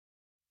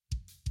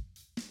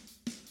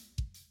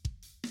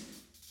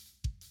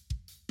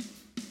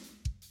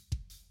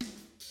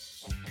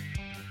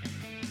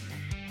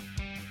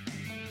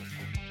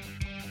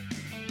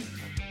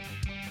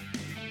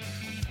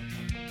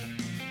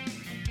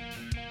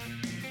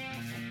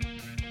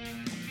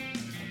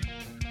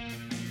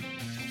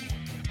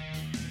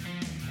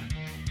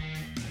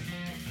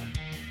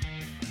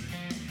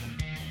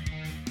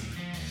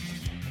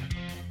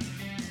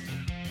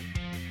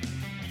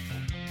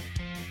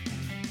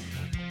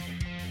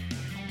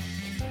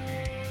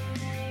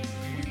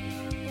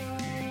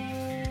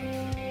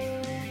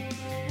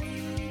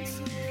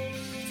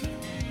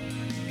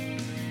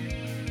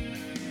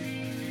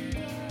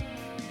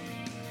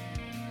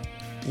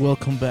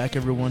Welcome back,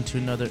 everyone, to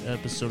another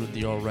episode of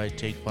the All Right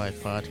Take 5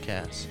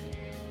 podcast.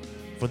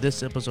 For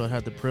this episode, I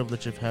had the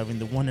privilege of having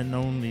the one and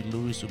only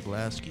Louis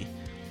Sublaski.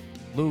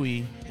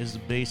 Louis is the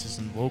bassist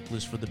and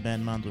vocalist for the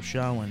band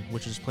Mandoshawan,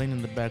 which is playing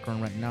in the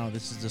background right now.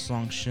 This is the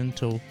song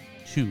Shinto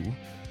 2,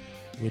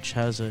 which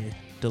has a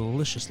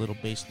delicious little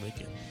bass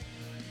lick in.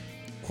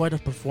 Quite a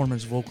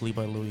performance vocally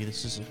by Louis.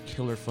 This is a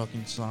killer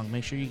fucking song.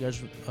 Make sure you guys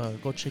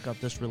go check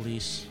out this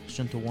release,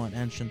 Shinto 1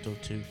 and Shinto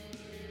 2.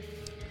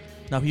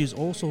 Now, he is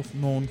also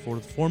known for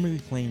formerly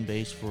playing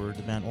bass for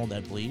the band All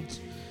That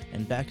Bleeds,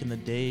 and back in the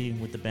day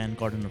with the band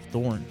Garden of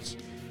Thorns.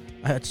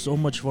 I had so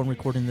much fun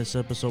recording this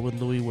episode with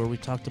Louis, where we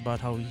talked about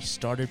how he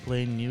started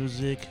playing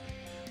music.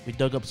 We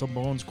dug up some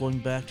bones going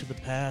back to the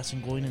past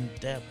and going in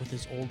depth with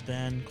his old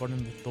band Garden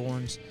of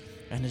Thorns,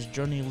 and his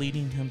journey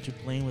leading him to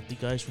playing with the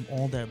guys from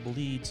All That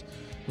Bleeds,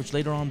 which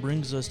later on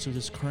brings us to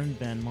this current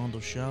band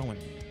Mandoshawan.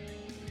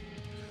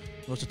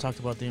 We also talked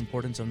about the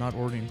importance of not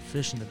ordering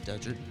fish in the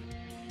desert.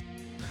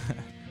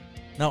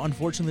 Now,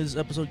 unfortunately, this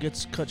episode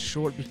gets cut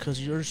short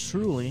because yours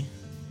truly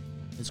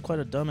is quite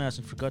a dumbass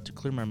and forgot to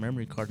clear my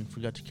memory card and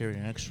forgot to carry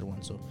an extra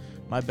one. So,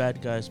 my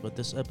bad, guys, but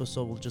this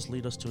episode will just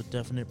lead us to a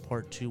definite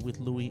part 2 with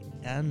Louis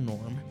and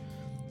Norm,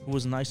 who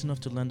was nice enough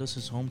to lend us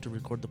his home to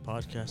record the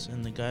podcast,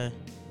 and the guy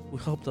who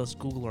helped us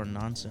Google our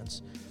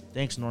nonsense.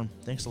 Thanks, Norm.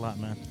 Thanks a lot,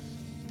 man.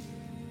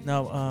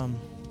 Now,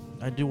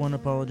 I do want to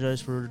apologize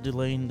for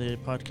delaying the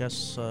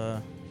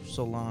podcast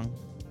so long.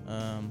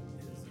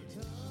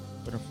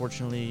 But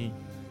unfortunately,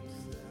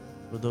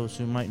 for those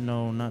who might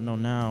not know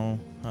now,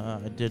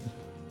 I did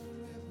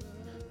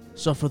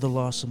suffer the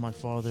loss of my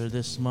father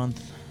this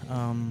month.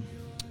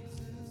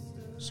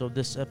 So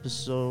this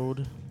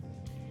episode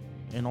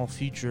and all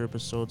future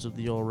episodes of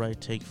the All Right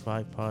Take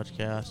 5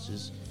 podcast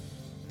is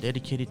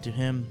dedicated to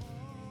him.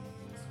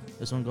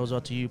 This one goes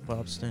out to you,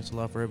 Pops. Thanks a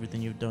lot for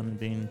everything you've done and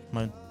being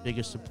my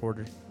biggest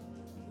supporter.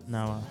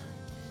 Now,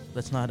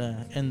 let's not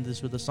end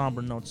this with a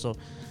somber note. So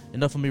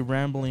enough of me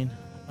rambling.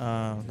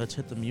 Let's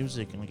hit the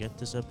music and get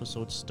this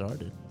episode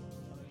started.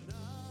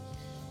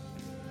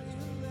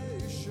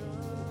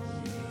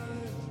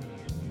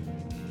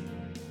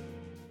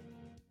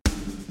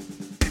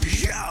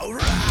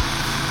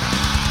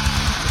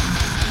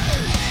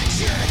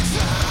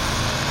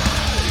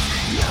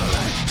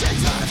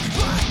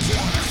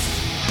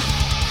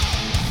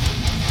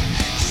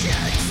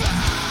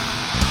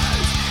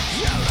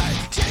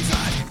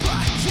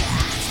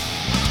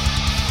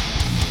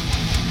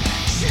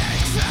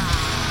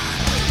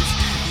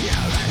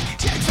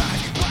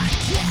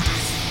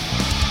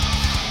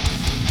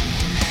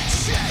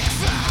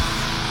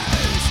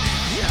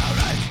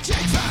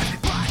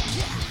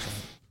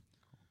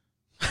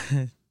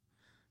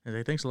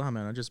 Hey, thanks a lot,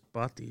 man. I just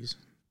bought these.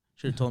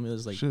 Should have told me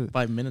this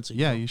 5 minutes ago.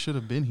 Yeah, you should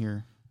have been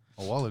here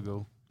a while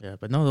ago. Yeah,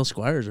 but no, those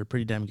Squires are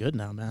pretty damn good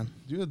now, man.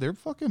 Dude, they're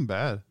fucking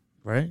bad.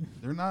 Right?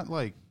 They're not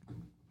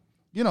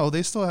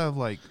they still have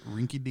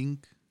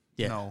rinky-dink,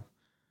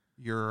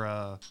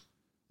 your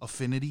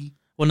affinity.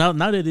 Well,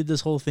 now they did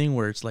this whole thing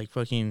where it's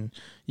fucking,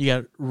 you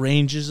got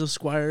ranges of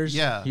Squires.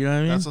 Yeah. You know what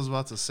I mean? That's what I was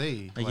about to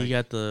say. You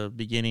got the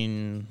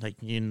beginning,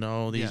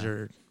 these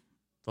are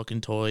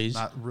fucking toys.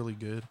 Not really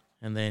good.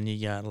 And then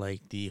you got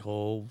the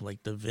whole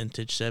the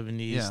vintage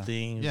 70s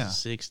things,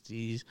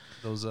 60s.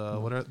 Those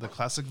what are the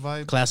classic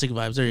vibes? Classic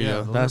vibes. There you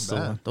go. That's the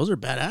one. Those are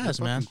badass,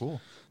 They're man.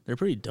 Cool. They're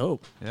pretty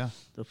dope. Yeah.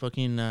 The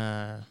fucking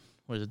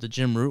what is it? The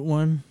Jim Root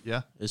one.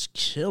 Yeah. It's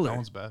killer. That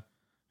one's bad.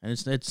 And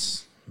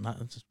it's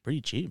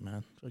pretty cheap,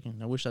 man. Fucking,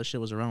 I wish that shit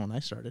was around when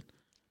I started.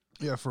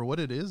 Yeah, for what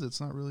it is,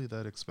 it's not really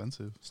that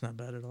expensive. It's not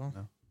bad at all.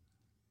 No.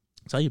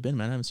 So how you been,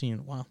 man? I haven't seen you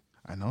in a while.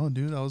 I know,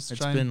 dude. It's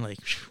been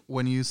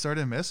when you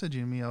started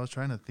messaging me, I was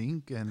trying to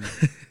think, and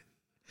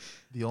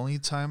the only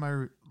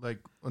time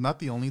not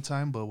the only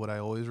time, but what I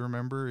always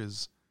remember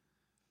is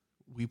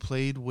we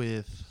played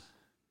with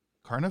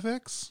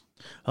Carnifex.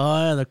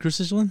 Oh, yeah, the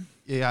Crucis one?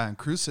 Yeah, and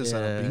Crucis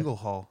at a bingo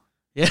hall.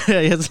 Yeah,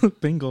 it's a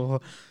bingo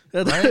hall.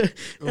 Right?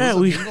 It was a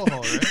bingo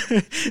hall,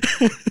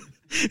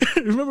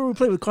 right? Remember we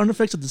played with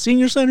Carnifex at the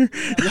senior center?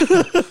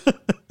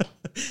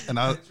 And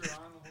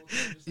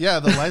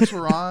the lights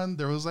were on.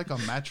 There was a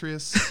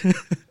mattress.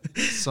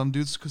 Some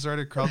dudes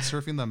started crowd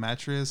surfing the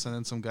mattress, and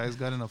then some guys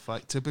got in a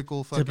fight.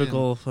 Typical fucking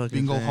bingo thing.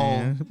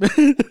 hall.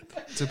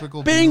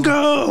 Typical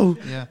bingo.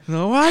 Yeah.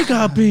 No, I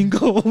got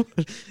bingo.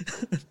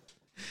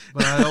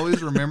 But I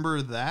always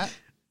remember that,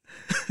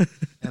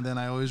 and then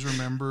I always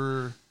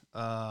remember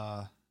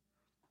what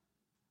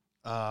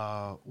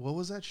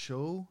was that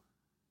show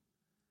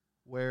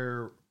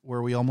where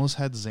we almost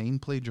had Zane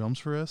play drums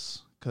for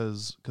us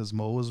because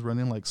Mo was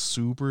running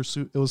super.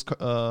 It was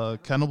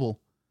Cannibal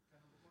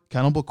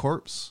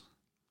Corpse.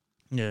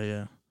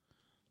 Yeah.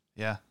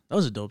 That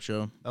was a dope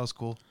show. That was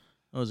cool.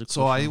 That was a cool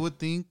so show. I would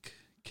think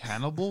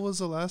Cannibal was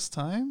the last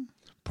time.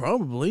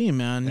 Probably,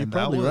 man. You're And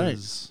probably that right.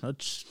 was-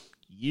 That's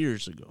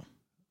years ago.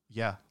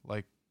 Yeah,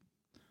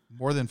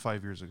 more than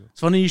 5 years ago.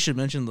 It's funny you should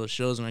mention those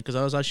shows, man, because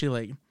I was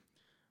actually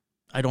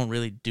I don't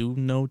really do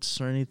notes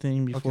or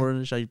anything before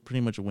this. I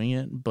pretty much wing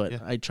it,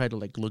 but I try to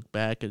like look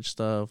back at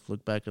stuff,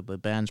 look back at the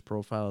band's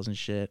profiles and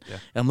shit. Yeah.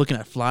 And I'm looking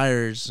at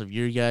flyers of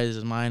your guys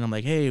and mine. I'm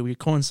like, hey, we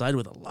coincide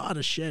with a lot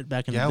of shit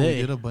back in the day. Yeah,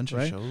 we did a bunch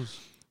of shows.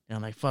 And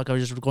I'm like, fuck, I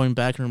was just going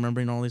back and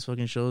remembering all these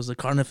fucking shows. The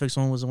Carnifex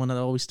one was the one that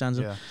always stands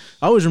up.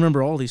 I always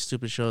remember all these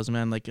stupid shows,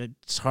 man. Like,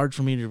 it's hard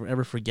for me to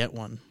ever forget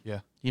one.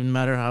 Yeah. Even no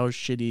matter how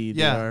shitty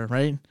they are,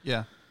 right?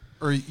 Yeah.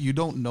 Or you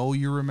don't know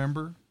you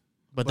remember.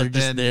 But they're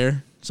just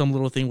there. Some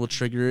little thing will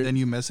trigger it. Then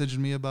you messaged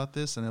me about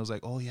this, and it was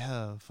like, oh,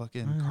 yeah,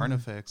 fucking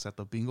Carnifex at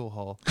the bingo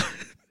hall.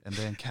 And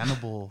then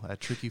Cannibal at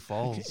Tricky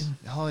Falls.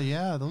 Oh,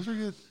 yeah, those were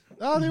good.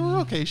 Oh, they were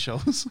okay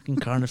shows. Fucking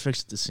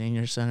Carnifex at the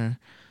Senior Center.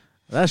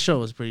 That show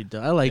was pretty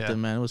dope. I liked it,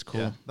 man. It was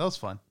cool. Yeah, that was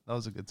fun. That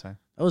was a good time.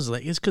 I was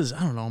like, it's because, I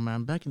don't know,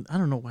 man. I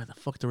don't know why the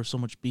fuck there was so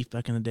much beef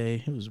back in the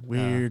day. It was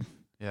weird.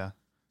 Yeah.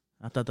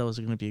 I thought that was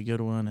going to be a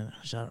good one. And I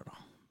don't know.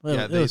 Well,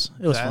 it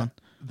was fun.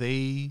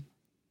 They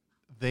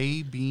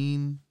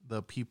being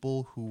the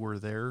people who were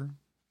there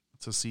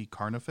to see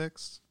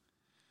Carnifex,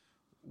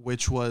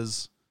 which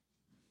was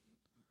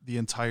the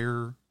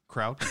entire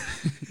crowd,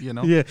 you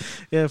know?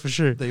 Yeah, for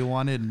sure. They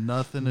wanted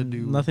nothing to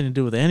do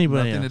with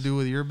anybody Nothing else. to do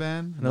with your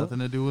band, nothing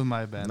to do with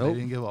my band. They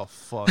didn't give a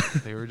fuck.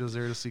 They were just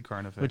there to see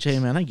Carnifex. Which, hey,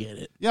 man, I get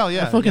it. Yeah.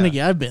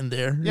 I've been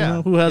there. Yeah. You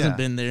know, who hasn't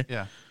been there?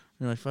 Yeah.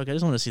 You're like, fuck, I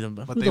just want to see them.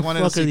 But they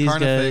wanted to see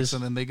Carnifex,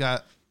 and then they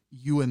got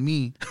you and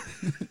me,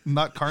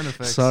 not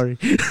Carnifex. Sorry,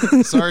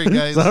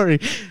 guys. Sorry.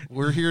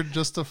 We're here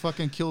just to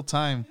fucking kill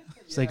time.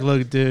 It's like,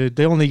 look, dude,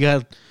 they only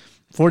got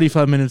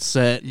 45 minutes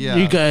set. Yeah.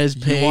 You guys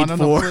paid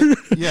for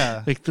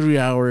like 3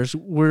 hours.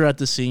 We're at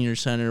the Senior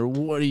Center.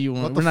 What do you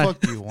want? What the fuck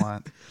do you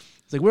want?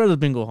 It's like, we're at the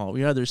bingo hall.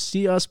 We either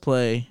see us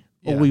play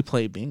or we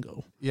play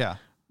bingo. Yeah.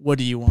 What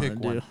do you want to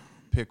do?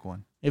 Pick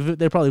one. If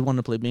they probably wanted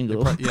to play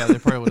bingo. They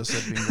probably would have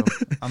said bingo.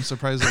 I'm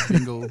surprised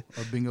that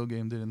a bingo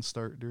game didn't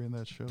start during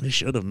that show. They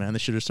should have, man. They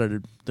should have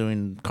started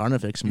doing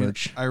Carnifex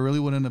merch. I really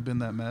wouldn't have been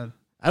that mad.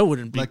 I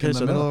wouldn't be like in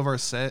the middle of our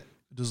set,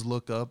 just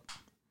look up,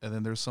 and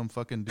then there's some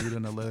fucking dude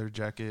in a leather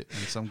jacket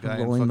and some guy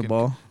rolling the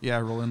ball. Yeah,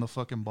 rolling the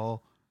fucking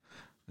ball.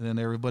 And then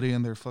everybody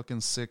in their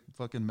fucking sick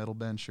fucking metal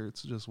band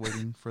shirts just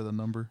waiting for the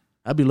number.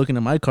 I'd be looking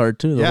at my card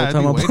too the whole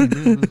time I'm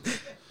waiting.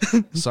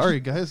 Sorry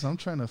guys, I'm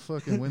trying to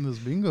fucking win this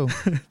bingo.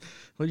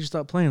 Why'd you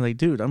stop playing? Like,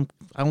 dude, I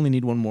only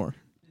need one more.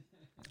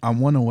 I'm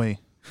one away.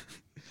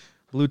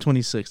 Blue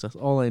 26. That's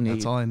all I need.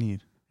 That's all I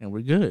need. And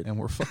we're good. And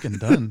we're fucking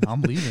done.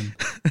 I'm leaving.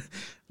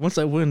 Once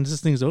I win, this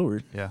thing's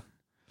over. Yeah.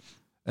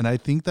 And I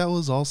think that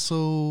was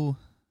also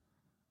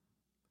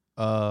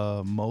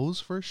Mo's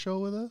first show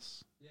with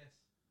us. Yes.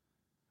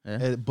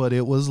 Yeah. But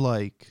it was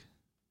like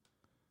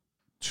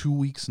 2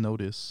 weeks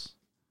notice.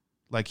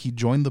 Like he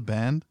joined the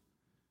band,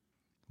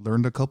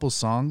 learned a couple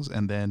songs,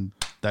 and then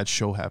that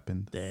show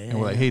happened. Damn. And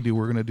we're like, hey, dude,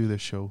 we're going to do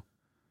this show.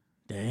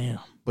 Damn.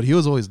 But he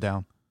was always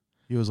down.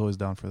 He was always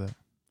down for that.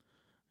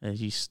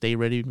 You stay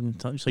ready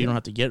so you don't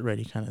have to get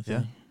ready kind of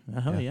thing.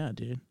 Yeah. Hell yeah,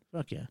 dude.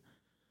 Fuck yeah.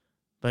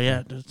 But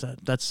yeah,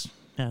 that's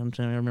I'm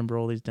saying I remember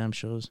all these damn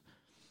shows.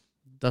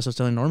 That's what I was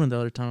telling Norman the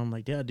other time. I'm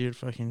like, yeah, dude,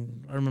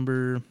 fucking, I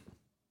remember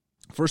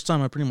first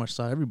time I pretty much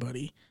saw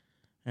everybody.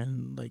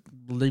 And like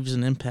leaves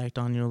an impact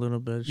on you a little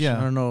bit. Yeah,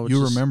 I don't know.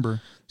 You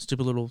remember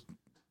stupid little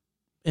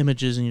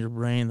images in your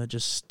brain that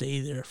just stay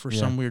there for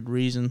some weird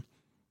reason.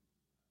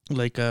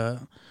 Like I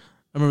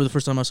remember the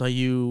first time I saw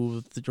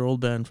you with your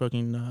old band,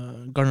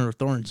 fucking Garner of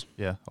Thorns.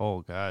 Yeah.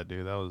 Oh god,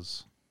 dude, that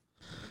was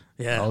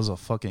I was a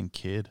fucking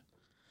kid.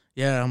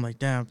 Yeah, I'm like,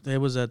 damn. It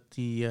was at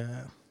the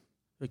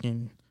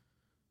fucking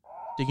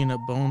digging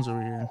up bones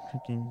over here,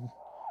 fucking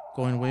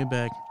going way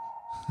back.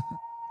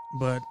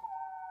 But.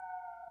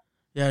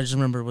 Yeah, I just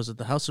remember, was it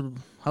the House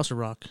of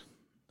Rock?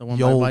 The one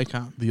by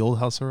Viscount? The old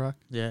House of Rock?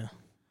 Yeah.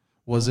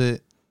 Was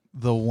it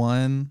the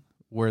one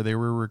where they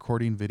were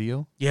recording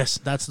video? Yes,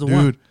 that's the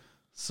one. Dude,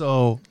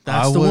 so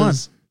that's the one.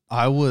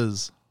 I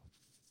was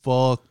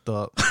fucked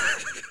up.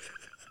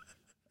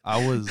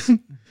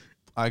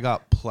 I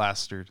got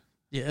plastered.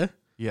 Yeah?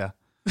 Yeah.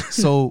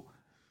 So,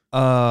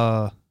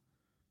 Bunny,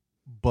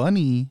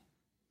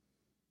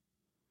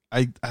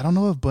 I don't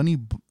know if Bunny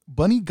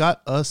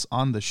got us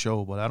on the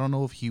show, but I don't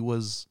know if he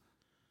was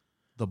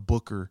the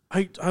booker.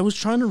 I was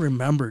trying to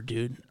remember,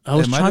 dude. I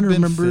was trying to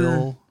remember.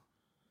 Phil.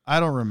 I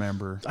don't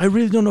remember. I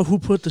really don't know who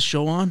put the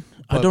show on.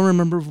 But I don't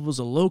remember if it was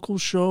a local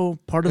show.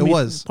 Part of me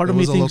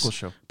thinks a local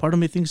show. Part of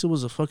me thinks it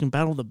was a fucking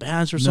Battle of the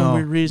Bands for some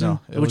weird reason.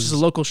 Which is a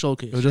local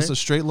showcase. It was just a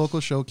straight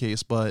local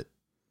showcase, but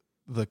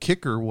the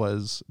kicker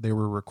was they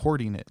were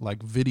recording it,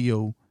 like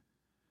video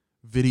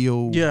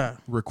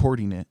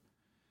recording it.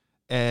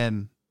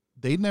 And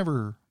they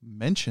never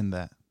mentioned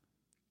that.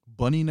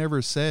 Bunny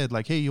never said,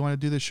 like, hey, you want to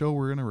do this show?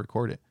 We're going to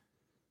record it.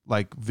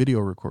 Like, video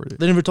record it.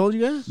 They never told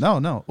you guys?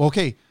 No.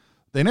 Okay.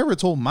 They never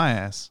told my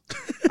ass.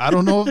 I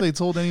don't know if they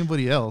told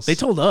anybody else. They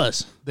told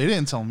us. They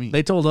didn't tell me.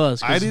 They told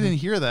us. I didn't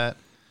hear that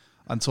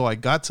until I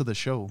got to the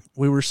show.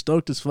 We were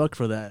stoked as fuck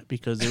for that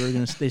because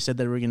they said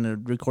they were going to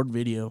record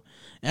video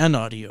and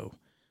audio.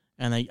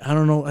 And I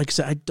don't know. Like I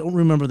said, I don't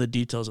remember the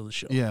details of the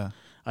show. Yeah.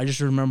 I just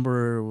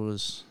remember it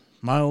was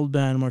my old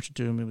band marching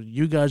to me.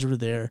 You guys were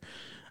there.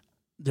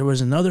 There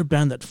was another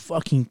band that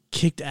fucking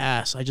kicked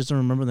ass. I just don't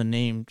remember the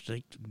name.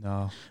 Like,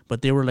 no.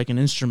 But they were like an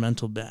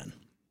instrumental band.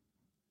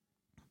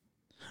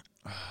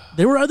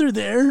 They were either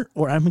there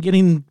or I'm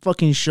getting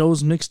fucking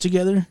shows mixed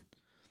together.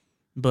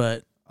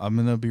 But I'm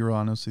going to be real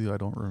honest with you. I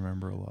don't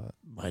remember a lot.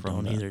 I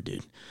don't either,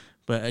 dude.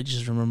 But I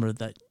just remember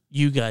that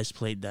you guys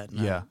played that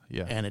night. Yeah,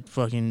 yeah. And it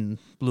fucking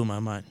blew my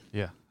mind.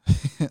 Yeah.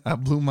 I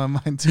blew my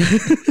mind too.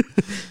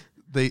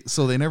 They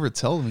never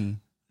tell me.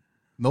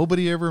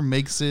 Nobody ever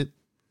makes it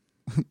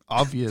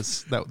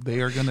obvious that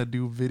they are going to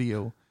do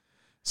video.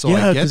 So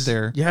yeah, I get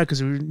there. Yeah,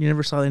 because you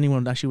never saw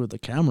anyone actually with a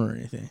camera or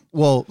anything.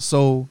 Well,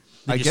 so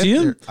I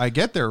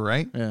get there,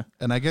 right? Yeah.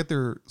 And I get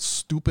there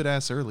stupid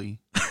ass early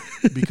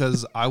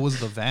because I was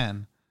the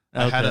van.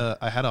 I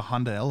had a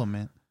Honda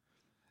Element,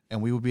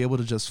 and we would be able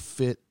to just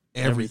fit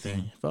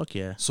everything. Fuck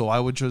yeah. So I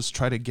would just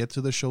try to get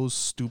to the shows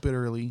stupid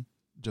early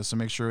just to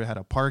make sure it had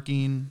a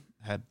parking,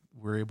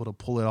 we were able to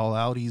pull it all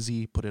out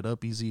easy, put it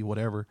up easy,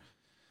 whatever.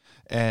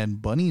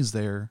 And Bunny's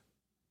there,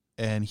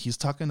 and he's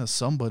talking to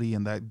somebody,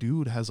 and that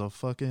dude has a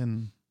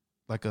fucking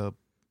like a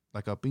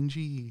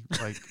bingy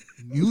like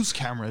news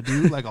camera,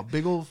 dude, like a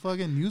big old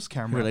fucking news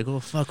camera. We're like, oh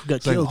fuck, we got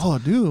it's killed. Like, oh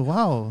dude,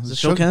 wow, is the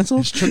show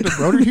canceled? Is Chuck the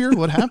Broder here?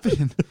 What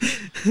happened?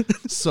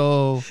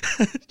 So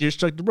you're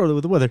Chuck the Broder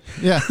with the weather.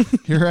 Yeah,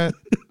 here at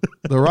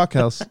the Rock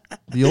House,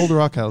 the old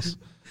Rock House,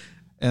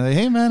 and like,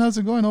 hey man, how's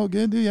it going? Oh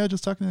good, dude. Yeah,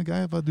 just talking to the guy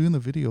about doing the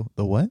video.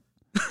 The what?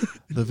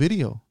 The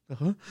video.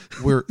 Uh-huh.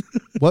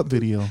 What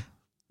video?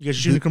 You guys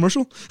shooting a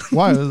commercial?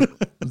 Why?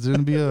 Is there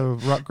gonna be a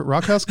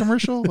Rock House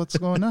commercial? What's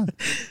going on?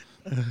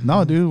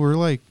 No, dude, we're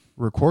like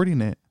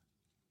recording it.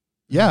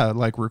 Yeah,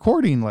 like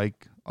recording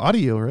like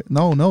audio, right?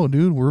 No,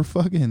 dude, we're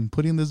fucking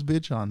putting this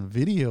bitch on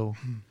video.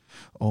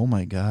 Oh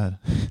my God.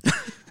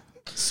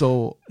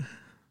 So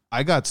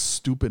I got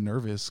stupid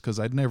nervous because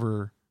I'd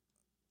never,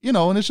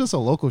 and it's just a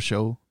local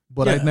show,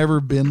 but I'd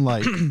never been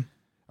like,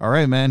 all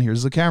right, man,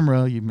 here's the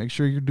camera. You make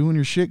sure you're doing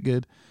your shit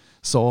good.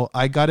 So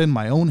I got in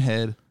my own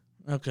head.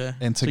 Okay.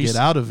 And to get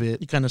out of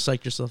it. You kind of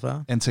psyched yourself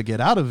out. And to get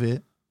out of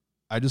it,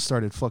 I just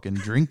started fucking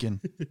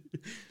drinking.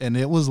 And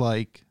it was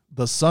like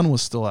the sun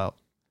was still out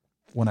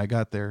when I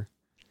got there.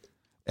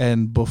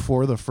 And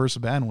before the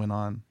first band went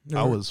on,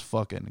 I was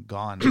fucking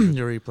gone.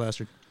 You're already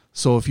plastered.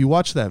 So if you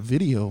watch that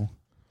video,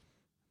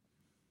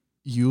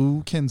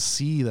 you can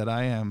see that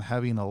I am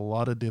having a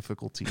lot of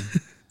difficulty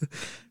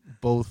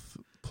both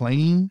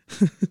playing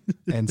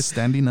and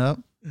standing up.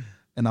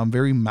 And I'm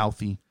very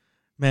mouthy.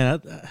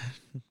 Man,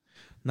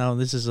 now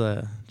this is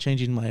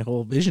changing my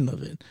whole vision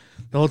of it.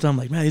 The whole time I'm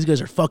like, man, these guys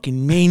are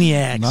fucking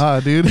maniacs. Nah,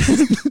 dude.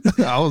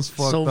 I was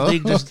fucked up. So they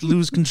just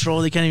lose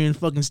control. They can't even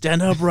fucking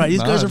stand up right.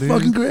 These guys are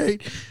fucking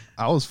great.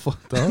 I was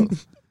fucked up.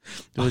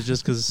 It was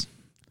just because,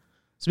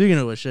 speaking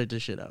of which, check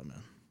this shit out,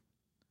 man.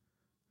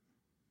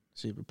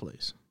 See if it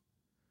plays.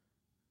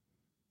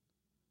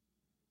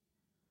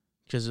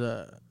 Because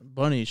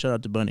Bunny, shout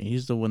out to Bunny.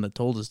 He's the one that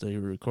told us that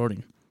you were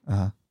recording.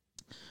 Uh-huh.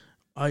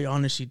 I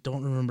honestly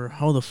don't remember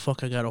how the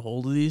fuck I got a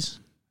hold of these.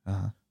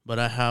 Uh-huh. But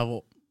I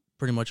have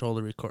pretty much all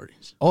the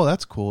recordings. Oh,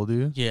 that's cool,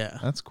 dude. Yeah.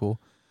 That's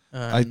cool.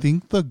 I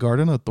think the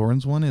Garden of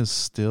Thorns one is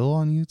still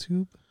on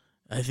YouTube.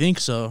 I think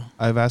so.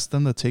 I've asked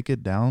them to take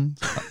it down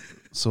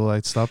so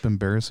I'd stop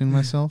embarrassing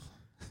myself.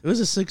 It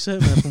was a 6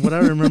 set, man. From what I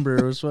remember,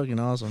 it was fucking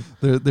awesome.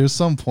 There's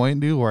some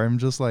point, dude, where I'm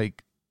just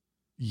like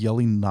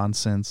yelling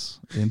nonsense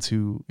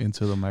into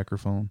the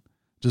microphone.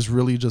 Just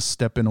really just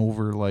stepping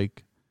over,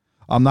 like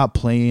I'm not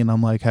playing.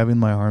 I'm like having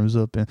my arms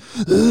up and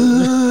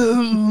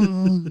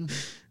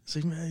it's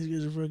like, man, these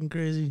guys are fucking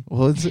crazy.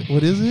 What is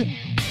it?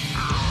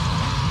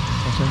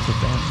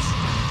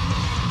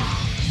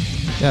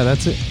 Yeah,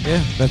 that's it.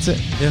 Yeah, that's it.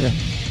 Yeah.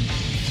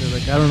 So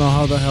like, I don't know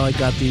how the hell I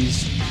got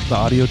these. The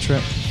audio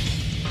track.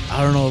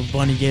 I don't know if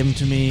Bunny gave them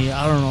to me.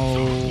 I don't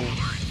know.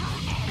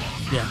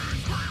 Yeah.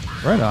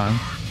 Right on.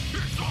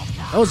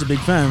 I was a big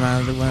fan,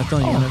 man. When I tell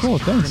you, oh, cool.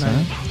 Thanks,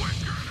 man.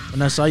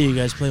 When I saw you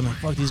guys play, I'm like,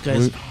 fuck, these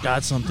guys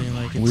got something.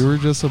 Like, we were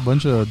just a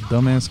bunch of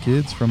dumbass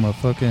kids from a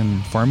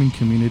fucking farming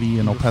community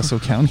in El Paso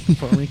County.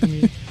 Farming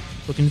community?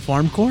 Fucking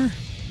FarmCore?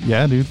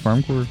 Yeah, dude,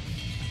 FarmCore.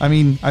 I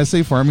mean, I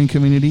say farming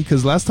community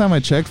because last time I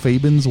checked,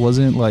 Fabens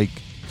wasn't like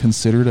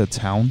considered a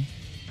town.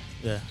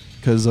 Yeah.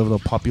 Because of the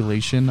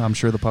population. I'm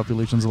sure the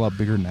population's a lot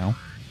bigger now.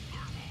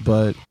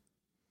 But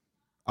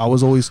I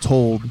was always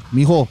told,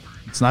 mijo,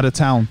 it's not a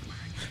town.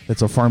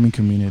 It's a farming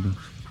community.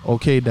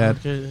 Okay, Dad.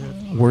 Okay, yeah.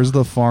 Where's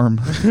the farm?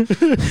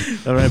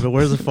 All right, but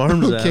where's the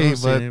farms at? Okay,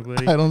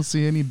 but I don't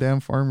see any damn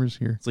farmers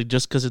here. It's like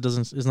just because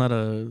it's not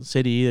a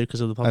city either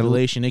because of the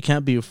population. It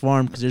can't be a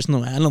farm because there's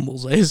no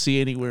animals I see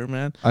anywhere,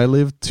 man. I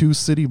live 2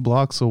 city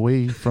blocks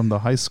away from the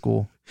high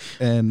school,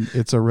 and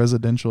it's a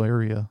residential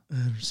area.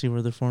 See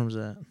where the farm's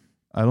at.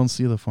 I don't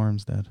see the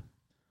farms, Dad.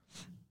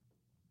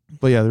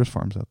 But yeah, there's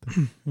farms out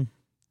there.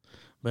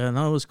 But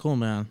no, it was cool,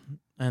 man.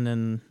 And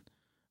then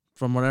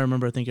from what I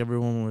remember, I think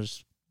everyone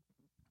was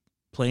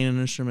playing an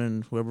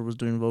instrument, whoever was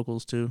doing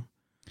vocals too.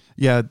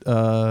 Yeah,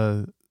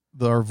 our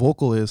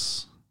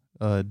vocalist,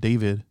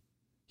 David,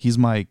 he's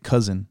my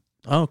cousin.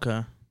 Oh,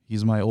 okay.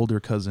 He's my older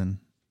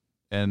cousin,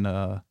 and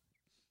I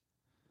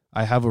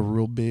have a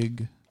real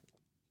big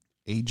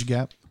age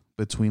gap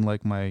between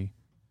like my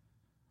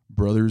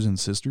brothers and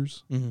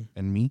sisters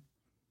and me.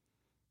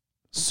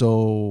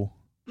 So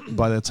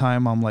by the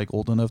time I'm like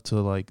old enough to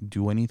like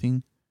do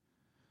anything,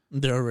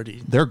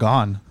 they're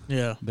gone.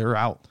 Yeah, they're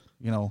out.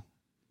 You know,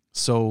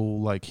 so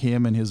like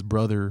him and his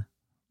brother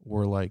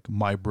were like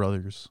my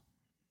brothers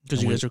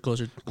because you guys are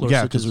closer.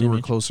 Yeah, because we were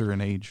closer in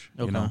age.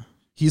 Okay. You know,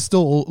 he's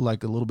still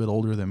like a little bit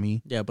older than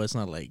me. Yeah, but it's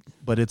not like.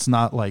 But it's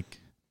not like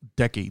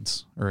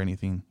decades or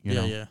anything. You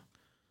know? Yeah.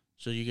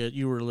 So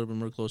you were a little bit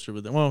more closer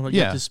with him. Well,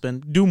 you had to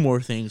do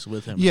more things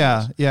with him.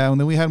 Yeah, and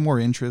then we had more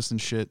interest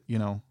and shit, you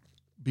know,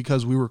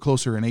 because we were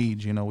closer in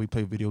age. You know, we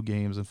played video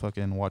games and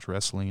fucking watch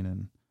wrestling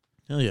and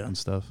and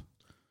stuff.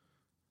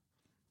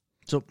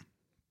 So,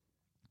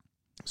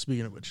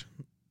 speaking of which,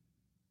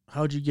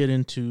 how'd you get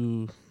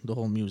into the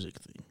whole music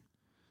thing?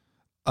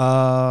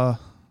 I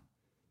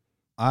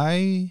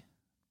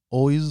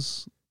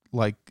always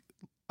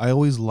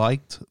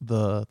liked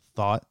the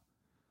thought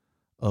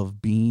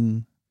of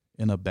being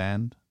in a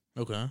band.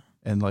 Okay.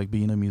 And like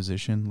being a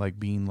musician, like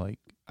being like,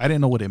 I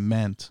didn't know what it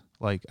meant.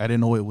 Like I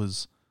didn't know it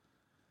was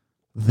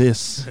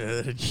this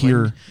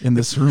here in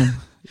this room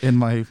in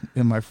my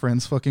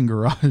friend's fucking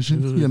garage.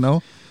 You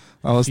know,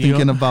 I was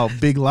thinking about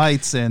big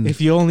lights and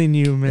if you only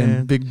knew, man,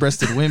 and big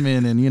breasted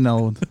women and, you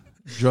know,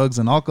 drugs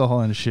and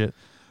alcohol and shit.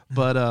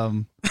 But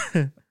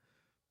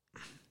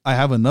I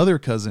have another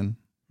cousin.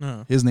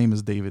 His name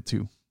is David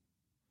too,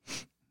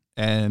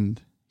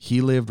 and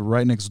he lived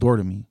right next door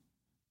to me.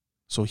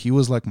 So he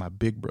was like my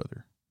big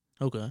brother.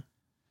 Okay.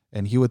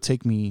 And he would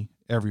take me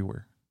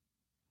everywhere.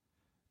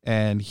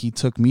 And he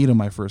took me to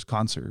my first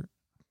concert.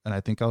 And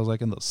I think I was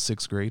like in the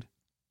 6th grade.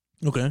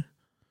 Okay.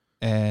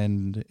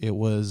 And it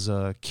was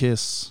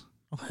Kiss.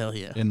 Oh, hell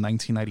yeah. In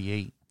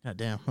 1998. God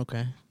damn.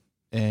 Okay.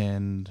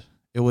 And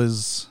it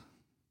was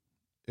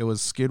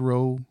Skid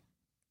Row,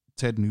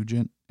 Ted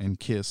Nugent, and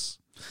Kiss.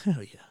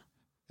 Hell yeah.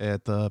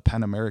 At the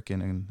Pan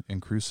American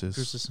in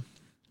Cruces.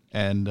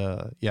 And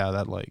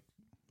that like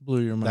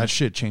blew your mind. That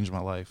shit changed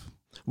my life.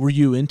 Were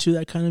you into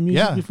that kind of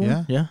music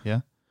before?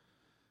 Yeah.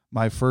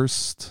 My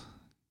first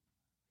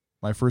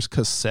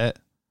cassette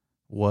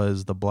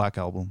was the Black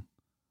Album.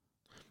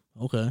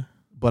 Okay.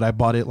 But I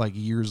bought it like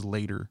years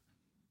later.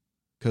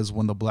 Because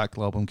when the Black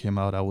Album came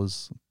out, I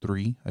was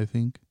 3, I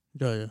think.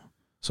 Yeah.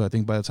 So I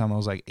think by the time I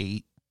was like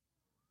 8,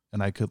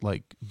 and I could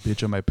like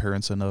bitch at my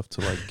parents enough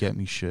to like get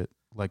me shit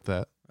like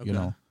that, you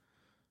know.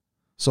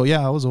 So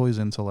yeah, I was always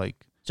into like.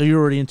 So you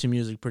were already into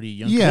music pretty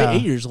young. Yeah.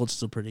 8 years old is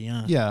still pretty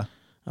young. Yeah.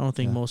 I don't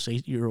think most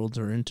 8-year-olds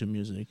are into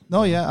music.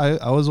 No, yeah,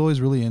 I was always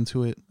really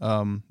into it.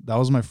 That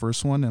was my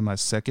first one, and my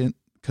second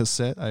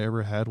cassette I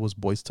ever had was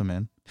Boyz II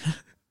Men.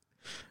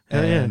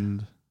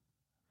 And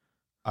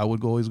I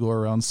would always go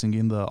around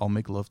singing the "I'll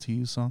Make Love to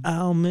You" song.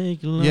 I'll make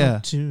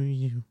love to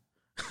you.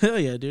 Hell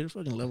yeah, dude! I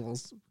fucking I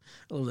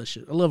love that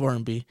shit. I love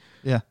R&B.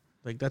 Yeah,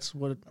 like that's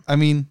what. I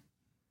mean,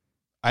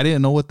 I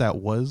didn't know what that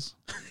was.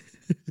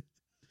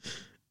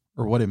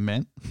 Or what it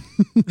meant.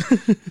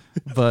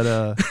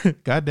 But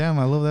goddamn,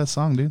 I love that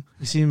song, dude.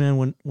 You see, man,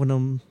 when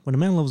a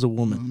man loves a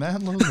woman. A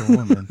man loves a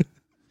woman.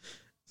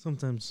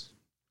 Sometimes.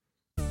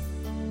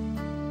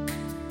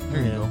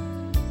 There you go.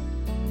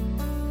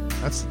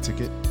 That's the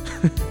ticket.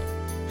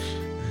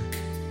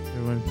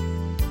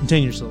 Everyone,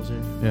 contain yourselves here.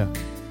 Yeah.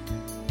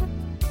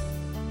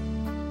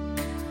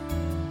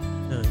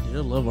 Yeah, dude, I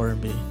love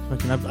R&B.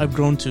 I've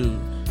grown to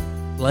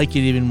like it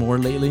even more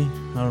lately.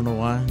 I don't know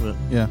why, but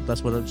yeah,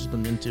 that's what I've just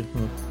been into.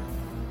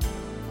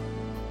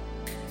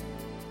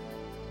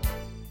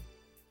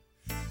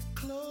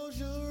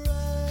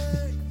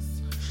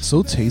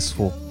 So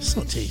tasteful.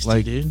 So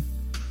tasty, dude.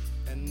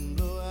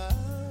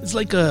 It's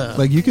like a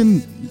you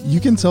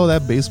can tell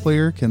that bass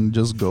player can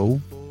just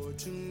go,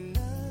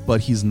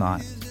 but he's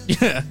not.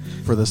 Yeah.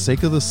 For the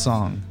sake of the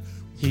song,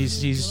 he's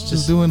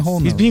just doing whole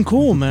notes. He's being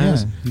cool, man.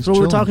 Yeah, that's what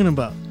we're talking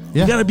about.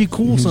 Yeah. You gotta be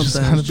cool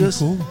sometimes.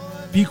 Just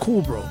be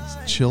cool, bro.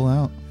 Just chill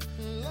out.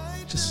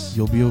 Just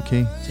you'll be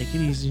okay. Take it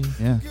easy.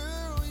 Yeah.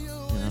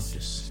 You know,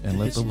 and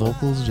let the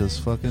vocals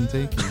just fucking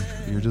take you.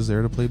 You're just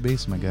there to play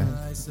bass, my guy.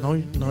 No,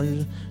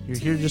 you're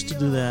here just to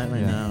do that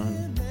right now.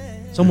 And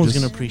someone's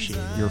gonna appreciate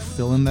it. You're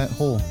filling that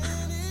hole.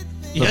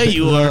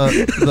 You are.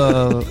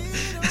 The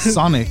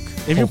Sonic.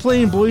 If you're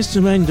playing Boyz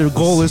II Men, their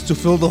goal is to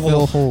fill the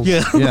hole. Holes.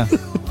 Yeah.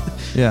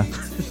 Yeah.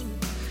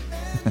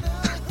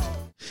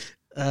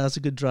 That's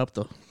a good drop,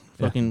 though.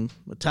 Fucking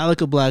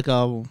Metallica Black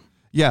Album.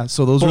 Yeah,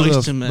 so those were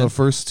the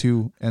first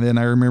 2. And then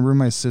I remember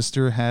my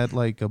sister had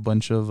like a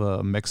bunch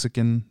of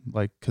Mexican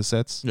like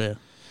cassettes. Yeah.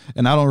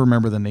 And I don't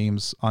remember the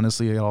names.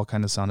 Honestly, it all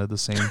kind of sounded the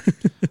same.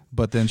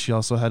 But then she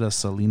also had a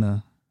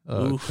Selena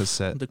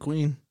cassette. The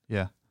Queen.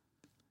 Yeah.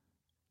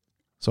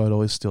 So I'd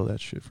always steal that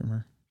shit from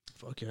her.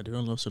 Fuck yeah, dude. I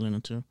love Selena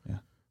too. Yeah.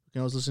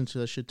 I was listening to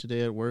that shit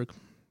today at work.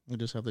 I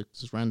just have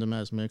this random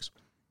ass mix.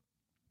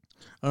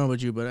 I don't know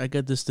about you, but I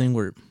get this thing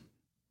where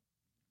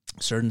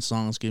certain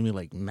songs give me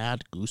like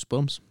mad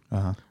goosebumps.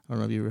 Uh-huh. I don't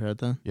know if you ever had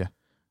that. Yeah.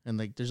 And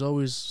like there's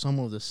always some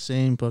of the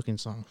same fucking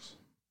songs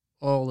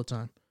all the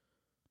time.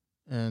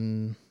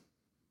 And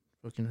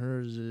fucking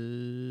hers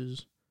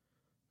is,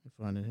 let me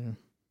find it here.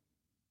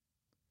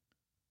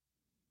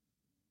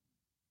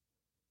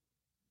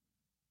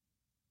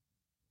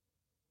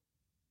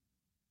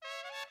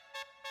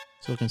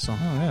 Fucking song.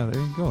 Oh yeah, there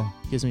you go.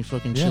 Gives me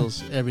fucking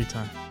chills every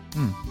time. I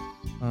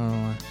don't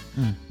know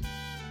why.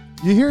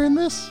 You hearing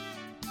this?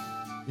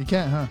 You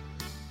can't, huh?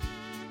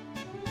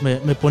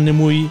 Me pone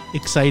muy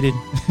excited.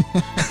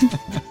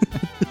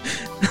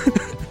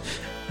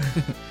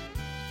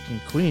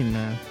 Fucking Queen,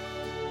 man.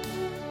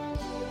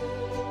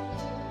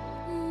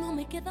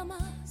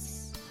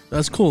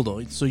 That's cool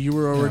though. So you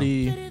were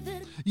already at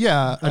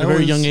a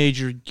very young age.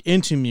 You're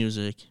into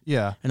music.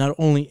 Yeah, and not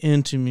only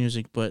into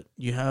music, but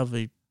you have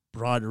a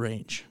broad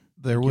range.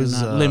 There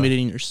was not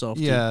limiting yourself.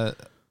 Yeah,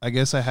 I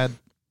guess I had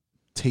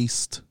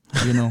taste.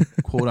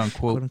 Quote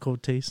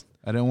unquote taste.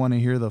 I didn't want to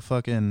hear the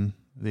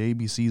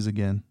ABCs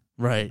again.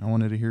 Right. I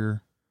wanted to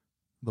hear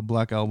the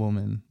Black Album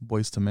and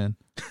Boyz II Men,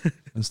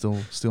 and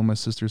steal my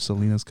sister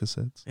Selena's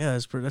cassettes. Yeah,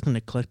 that's an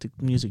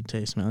eclectic music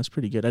taste, man. That's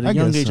pretty good. At a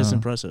young age, it's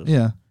impressive.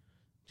 Yeah.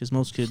 Because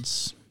most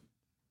kids,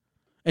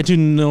 and to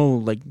know,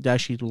 like, to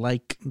actually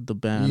like the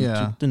band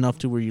enough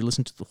to where you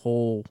listen to the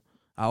whole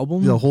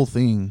album. The whole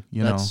thing,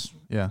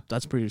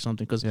 That's pretty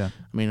something. Because, I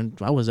mean,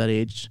 I was that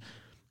age.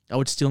 I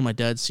would steal my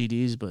dad's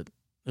CDs, but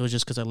it was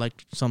just because I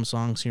liked some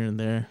songs here and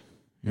there.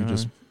 You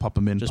just pop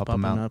them in, pop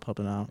them out.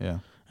 Popping out. Yeah.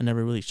 I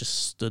never really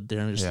just stood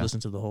there and just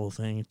listened to the whole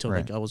thing until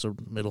like I was in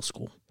middle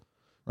school.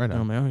 Right. And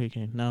I'm like,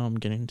 okay, now I'm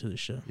getting into this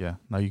shit. Yeah.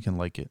 Now you can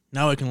like it.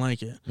 Now I can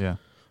like it. Yeah.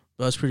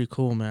 But that's pretty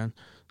cool, man.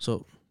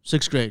 So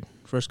 6th grade,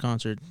 first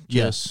concert.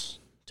 Yes.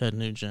 Ted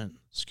Nugent,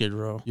 Skid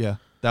Row. Yeah.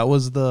 That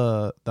was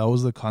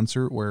the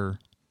concert where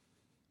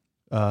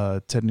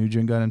Ted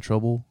Nugent got in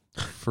trouble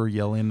for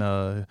yelling,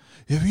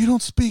 if you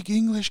don't speak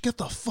English, get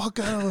the fuck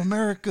out of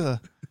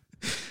America.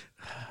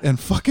 And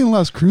fucking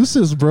Las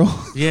Cruces, bro.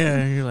 Yeah,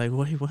 and you're like,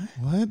 wait, what?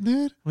 What,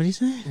 dude? What did he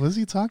say? What's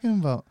he talking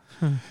about?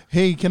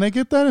 Hey, can I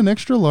get that an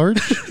extra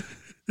large?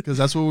 Because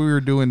that's what we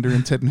were doing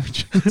during Ted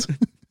Nugent.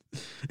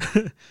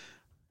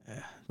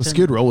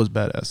 Skid Row was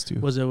badass, too.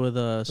 Was it with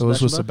Sebastian? It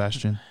was with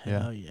Sebastian,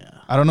 yeah. Hell yeah.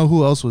 I don't know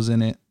who else was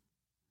in it,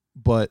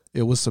 but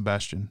it was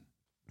Sebastian.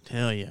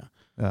 Hell yeah.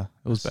 Yeah,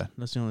 it was bad.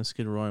 That's the only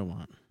Skid Row I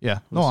want. Yeah.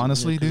 No,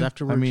 honestly, dude.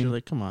 Afterwards, you're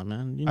like, come on,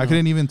 man. I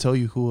couldn't even tell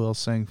you who else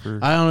sang for...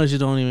 I honestly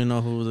don't even know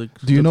who...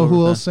 Do you know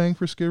who else sang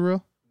for Skid Row?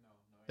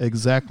 No.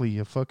 Exactly.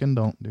 You fucking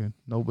don't, dude.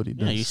 Nobody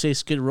does. Yeah, you say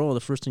Skid Row, the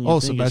first thing you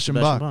think Sebastian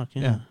is Bach. Bach.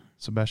 Yeah.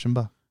 Sebastian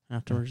Bach.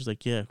 Afterwards,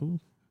 like, yeah,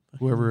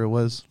 whoever it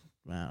was.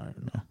 I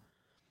don't know.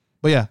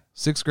 But yeah,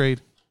 6th grade,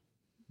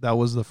 that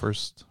was the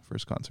first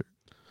concert.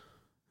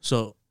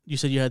 So you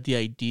said you had the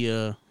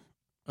idea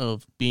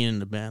of being in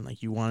the band,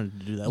 like you wanted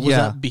to do that. Was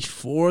that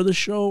before the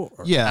show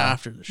or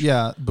after the show?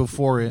 Yeah,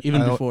 before it.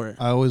 Even before it.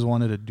 I always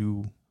wanted to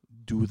do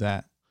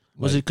that.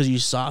 Was it because you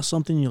saw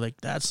something, you're like,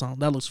 that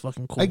looks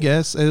fucking cool? I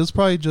guess. It was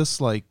probably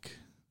just like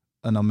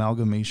an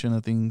amalgamation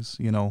of things,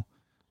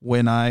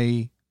 when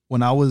I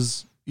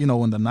was, in the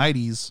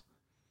 90s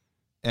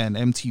and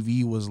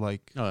MTV was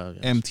like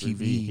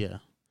MTV.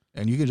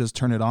 And you could just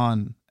turn it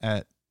on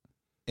at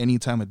any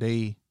time of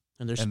day.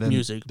 And there's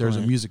music. There's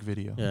a music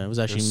video. Yeah, it was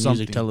actually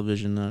music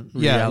television, not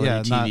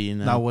reality TV.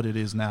 Not what it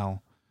is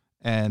now.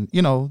 And,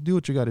 do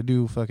what you got to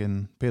do,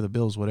 fucking pay the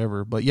bills,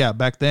 whatever. But yeah,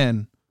 back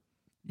then,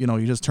 you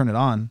just turn it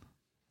on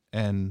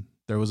and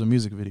there was a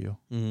music video.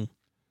 Mm-hmm.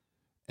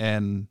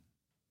 And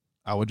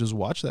I would just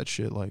watch that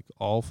shit like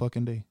all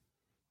fucking day.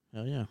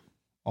 Hell yeah.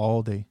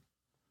 All day.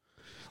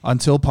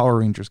 Until Power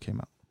Rangers came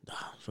out.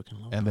 Fucking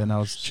love and Power then Rangers. I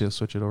was just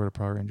switch it over to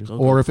Power Rangers.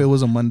 Or if it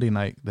was a Monday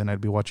night, then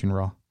I'd be watching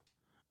Raw.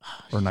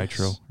 Or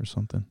Nitro or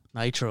something.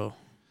 Nitro.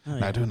 Oh,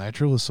 yeah.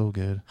 Nitro was so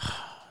good.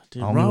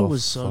 Dude, Raw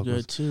was so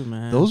good too,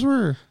 man. Those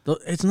were...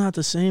 It's not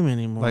the same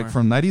anymore. Like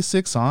from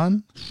 96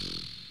 on,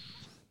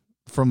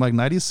 from like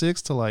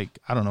 96 to like,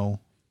 I don't know,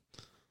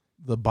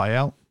 the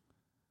buyout.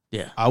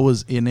 Yeah. I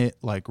was in it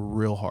like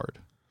real hard.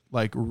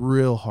 Like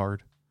real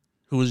hard.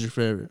 Who was your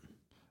favorite?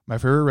 My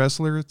favorite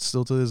wrestler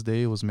still to this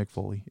day was Mick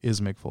Foley.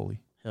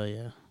 Hell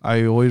yeah.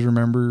 I always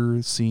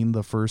remember seeing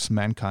the first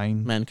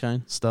Mankind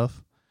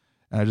stuff.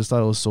 And I just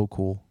thought it was so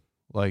cool.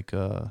 Like, he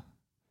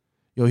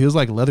was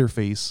like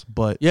Leatherface,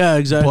 but yeah,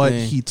 exactly. But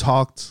he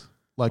talked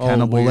like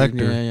Hannibal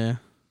Lecter. Yeah.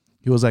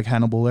 He was like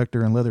Hannibal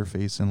Lecter and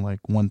Leatherface in like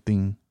one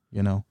thing,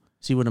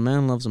 See, when a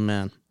man loves a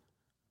man,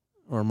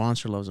 or a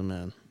monster loves a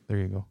man. There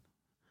you go.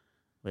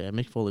 But yeah,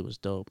 Mick Foley was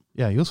dope.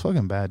 Yeah, he was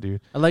fucking bad, dude.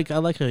 I like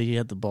how he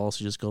had the balls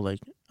to just go like,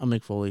 I'm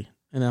Mick Foley,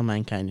 and I'm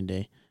Mankind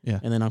today. Yeah.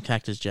 And then I'm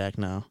Cactus Jack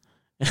now.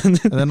 And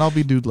then I'll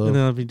be Dude Love. And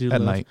then I'll be Dude at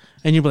Love. Night.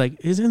 And you'll be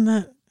like, isn't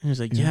that? And he's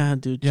like, yeah,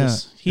 dude. Yeah.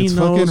 Just, it's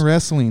knows, fucking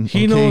wrestling.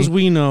 He knows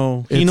we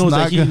know. He knows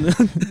that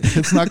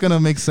it's not going to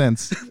make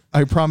sense.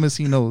 I promise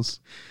he knows.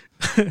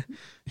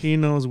 He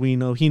knows we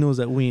know. He knows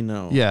that we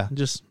know. Yeah.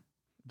 Just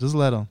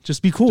let him.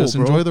 Just be cool, Just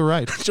bro. enjoy the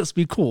ride. Just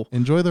be cool.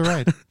 Enjoy the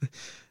ride.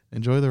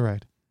 Enjoy the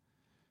ride.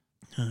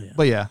 Oh, yeah.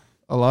 But yeah,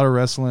 a lot of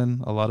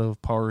wrestling, a lot of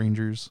Power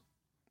Rangers,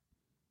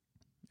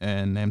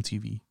 and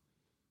MTV.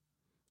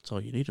 That's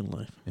all you need in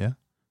life. Yeah.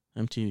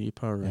 MTV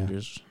Power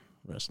Rangers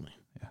wrestling.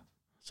 Yeah.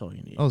 That's all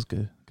you need. That was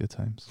good. Good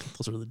times.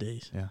 Those were the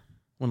days. Yeah.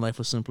 When life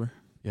was simpler.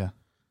 Yeah.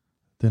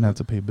 Didn't have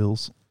to pay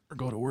bills or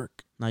go to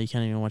work. Now you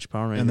can't even watch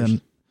Power Rangers. And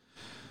then,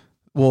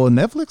 well,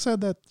 Netflix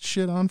had that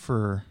shit on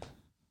for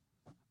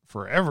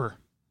forever,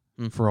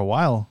 for a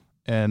while.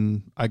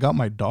 And I got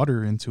my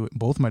daughter into it,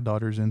 both my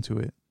daughters into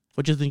it.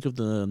 What'd you think of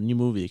the new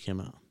movie that came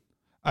out?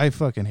 I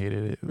fucking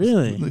hated it.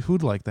 Really?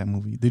 Who'd like that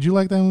movie? Did you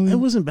like that movie? It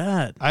wasn't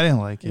bad. I didn't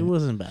like it. It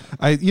wasn't bad.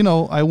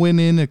 I went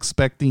in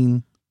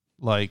expecting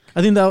like.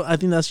 I think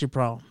that's your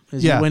problem.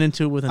 You went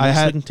into it with an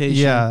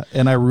expectation. Yeah,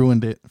 and I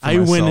ruined it. I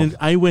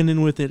went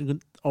in with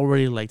it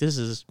already like this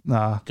is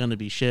gonna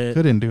be shit.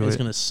 Couldn't do it. It's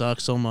gonna suck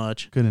so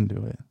much. Couldn't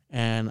do it.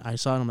 And I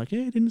saw it. I'm like,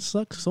 hey, it didn't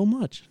suck so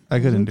much. I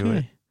couldn't do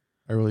it.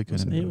 I really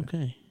couldn't do it.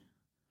 Okay.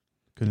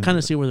 Kind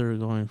of see where they were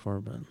going for,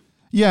 but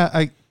yeah,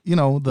 it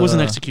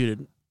wasn't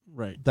executed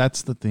right.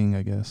 That's the thing,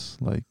 I guess.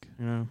 Like,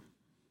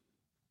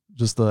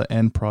 just the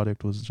end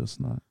product was just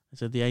not. I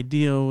said the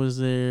idea was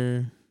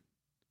there.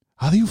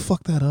 How do you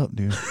fuck that up,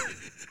 dude?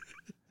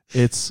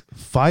 It's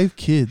 5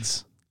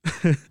 kids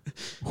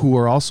who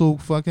are also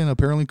fucking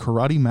apparently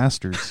karate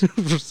masters.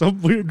 For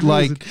some weird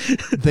like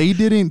reason. They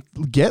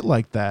didn't get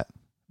like that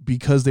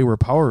because they were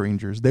Power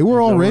Rangers. They were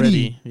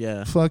already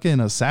fucking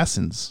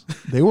assassins.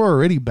 They were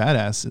already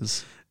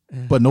badasses,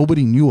 but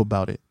nobody knew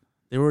about it.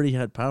 They already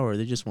had power.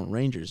 They just weren't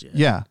Rangers yet.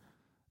 Yeah.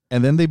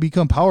 And then they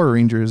become Power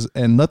Rangers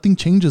and nothing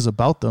changes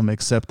about them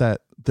except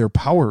that they're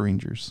Power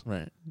Rangers.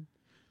 Right.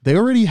 They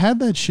already had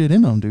that shit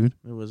in them, dude.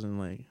 It wasn't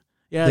like...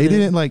 Yeah, they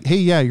didn't like, hey,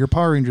 yeah, you're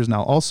Power Rangers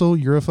now. Also,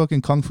 you're a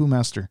fucking Kung Fu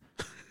master.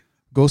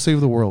 Go save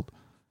the world.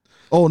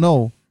 Oh,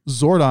 no.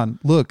 Zordon,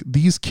 look,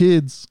 these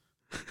kids...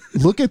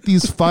 Look at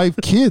these 5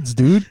 kids,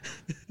 dude.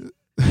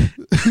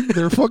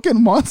 They're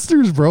fucking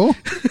monsters, bro.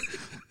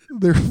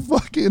 They're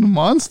fucking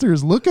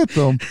monsters. Look at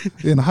them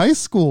in high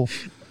school.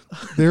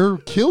 They're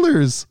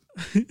killers.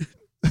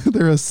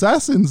 They're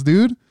assassins,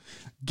 dude.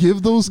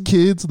 Give those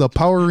kids the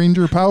Power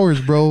Ranger powers,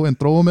 bro, and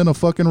throw them in a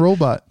fucking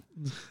robot.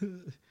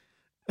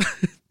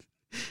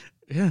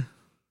 Yeah.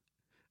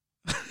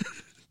 I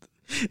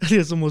think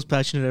that's the most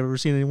passionate I've ever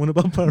seen anyone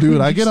about Power Dude,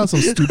 Rangers. I get on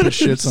some stupid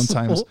shit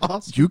sometimes. So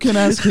awesome. You can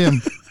ask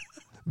him.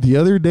 The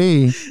other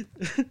day,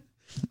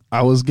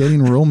 I was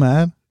getting real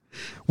mad.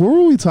 What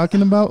were we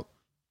talking about?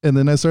 And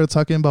then I started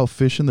talking about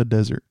fish in the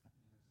desert.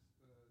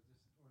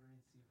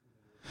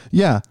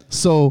 Yeah.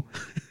 So,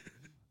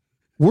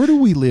 where do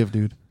we live,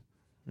 dude?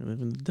 We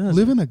live in the desert.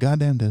 Live in a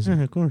goddamn desert.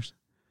 Yeah, of course.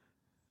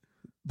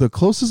 The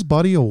closest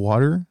body of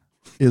water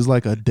is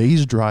like a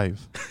day's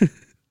drive.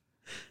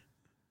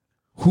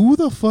 Who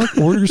the fuck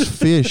orders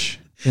fish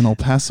in El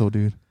Paso,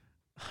 dude?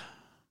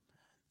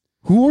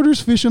 Who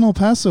orders fish in El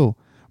Paso?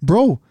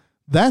 Bro,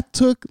 that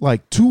took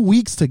like 2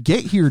 weeks to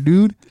get here,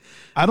 dude.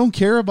 I don't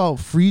care about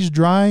freeze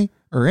dry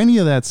or any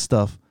of that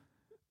stuff.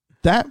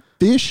 That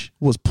fish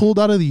was pulled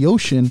out of the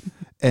ocean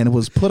and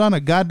was put on a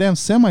goddamn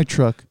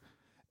semi-truck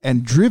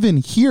and driven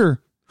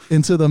here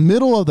into the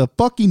middle of the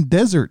fucking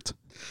desert.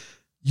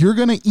 You're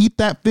going to eat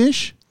that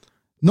fish?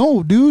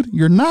 No, dude,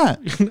 you're not.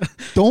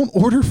 Don't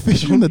order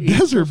fish in the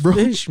desert, bro.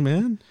 Fish,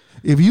 man.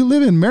 If you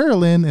live in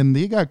Maryland and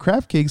they got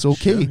crab cakes,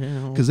 okay,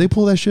 because they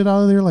pulled that shit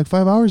out of there like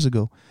 5 hours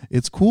ago.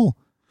 It's cool.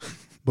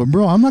 But,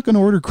 bro, I'm not going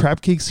to order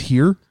crab cakes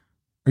here.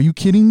 Are you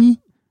kidding me?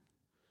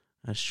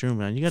 That's true,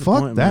 man. You got Fuck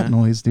a point, that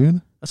man. noise,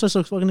 dude. That's why it's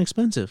so fucking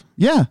expensive.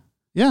 Yeah.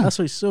 That's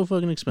why it's so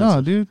fucking expensive.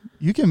 No, dude,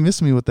 you can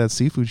miss me with that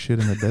seafood shit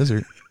in the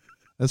desert.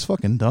 That's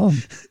fucking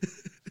dumb.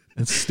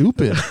 It's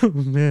stupid. Oh,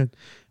 man.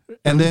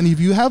 And then if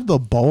you have the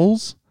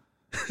balls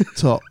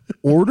to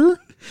order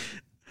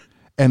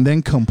and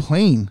then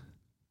complain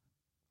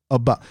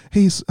about,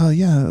 hey,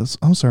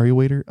 I'm sorry,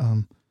 waiter.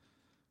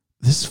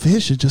 This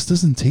fish, it just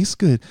doesn't taste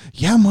good.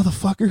 Yeah,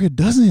 motherfucker, it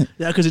doesn't.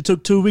 Yeah, because it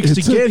took 2 weeks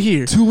to get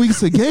here. 2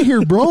 weeks to get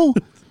here, bro.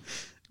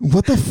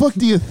 What the fuck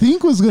do you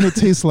think was going to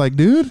taste like,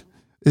 dude?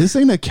 This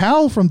ain't a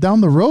cow from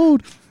down the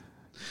road.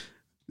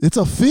 It's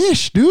a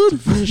fish, dude.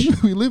 It's a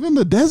fish. We live in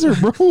the desert,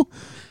 bro.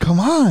 Come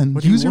on.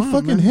 Use your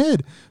fucking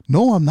head.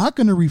 No, I'm not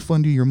going to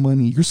refund you your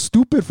money. You're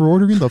stupid for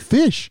ordering the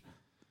fish.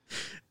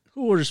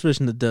 Who orders fish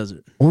in the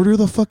desert? Order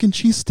the fucking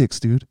cheese sticks,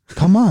 dude.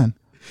 Come on.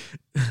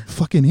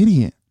 Fucking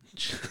idiot.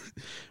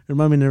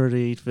 Remind me never to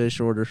eat fish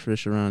or order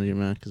fish around you,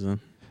 man. Because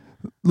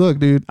look,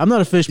 dude. I'm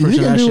not a fish person.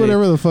 You can do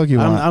whatever the fuck you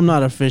want. I'm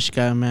not a fish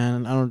guy,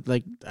 man. I don't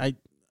like.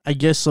 I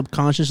guess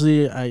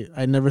subconsciously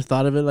I never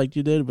thought of it like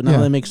you did, but now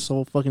that makes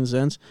so fucking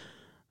sense.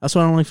 That's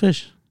why I don't like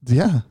fish.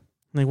 Yeah.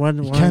 Like why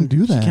can't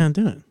do that. You can't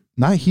do it.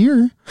 Not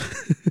here.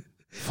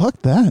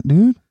 Fuck that,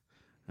 dude.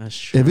 That's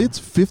true. If it's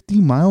 50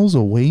 miles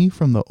away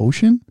from the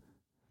ocean,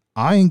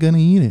 I ain't gonna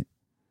eat it.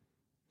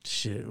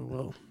 Shit,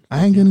 well.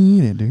 I ain't gonna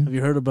eat it, dude. Have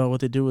you heard about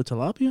what they do with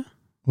tilapia?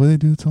 What do they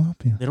do with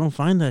tilapia? They don't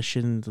find that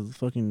shit in the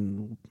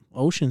fucking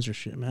oceans or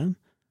shit, man.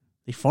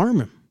 They farm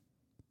him.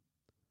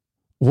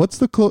 What's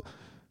the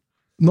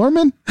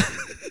Norman?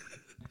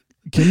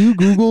 Can you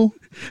Google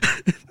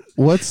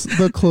what's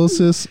the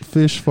closest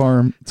fish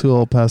farm to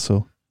El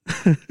Paso?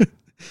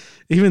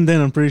 Even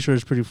then, I'm pretty sure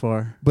it's pretty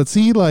far. But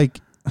see, like,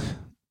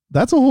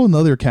 That's a whole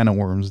nother can of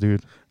worms,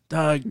 dude.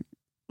 Dog,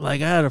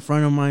 like I had a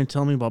friend of mine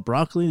tell me about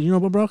broccoli. Do you know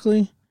about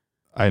broccoli?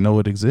 I know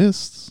it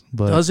exists,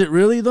 but does it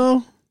really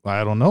though?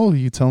 I don't know.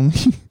 You tell me.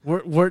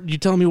 Where you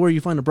tell me where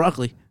you find the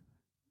broccoli?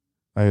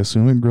 I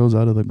assume it grows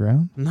out of the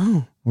ground.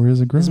 No. Where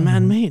is it growing? It's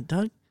man-made,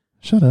 dog.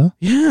 Shut up.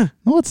 Yeah.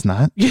 No, it's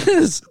not.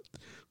 Yes.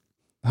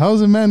 How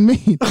is it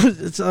man-made?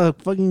 It's a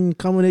fucking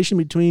combination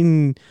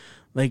between,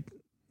 like,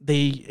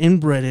 they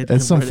inbred it.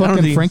 It's some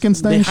fucking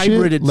Frankenstein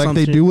shit, like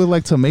they do with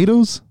like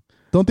tomatoes.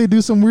 Don't they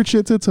do some weird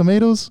shit to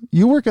tomatoes?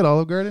 You work at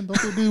Olive Garden.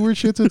 Don't they do weird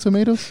shit to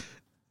tomatoes?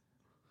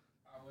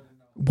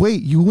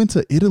 Wait, you went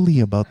to Italy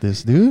about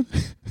this, dude?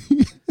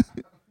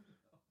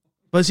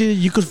 But see,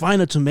 you could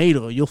find a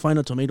tomato. You'll find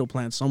a tomato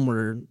plant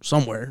somewhere,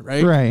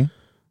 right? Right.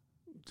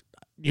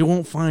 You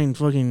won't find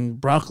fucking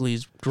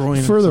broccolis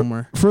growing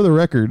somewhere. For the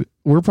record,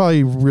 we're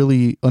probably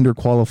really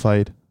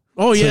underqualified.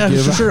 Oh yeah,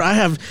 for sure. I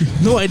have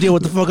no idea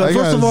what the fuck.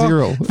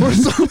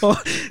 First of all,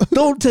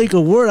 don't take a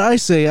word I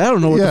say. I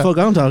don't know what the fuck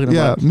I'm talking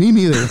about. Yeah, me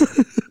neither.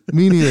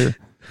 Me neither.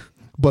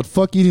 But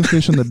fuck eating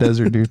fish in the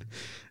desert, dude.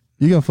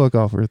 You can fuck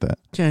off with that.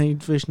 Can't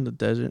eat fish in the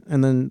desert.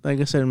 And then, like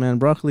I said, man,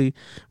 broccoli.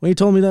 When you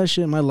told me that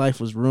shit, my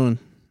life was ruined.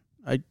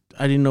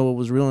 I didn't know what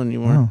was real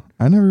anymore. Oh,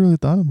 I never really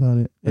thought about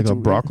it. Like a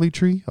broccoli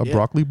tree, a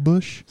broccoli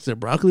bush. Is it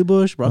broccoli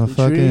bush, broccoli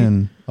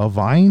tree, a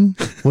vine?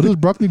 What does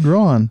broccoli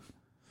grow on?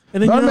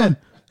 And then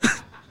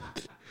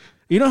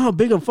you know how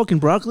big a fucking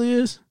broccoli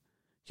is?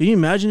 Can you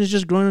imagine it's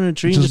just growing on a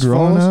tree and just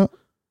growing falls? Out?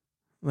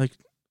 Like,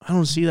 I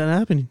don't see that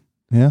happening.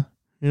 Yeah.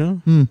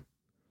 You know?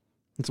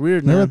 It's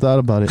weird. Never thought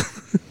about it.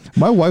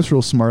 My wife's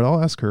real smart.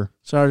 I'll ask her.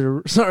 Sorry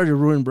to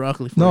ruin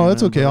broccoli for you. No,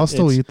 that's okay. I'll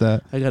still eat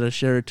that. I gotta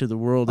share it to the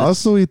world. I'll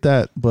still eat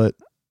that, but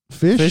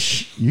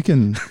fish? You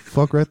can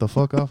fuck right the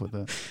fuck off with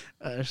that.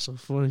 That's so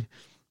funny.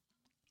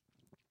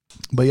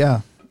 But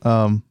yeah,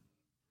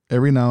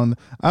 every now and then,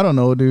 I don't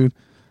know, dude.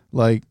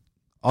 Like,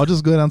 I'll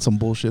just go down some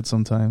bullshit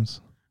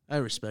sometimes. I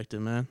respect it,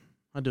 man.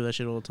 I do that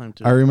shit all the time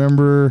too. I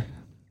remember,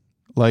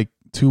 like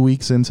 2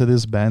 weeks into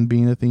this band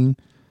being a thing,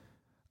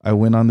 I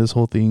went on this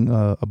whole thing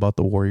about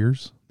the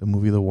Warriors, the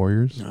movie The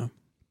Warriors,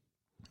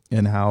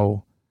 and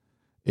how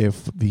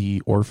if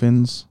the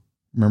orphans,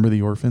 remember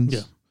the orphans?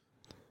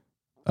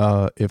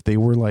 Yeah. If they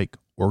were like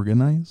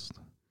organized,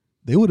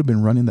 they would have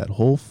been running that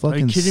whole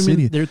fucking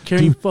city. They're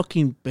carrying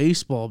fucking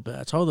baseball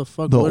bats. How the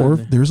fuck?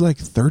 There's like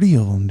 30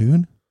 of them,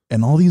 dude,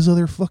 and all these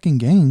other fucking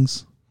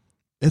gangs.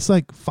 It's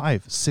like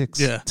 5,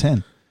 6,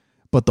 10,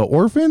 but the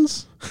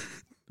orphans,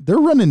 they're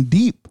running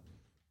deep,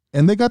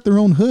 and they got their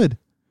own hood.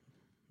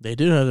 They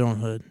do have their own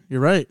hood.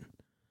 You're right.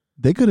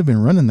 They could have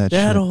been running that shit.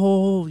 They had a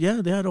whole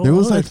There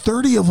was like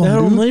 30 of them, They had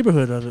a whole dude.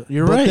 neighborhood of it.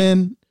 You're right. But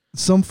then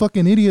some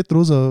fucking idiot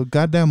throws a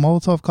goddamn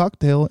Molotov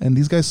cocktail and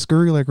these guys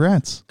scurry like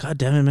rats. God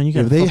damn it, man. You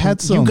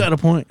got a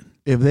point.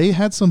 If they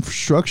had some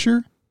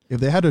structure, if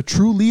they had a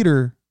true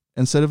leader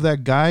instead of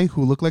that guy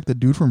who looked like the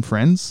dude from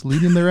Friends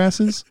leading their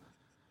asses,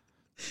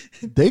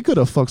 they could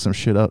have fucked some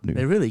shit up, dude.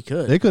 They really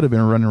could. They could have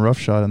been running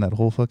roughshod in that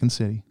whole fucking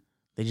city.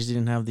 They just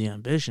didn't have the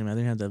ambition, man.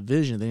 They didn't have that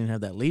vision. They didn't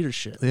have that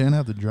leadership. They didn't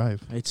have the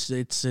drive.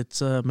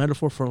 It's a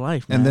metaphor for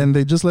life, man. And then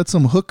they just let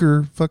some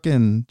hooker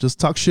fucking just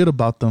talk shit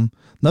about them.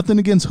 Nothing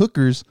against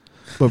hookers,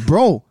 but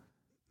bro,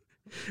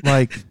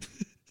 like,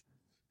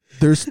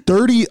 there's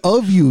 30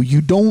 of you.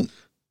 You don't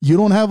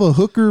have a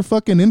hooker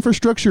fucking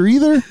infrastructure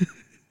either?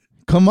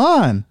 Come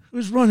on.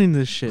 Who's running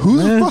this shit?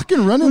 Who's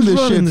fucking running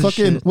this shit?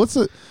 Fucking what's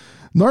it?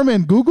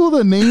 Norman, Google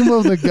the name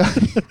of the guy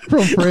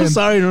from Friends. I'm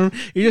sorry, Norman.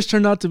 He just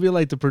turned out to be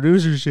like the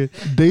producer shit.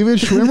 David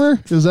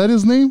Schwimmer? Is that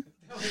his name?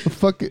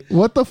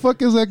 What the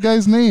fuck is that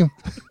guy's name?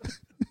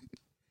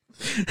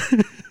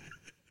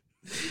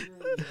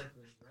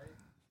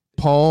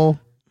 Paul.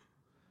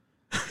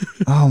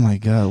 Oh my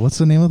God. What's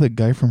the name of the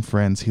guy from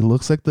Friends? He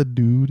looks like the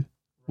dude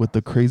with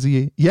the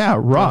crazy. Yeah,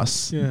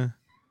 Ross. Yeah.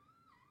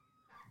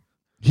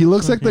 He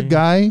looks like the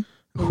guy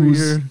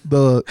who's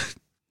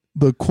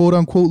the quote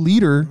unquote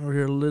leader. Over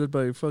here led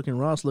by fucking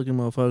Ross looking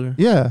motherfucker.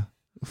 Yeah.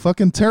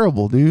 Fucking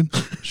terrible, dude.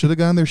 Should have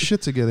gotten their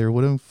shit together.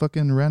 Would have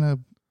fucking ran up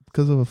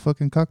because of a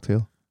fucking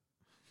cocktail.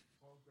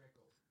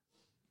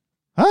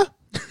 Huh?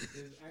 His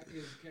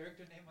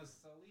character name was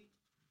Sully,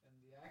 and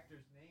the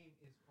actor's name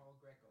is Paul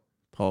Greco.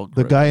 Paul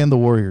Greco. The guy in the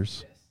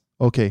Warriors. Yes.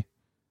 Okay.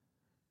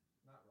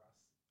 Not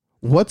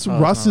Ross. What's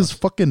Ross's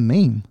fucking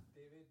name?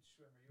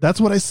 That's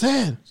what I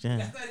said.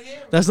 Yeah.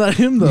 That's not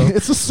him though.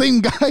 It's the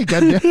same guy,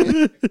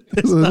 goddamn.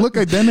 They look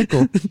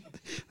identical.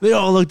 They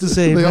all look the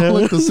same. They all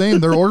look the same.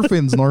 They're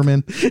orphans,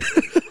 Norman.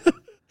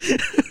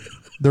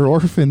 They're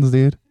orphans,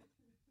 dude.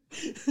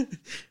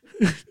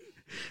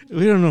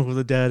 We don't know who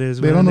the dad is.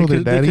 They don't know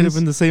their daddies. They could have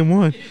been the same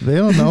one. They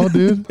don't know,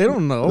 dude. They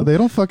don't know. They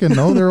don't fucking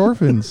know. They're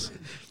orphans.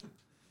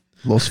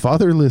 Los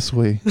fatherless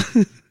way.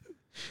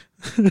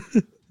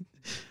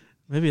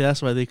 Maybe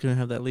that's why they couldn't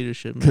have that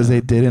leadership. Because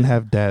they didn't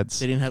have dads.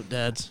 They didn't have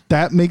dads.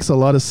 That makes a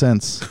lot of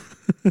sense.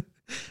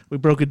 We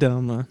broke it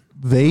down, man.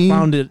 They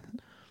found it.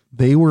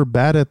 They were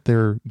bad at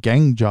their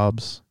gang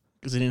jobs.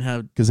 Because they didn't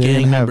have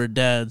gang member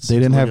dads. They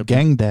didn't have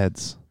gang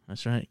dads.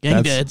 That's right.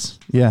 Gang dads.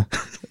 Yeah.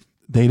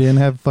 They didn't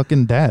have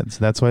fucking dads.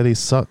 That's why they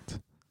sucked.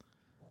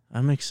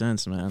 That makes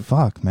sense, man.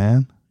 Fuck,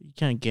 man. You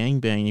can't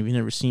gangbang if you've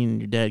never seen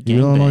your dad gangbang.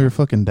 You don't know your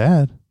fucking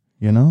dad,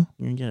 you know?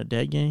 You got a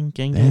dad gang?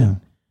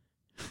 Damn.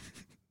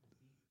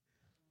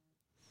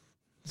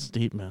 It's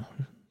deep, man.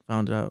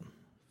 Found out.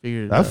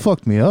 Figured it That out.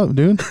 fucked me up,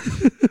 dude.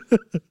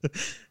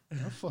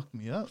 That fucked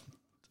me up.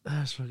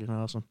 That's fucking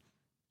awesome.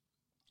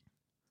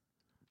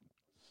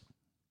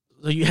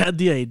 So you had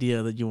the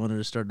idea that you wanted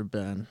to start a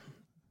band.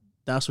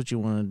 That's what you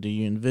wanted to do.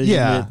 You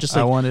envisioned it. Just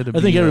like I wanted to.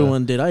 I think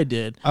everyone did. I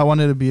did. I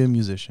wanted to be a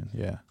musician.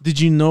 Yeah. Did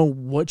you know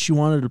what you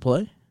wanted to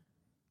play?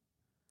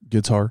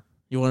 Guitar.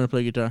 You wanted to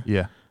play guitar?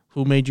 Yeah.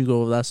 Who made you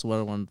go, that's what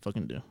I want to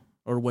fucking do?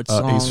 Or what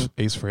song?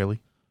 Ace Frehley.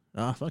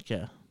 Ah, fuck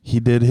yeah. He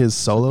did his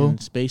solo. Fucking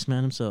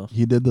Spaceman himself.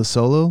 He did the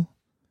solo.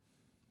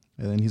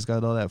 And then he's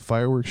got all that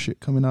fireworks shit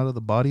coming out of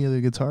the body of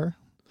the guitar.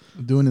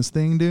 Doing his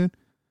thing, dude.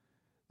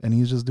 And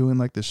he's just doing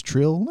like this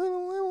trill.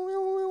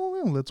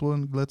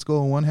 Let's go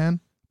on one hand.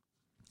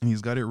 And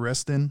he's got it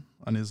resting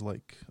on his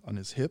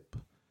hip.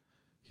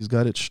 He's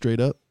got it straight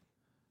up.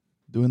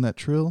 Doing that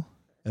trill.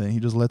 And then he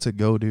just lets it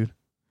go, dude.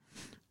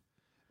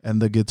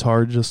 And the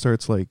guitar just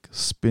starts like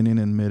spinning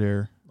in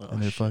midair.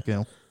 And it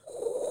fucking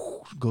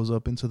goes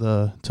up into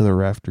the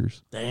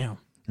rafters. Damn.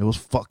 It was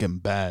fucking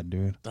bad,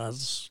 dude. That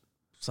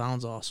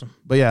sounds awesome.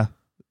 But yeah,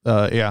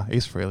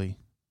 Ace Frehley.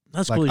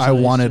 That's like cool. I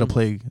wanted to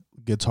play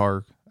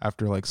guitar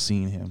after like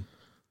seeing him.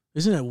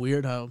 Isn't it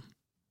weird how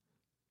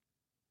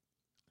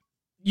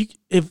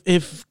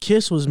if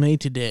Kiss was made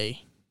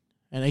today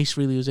and Ace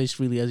Frehley was Ace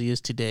Frehley as he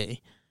is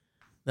today,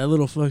 that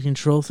little fucking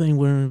troll thing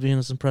wouldn't be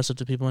as impressive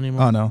to people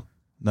anymore. Oh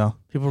no.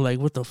 People are like,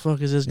 what the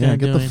fuck is this guy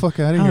get doing? the fuck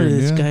out of How here,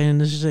 did this dude. guy in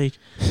this age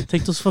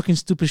take those fucking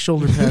stupid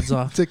shoulder pads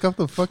off? Take off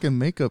the fucking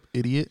makeup,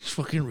 idiot.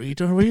 Fucking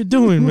retard. What are you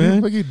doing,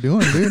 man? What the fuck are you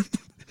doing, dude?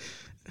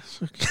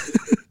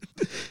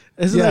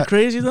 Isn't that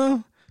crazy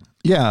though?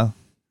 Yeah.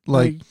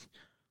 Like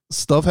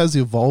stuff has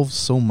evolved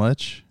so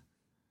much.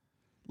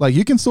 Like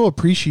you can still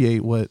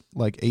appreciate what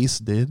like Ace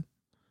did.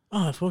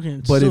 Oh,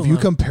 fucking. But if you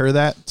compare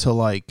that to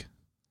like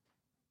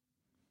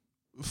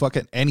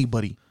fucking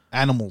anybody,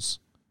 animals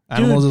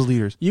as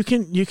leaders. You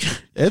can.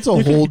 It's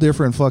a whole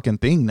different fucking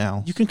thing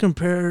now. You can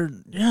compare,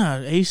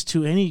 Ace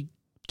to any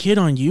kid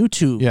on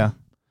YouTube. Yeah.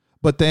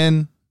 But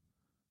then,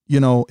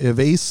 if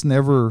Ace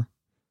never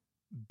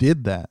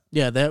did that.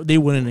 Yeah, they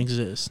wouldn't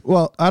exist.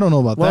 Well, I don't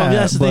know about that.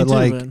 That's the but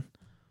thing like,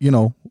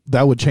 too,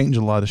 that would change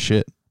a lot of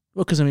shit.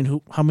 Well, because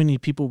how many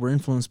people were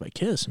influenced by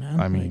Kiss, man?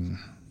 I mean,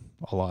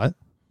 a lot.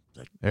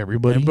 Like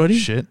Everybody?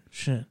 Shit.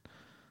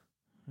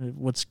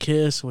 What's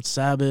Kiss? What's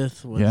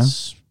Sabbath?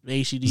 What's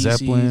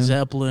AC/DC?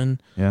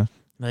 Zeppelin. Yeah.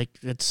 Like,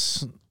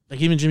 it's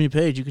like even Jimmy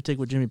Page. You could take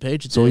what Jimmy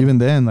Page did. So even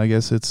then, I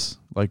guess it's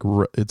like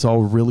it's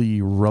all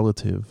really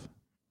relative.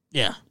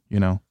 Yeah.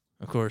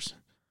 Of course.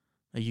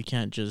 Like you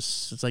can't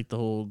just. It's like the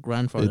whole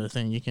grandfather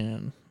thing. You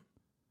can't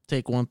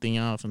take one thing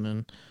off and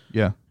then.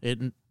 Yeah.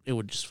 It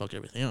would just fuck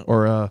everything up.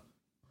 Or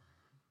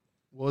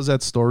what was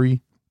that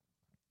story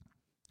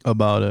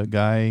about a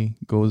guy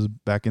goes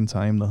back in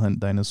time to hunt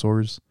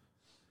dinosaurs,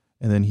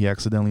 and then he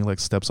accidentally like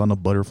steps on a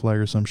butterfly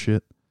or some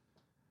shit.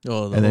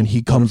 Oh, and then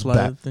he comes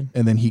back, thing?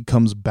 and then he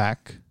comes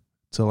back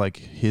to like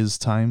his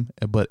time,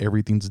 but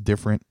everything's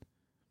different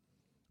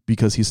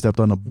because he stepped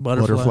on a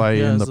butterfly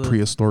in the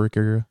prehistoric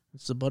era.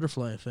 It's the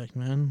butterfly effect,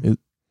 man.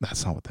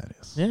 That's not what that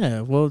is.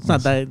 Yeah, well, it's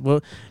not that.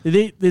 Well,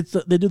 they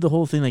do the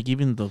whole thing, like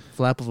even the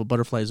flap of a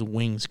butterfly's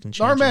wings can change.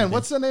 Starman,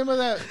 what's the name of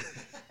that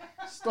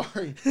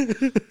story?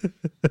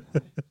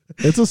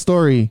 It's a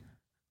story.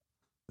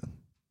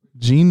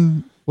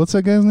 What's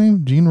that guy's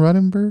name? Gene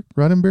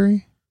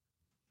Roddenberry?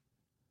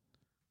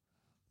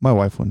 My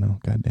wife would know.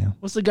 Goddamn.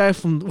 What's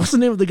the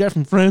name of the guy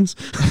from Friends?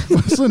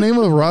 What's the name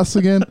of Ross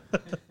again?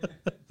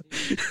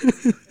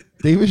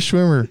 David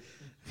Schwimmer.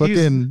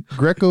 Fucking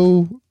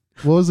Greco.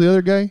 What was the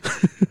other guy?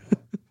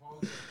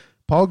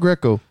 Paul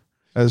Greco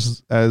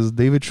as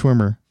David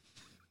Schwimmer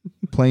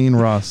playing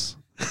Ross.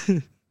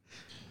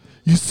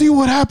 You see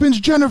what happens,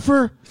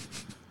 Jennifer?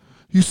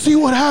 You see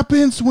what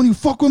happens when you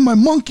fuck with my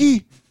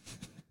monkey?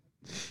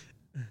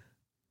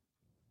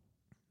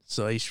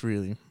 So Ace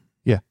Frehley.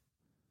 Yeah.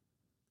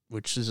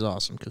 Which is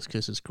awesome because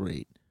Kiss is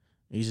great.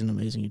 He's an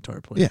amazing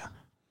guitar player. Yeah.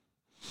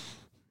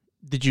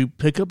 Did you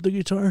pick up the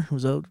guitar?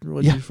 Was that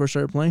when you first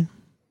started playing?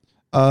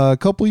 A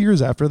couple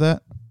years after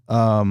that.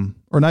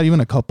 Or not even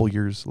a couple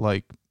years,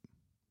 like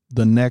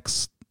the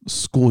next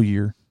school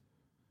year,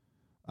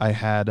 I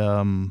had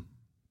a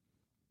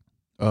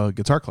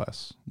guitar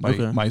class.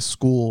 My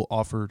school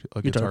offered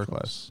a guitar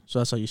class. So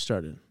that's how you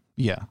started.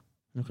 Yeah,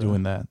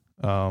 doing that.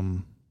 My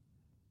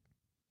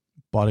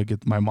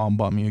mom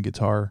bought me a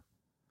guitar.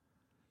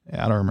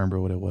 I don't remember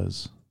what it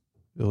was.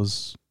 It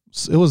was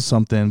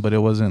something, but it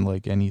wasn't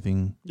like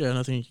anything. Yeah,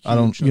 nothing. I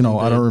don't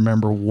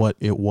remember what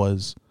it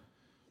was.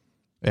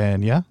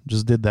 And yeah,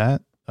 just did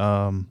that.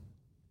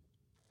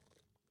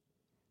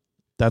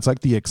 That's like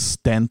the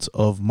extent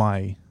of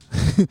my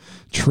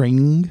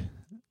training.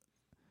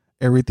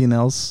 Everything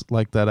else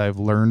like that I've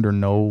learned or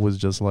know was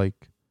just like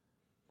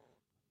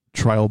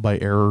trial by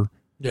error.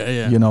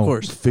 Yeah, of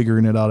course.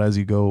 Figuring it out as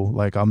you go.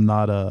 Like I'm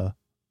not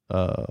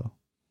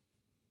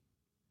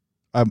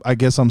I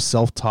guess I'm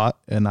self-taught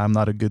and I'm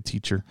not a good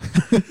teacher.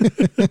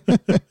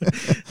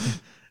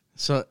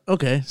 So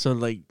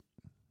like,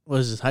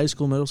 was this high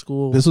school, middle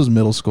school? This was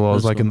middle school. I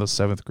was like in the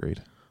 7th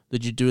grade.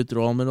 Did you do it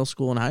through all middle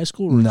school and high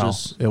school? Or No,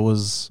 it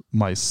was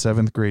my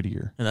 7th grade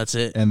year. And that's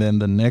it? And then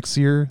the next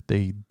year,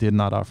 they did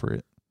not offer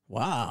it.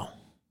 Wow.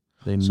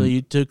 So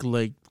you took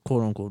like,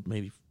 quote unquote,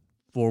 maybe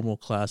formal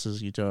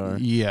classes guitar.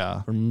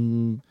 Yeah. For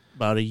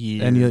about a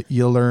year. And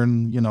you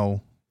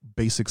learn,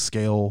 basic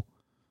scale,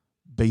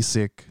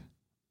 basic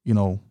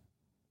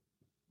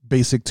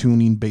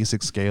tuning,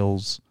 basic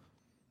scales,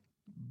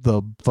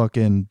 the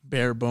fucking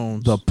bare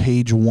bones, the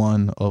page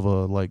 1 of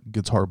a like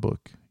guitar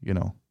book,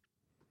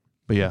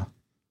 But yeah,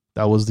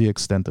 that was the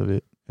extent of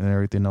it, and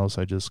everything else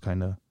I just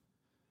kind of.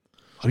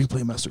 How do you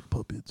play Master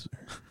Puppets?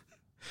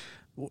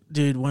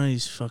 Dude, one of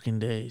these fucking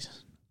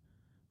days,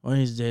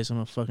 I'm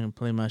gonna fucking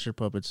play Master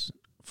Puppets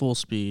full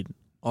speed,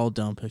 all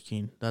down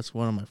picking. That's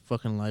one of my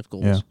fucking life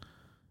goals. Yeah.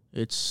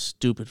 It's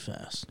stupid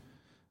fast.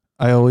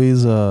 I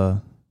always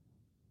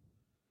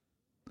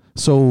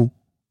so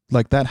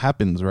like that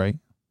happens, right?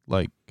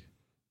 Like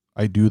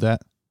I do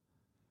that,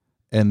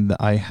 and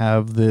I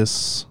have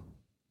this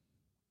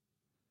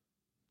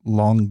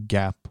long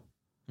gap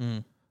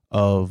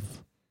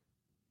of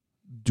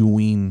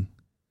doing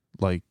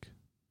like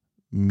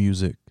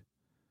music,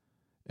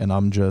 and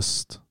I'm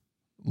just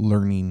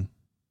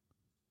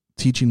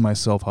teaching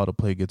myself how to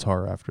play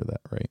guitar after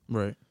that,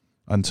 right?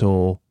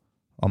 Until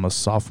I'm a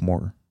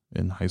sophomore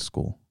in high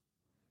school,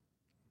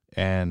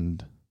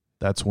 and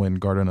that's when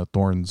Garden of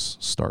Thorns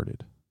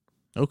started.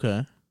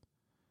 Okay.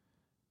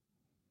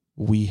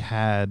 We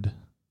had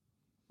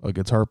a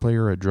guitar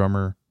player, a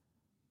drummer,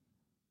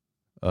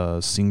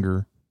 a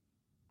singer,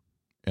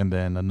 and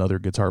then another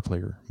guitar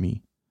player,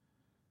 me.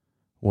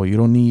 Well, you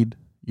don't need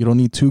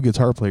 2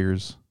 guitar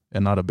players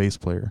and not a bass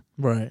player.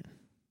 Right.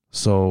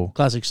 So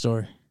classic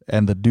story.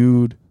 And the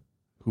dude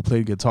who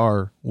played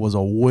guitar was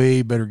a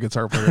way better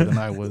guitar player than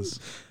I was.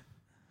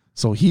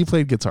 So he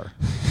played guitar.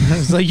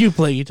 It's like you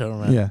play guitar,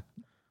 man. Yeah.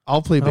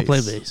 I'll play bass. I'll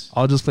play bass.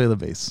 I'll just play the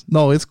bass.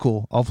 No, it's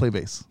cool. I'll play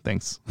bass.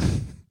 Thanks.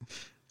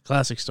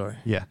 Classic story.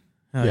 Yeah.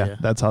 Yeah.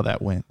 That's how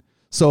that went.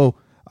 So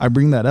I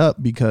bring that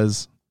up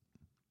because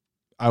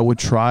I would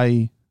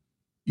try,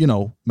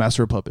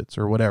 Master of Puppets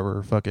or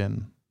whatever,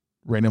 fucking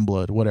Rain and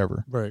Blood,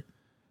 whatever. Right.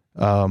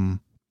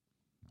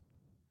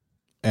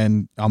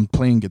 And I'm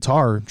playing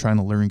guitar, trying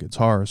to learn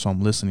guitar, so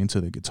I'm listening to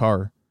the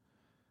guitar.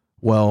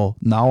 Well,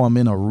 now I'm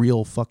in a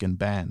real fucking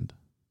band,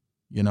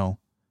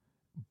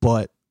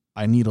 but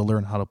I need to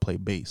learn how to play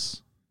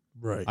bass.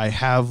 Right. I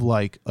have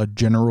like a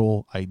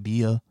general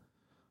idea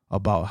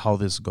about how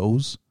this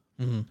goes,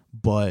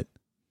 but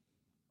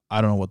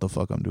I don't know what the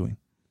fuck I'm doing.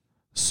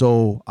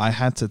 So I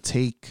had to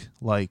take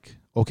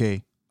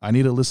okay, I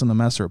need to listen to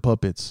Master of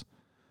Puppets,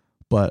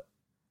 but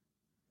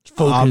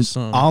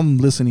I'm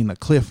listening to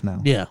Cliff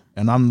now. Yeah.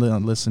 And I'm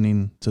not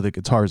listening to the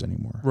guitars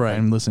anymore. Right.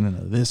 I'm listening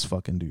to this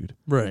fucking dude.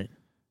 Right.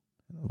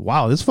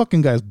 Wow, this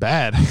fucking guy's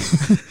bad.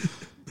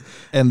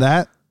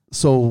 And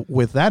so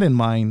with that in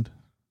mind,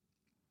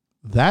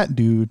 that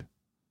dude,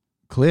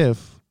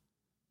 Cliff,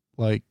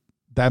 like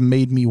that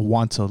made me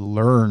want to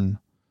learn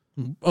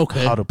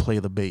how to play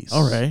the bass.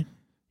 All right.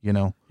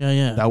 Yeah.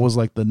 That was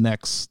like the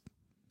next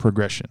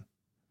progression.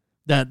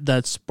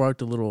 That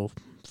sparked a little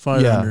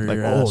fire under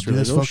your ass. Dude,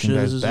 this fucking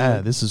guy's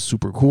bad. This is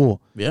super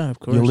cool. Yeah, of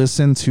course. You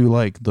listen to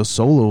like the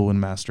solo in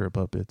Master of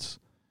Puppets,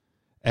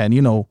 and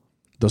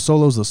the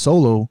solo's the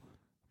solo,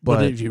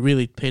 but if you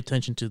really pay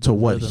attention to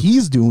what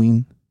he's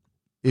doing,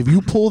 if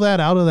you pull that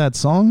out of that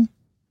song,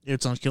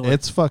 it's on killer.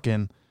 It's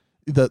fucking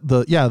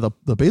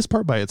the bass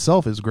part by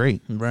itself is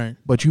great, right?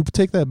 But you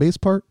take that bass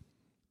part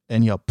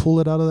and you pull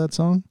it out of that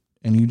song,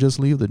 and you just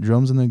leave the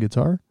drums and the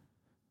guitar.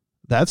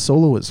 That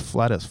solo is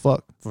flat as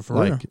fuck. For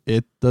real.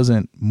 It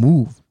doesn't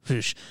move.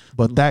 Fish.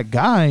 But that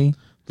guy,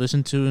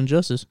 listen to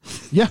Injustice.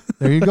 Yeah,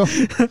 there you go.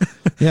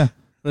 Yeah,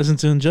 listen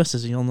to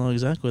Injustice, and you'll know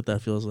exactly what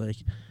that feels like.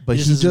 But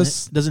he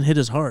just doesn't hit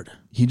as hard.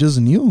 He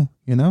just knew,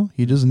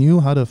 he just knew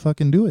how to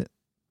fucking do it.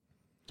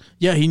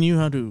 Yeah, he knew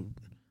how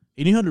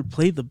to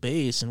play the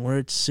bass and where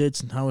it sits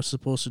and how it's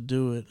supposed to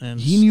do it, and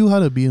he knew how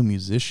to be a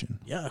musician.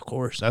 Yeah, of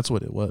course. That's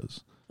what it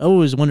was. I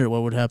always wondered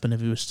what would happen if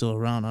he was still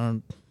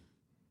around.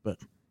 But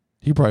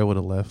he probably would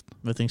have left.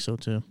 I think so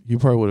too. You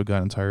probably would have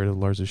gotten tired of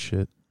Lars's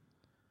shit.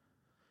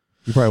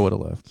 He probably would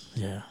have left.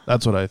 Yeah,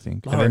 that's what I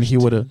think. Lars, and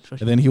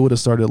then he would have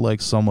started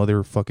like some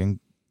other fucking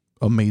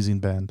amazing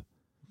band.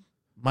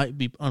 Might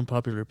be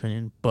unpopular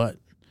opinion, but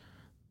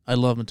I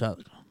love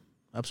Metallica.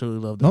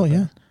 Absolutely love that.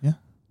 Band. Yeah.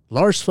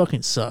 Lars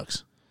fucking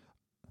sucks.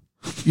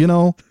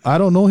 I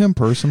don't know him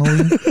personally.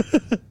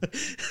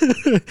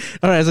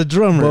 All right, as a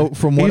drummer, well,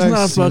 from what he's I've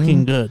not seen,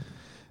 fucking good.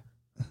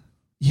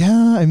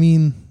 Yeah, I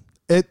mean,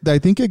 I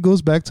think it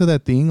goes back to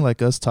that thing,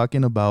 like us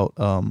talking about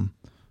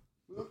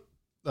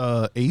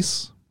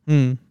Ace.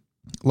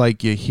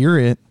 Like you hear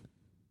it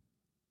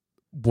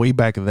way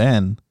back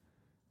then,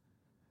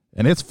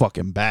 and it's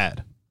fucking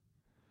bad.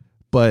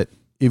 But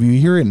if you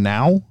hear it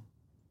now,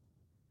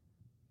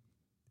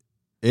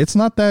 it's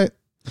not that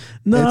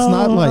No, it's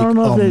not like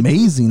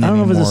amazing. I don't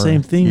know if it's the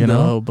same thing, you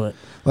know? though. But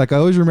like I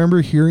always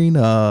remember hearing,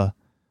 I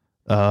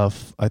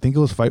think it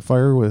was Fight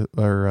Fire with,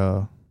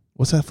 or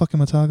what's that fucking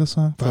Metallica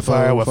song? Fight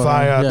Fire with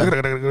Fire.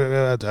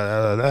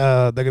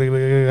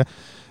 Yeah.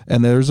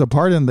 And there's a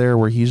part in there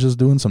where he's just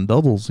doing some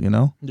doubles, you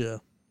know? Yeah.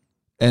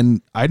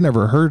 And I'd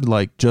never heard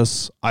like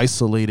just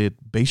isolated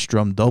bass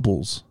drum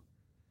doubles.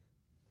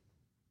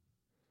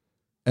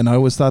 And I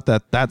always thought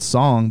that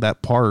song,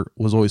 that part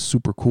was always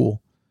super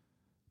cool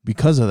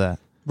because of that.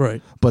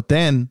 Right. But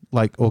then,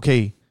 like,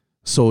 okay,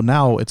 so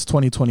now it's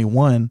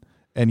 2021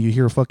 and you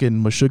hear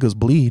fucking Meshuggah's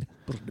Bleed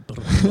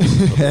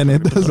and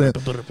it doesn't,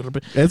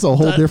 it's a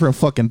whole different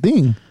fucking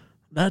thing.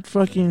 That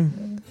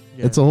fucking,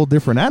 yeah. It's a whole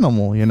different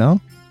animal, you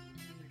know?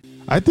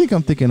 I think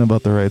I'm thinking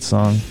about the right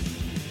song.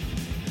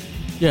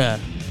 Yeah.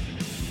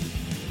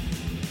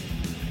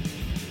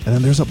 And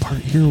then there's a part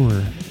here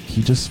where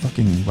he just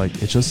fucking,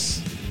 like, it's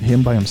just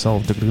him by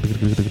himself.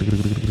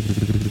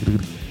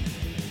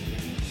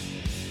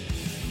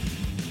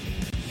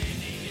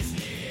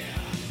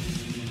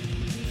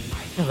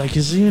 Yeah, like,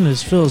 even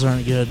his fills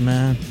aren't good,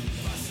 man.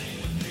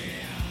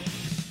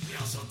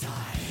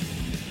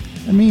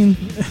 I mean,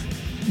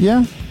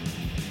 yeah,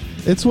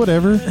 it's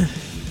whatever.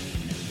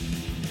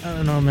 I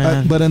don't know,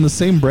 man. But in the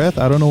same breath,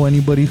 I don't know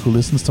anybody who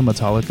listens to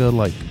Metallica,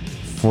 like,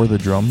 for the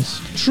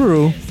drums.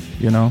 True.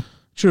 You know?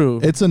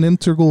 True. It's an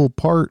integral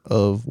part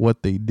of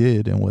what they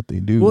did and what they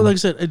do. Well, like I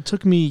said, it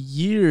took me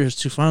years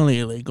to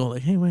finally like go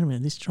like, hey, wait a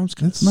minute, these drums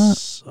kind of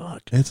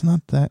suck. It's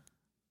not that.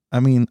 I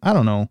mean, I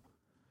don't know.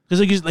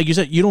 Because like you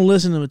said, you don't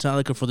listen to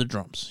Metallica for the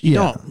drums. You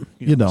don't.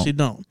 You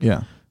don't.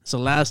 Yeah. It's the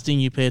last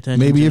thing you pay attention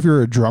to. Maybe if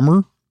you're a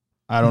drummer.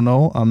 I don't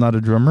know. I'm not a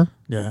drummer.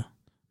 Yeah.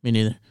 Me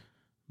neither.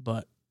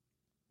 But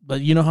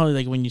you know how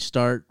like when you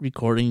start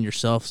recording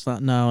yourself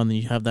now and then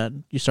you have that,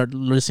 you start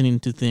listening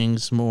to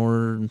things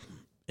more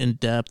in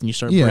depth and you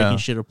start breaking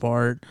shit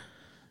apart.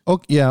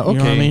 Oh yeah, okay. You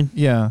know what I mean?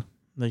 Yeah.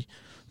 Like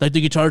the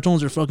guitar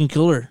tones are fucking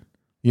killer.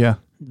 Yeah.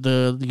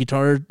 The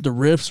guitar, the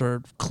riffs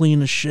are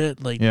clean as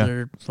shit. Like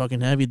they're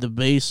fucking heavy. The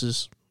bass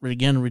is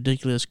again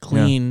ridiculous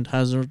clean,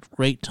 has a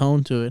great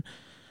tone to it.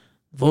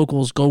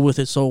 Vocals go with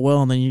it so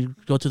well, and then you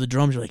go to the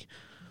drums, you're like,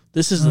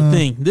 this is the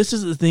thing. This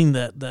is the thing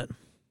that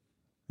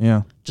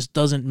just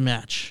doesn't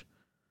match.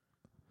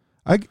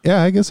 I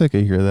guess I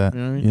could hear that. You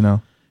know what I mean? You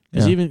know?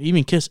 Because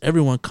even Kiss,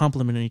 everyone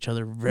complimented each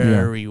other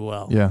very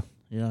well. Yeah.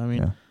 You know what I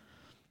mean? Yeah.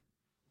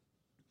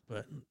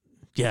 But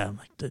yeah,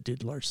 like the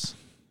dude Lars.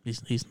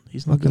 He's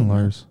not fucking good,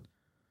 Lars.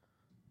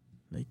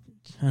 Like,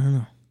 I don't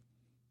know.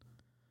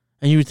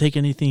 And you would take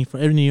anything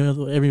from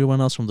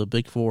everyone else from the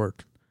Big Four,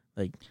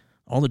 like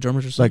all the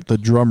drummers are like the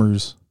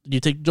drummers. You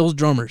take those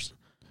drummers,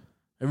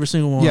 every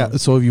single one. Yeah.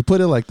 So if you put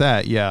it like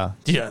that, yeah,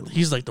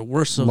 he's like the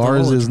worst. Of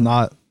Lars is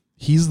not.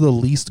 He's the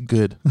least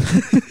good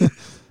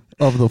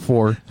of the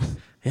four.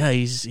 Yeah,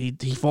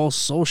 he falls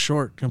so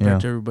short compared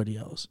to everybody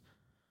else.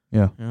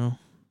 Yeah. You know,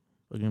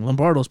 fucking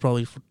Lombardo's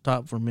probably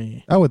top for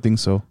me. I would think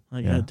so.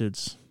 Like that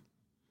dude's.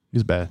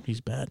 He's bad.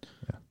 He's bad.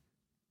 Yeah.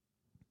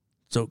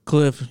 So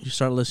Cliff, you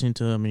start listening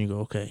to him and you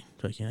go, okay,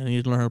 I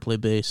need to learn how to play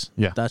bass.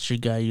 Yeah. That's your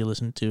guy you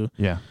listen to.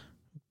 Yeah.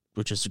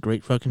 Which is a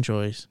great fucking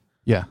choice.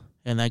 Yeah.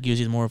 And that gives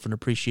you more of an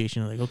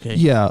appreciation of like, okay,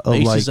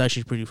 bass is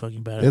actually pretty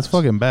fucking bad. It's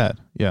fucking bad.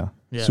 Yeah.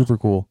 Super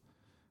cool.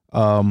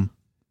 The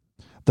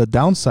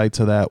downside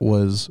to that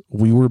was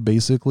we were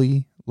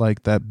basically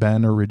like that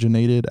band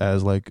originated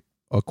as like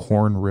a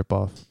Korn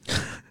ripoff.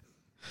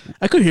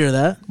 I could hear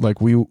that.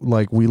 Like we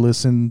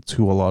listened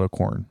to a lot of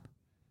Korn.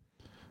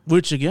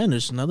 Which again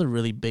is another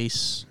really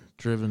bass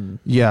driven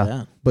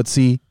band. But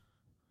see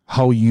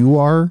how you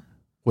are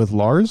with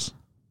Lars?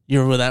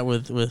 You're with that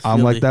with I'm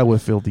Filthy. like that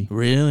with Filthy.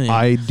 Really?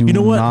 I do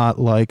not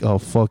like a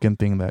fucking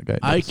thing that guy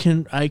does.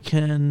 I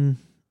can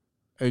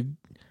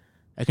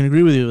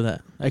agree with you with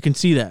that. I can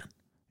see that.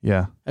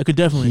 Yeah. I could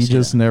definitely see that. He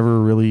just never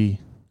really...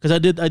 Because I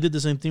did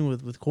the same thing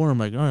with Korn. I'm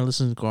like, all right,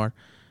 listen to Korn.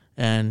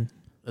 And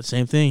the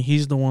same thing,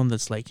 he's the one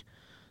that's like,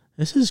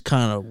 this is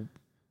kind of...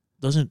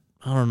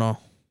 I don't know.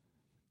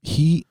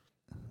 He's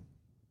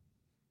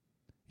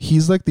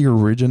like the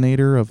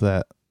originator of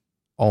that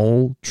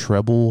all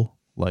treble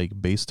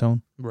like bass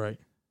tone. Right.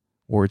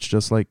 Or it's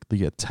just like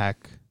the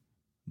attack,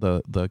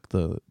 the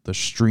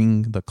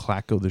string, the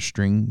clack of the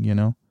string, you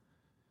know?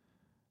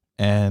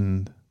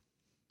 And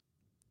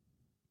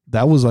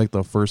that was like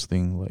the first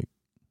thing, like,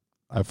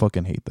 I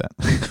fucking hate that.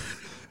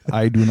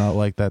 I do not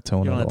like that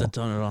tone at all. You don't like that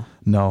tone at all?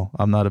 No,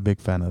 I'm not a big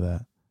fan of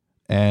that.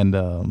 And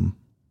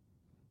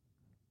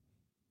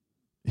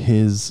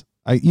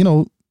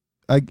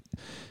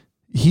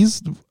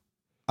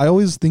I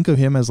always think of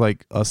him as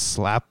like a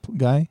slap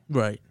guy.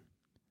 Right.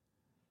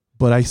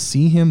 But I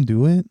see him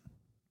do it,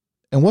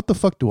 and what the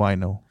fuck do I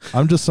know?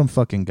 I'm just some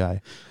fucking guy.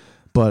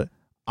 But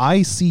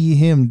I see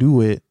him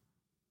do it,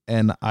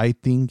 and I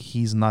think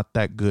he's not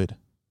that good.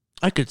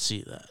 I could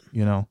see that.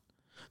 You know?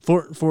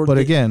 But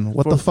again,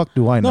 what the fuck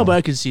do I know? No, but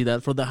I could see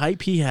that. For the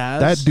hype he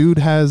has. That dude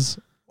has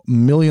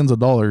millions of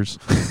dollars.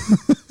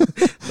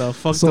 The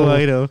fuck do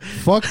I know?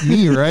 Fuck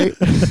me, right?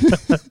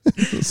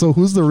 So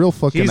who's the real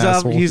fucking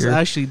asshole he's here?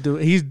 actually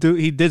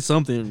he did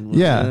something.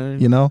 Yeah,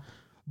 you know.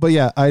 But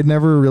yeah, I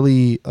never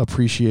really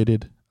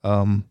appreciated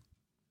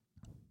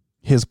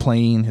his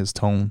playing, his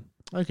tone.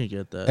 I can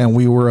get that. And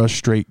we were a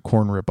straight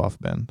Korn ripoff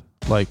band.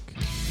 Like,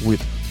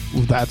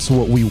 that's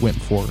what we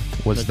went for,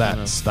 was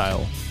that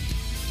style.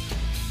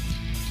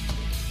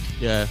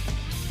 Yeah.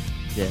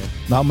 Yeah.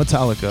 Not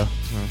Metallica.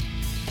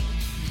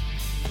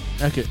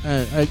 I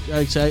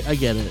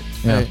get it.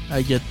 Yeah.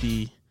 I get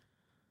the.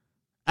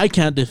 I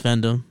can't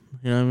defend them.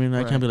 You know what I mean?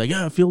 I can't be like,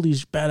 yeah, I feel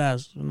these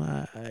badass.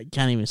 I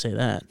can't even say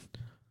that.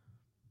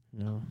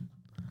 You know.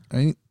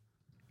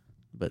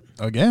 But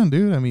again,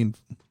 dude, I mean,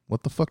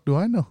 what the fuck do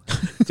I know?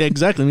 Yeah,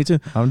 exactly. Me too.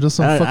 I'm just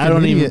some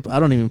fucking idiot. I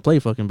don't even play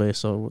fucking bass,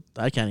 so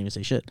I can't even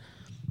say shit.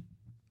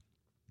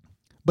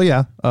 But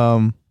yeah,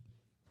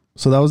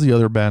 so that was the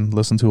other band.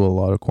 Listened to a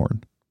lot of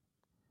Korn.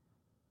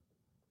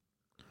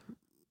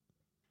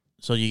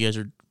 So you guys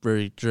are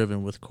very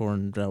driven with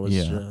Korn. That was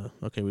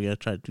okay. We gotta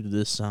try to do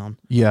this sound.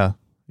 Yeah.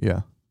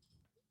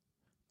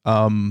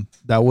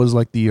 That was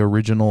like the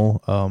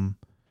original.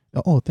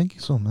 Oh, thank you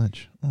so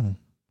much. Oh,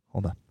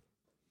 hold on,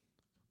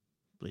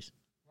 please.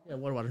 Yeah,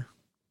 water.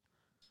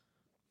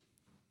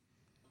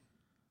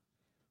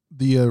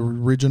 The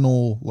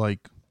original,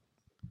 like,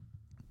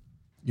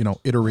 you know,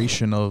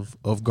 iteration of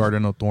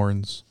Garden of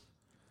Thorns.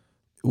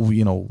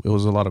 You know, it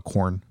was a lot of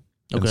Korn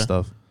and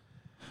stuff.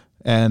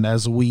 And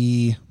as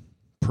we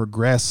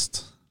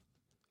progressed,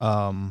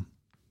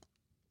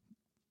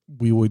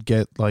 we would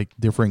get like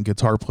different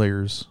guitar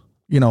players,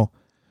 you know,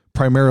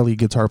 primarily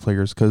guitar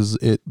players, because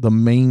the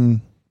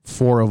main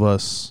four of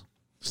us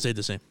stayed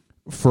the same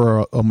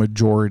for a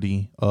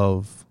majority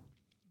of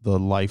the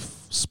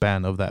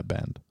lifespan of that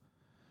band.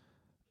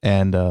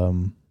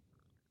 And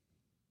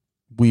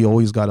we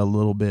always got a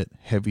little bit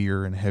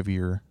heavier and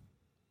heavier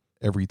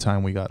every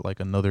time we got like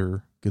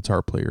another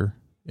guitar player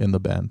in the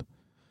band.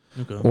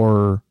 Okay.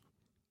 Or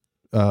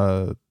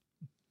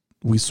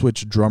we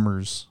switched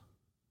drummers.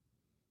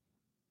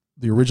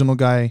 The original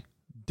guy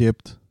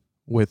dipped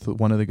with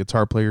one of the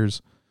guitar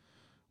players.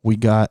 We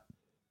got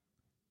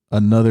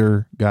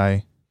another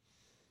guy,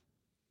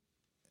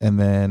 and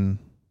then,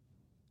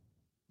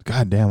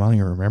 goddamn, I don't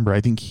even remember.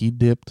 I think he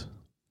dipped,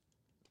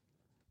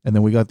 and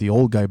then we got the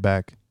old guy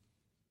back,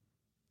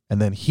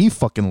 and then he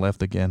fucking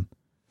left again,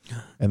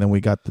 and then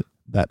we got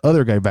that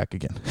other guy back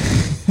again.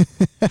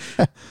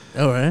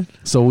 All right.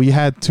 So we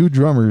had two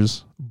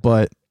drummers,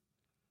 but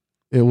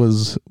it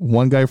was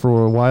one guy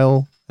for a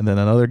while, and then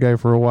another guy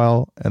for a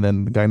while, and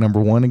then guy number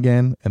one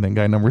again, and then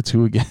guy number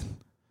two again.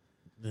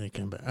 Then it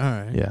came back. All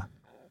right. Yeah.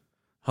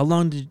 How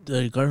long did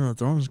the Garden of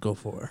Thrones go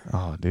for?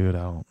 Oh, dude, I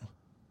don't.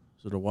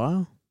 Was it a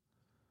while?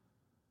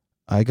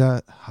 I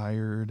got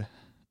hired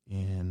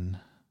in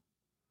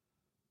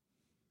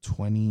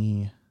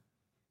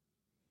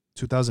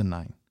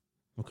 2009.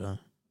 Okay.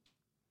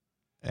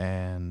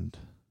 And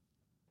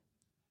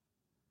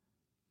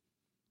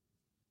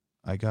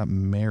I got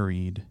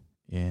married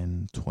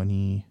in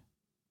 20.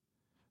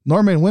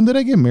 Norman, when did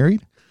I get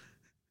married?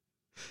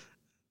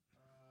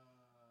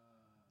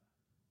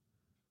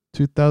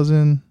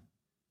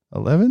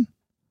 2011?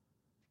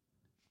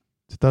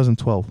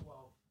 2012.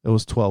 It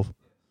was 12.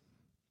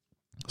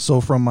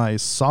 So from my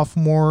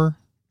sophomore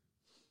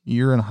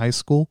year in high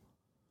school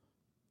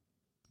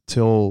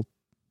till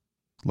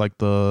like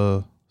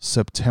the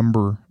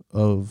September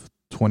of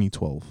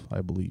 2012,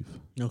 I believe.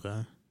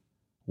 Okay.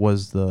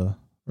 Or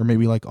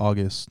maybe like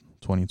August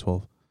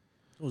 2012. It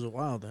was a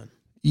while then.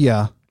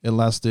 Yeah, it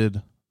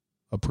lasted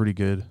a pretty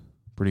good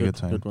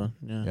time. Good one.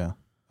 Yeah.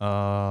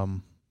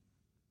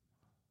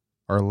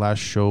 Our last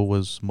show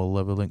was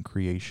Malevolent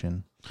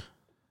Creation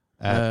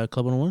at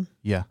Club 101?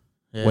 Yeah.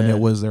 Yeah. When it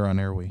was there on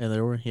Airway. Yeah,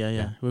 there were.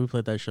 Yeah. We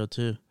played that show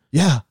too.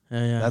 Yeah.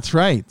 Yeah. That's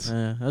right.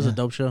 Yeah. That was a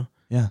dope show.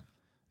 Yeah.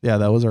 Yeah,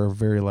 that was our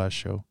very last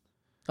show.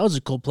 That was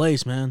a cool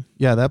place, man.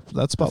 Yeah,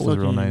 that spot was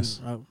real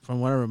nice. From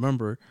what I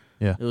remember,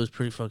 yeah, it was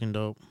pretty fucking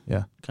dope.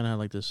 Yeah. Kind of had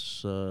like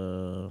this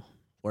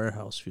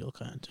warehouse feel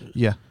kind of to it.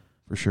 Yeah,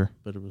 for sure.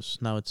 But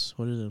now it's,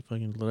 what is it,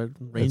 fucking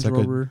Range like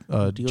Rover?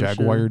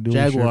 Jaguar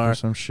dealership or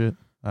some shit.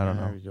 I don't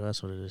know. There you go.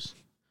 That's what it is.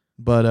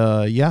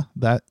 But yeah,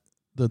 the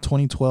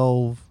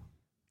 2012,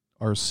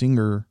 our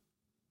singer,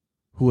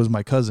 who was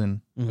my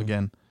cousin,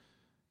 again,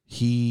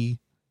 he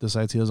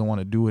decides he doesn't want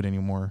to do it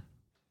anymore.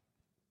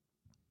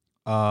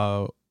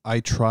 I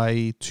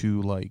try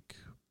to like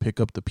pick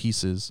up the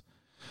pieces,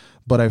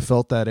 but I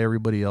felt that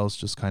everybody else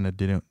just kind of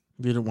didn't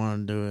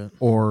want to do it,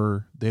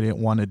 or they didn't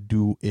want to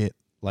do it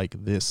like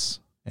this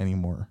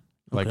anymore,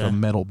 like a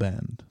metal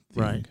band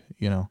thing, right?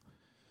 You know.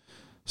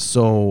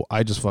 So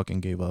I just fucking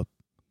gave up,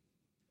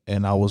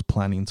 and I was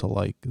planning to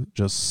like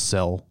just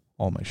sell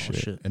all my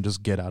shit and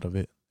just get out of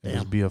it and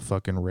just be a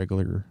fucking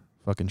regular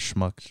fucking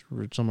schmuck,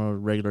 some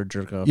regular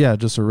jerk off. Yeah,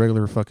 just a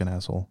regular fucking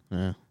asshole.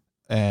 Yeah,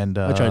 and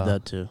I tried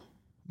that too.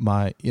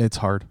 It's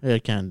hard. Yeah, I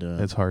can't do it.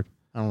 It's hard.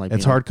 I don't like.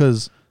 It's hard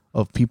because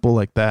of people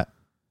like that.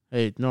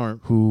 Hey, Norm.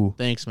 Who?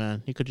 Thanks,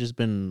 man. He could just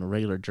been a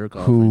regular jerk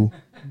off. Who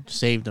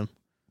saved him?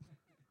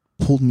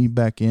 Pulled me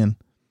back in.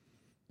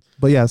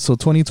 But yeah, so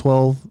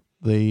 2012,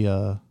 we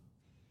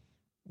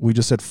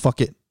just said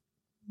fuck it,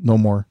 no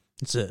more.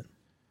 That's it.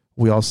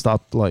 We all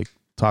stopped like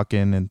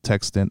talking and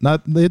texting.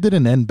 Not it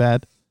didn't end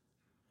bad.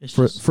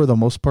 For the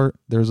most part.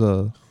 There's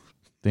a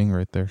thing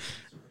right there.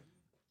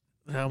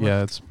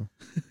 Yeah, it's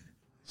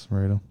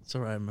right. It's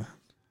all right, man.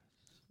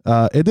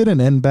 It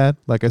didn't end bad.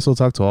 Like I still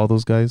talk to all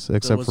those guys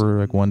except for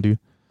like one dude.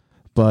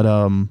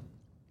 But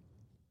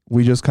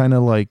we just kind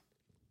of like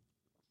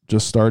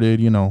just started,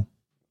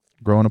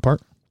 growing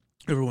apart.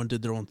 Everyone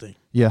did their own thing.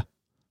 Yeah.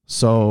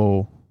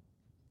 So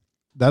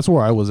that's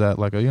where I was at.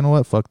 Like, you know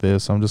what? Fuck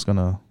this. I'm just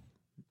gonna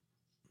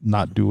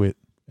not do it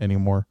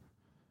anymore.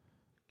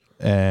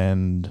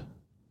 And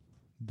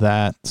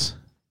that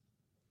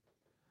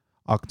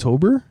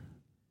October,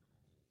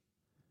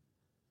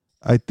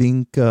 I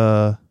think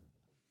the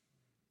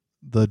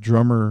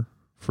drummer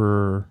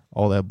for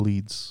All That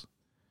Bleeds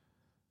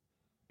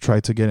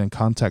tried to get in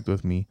contact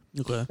with me.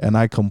 Okay. And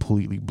I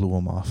completely blew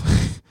him off.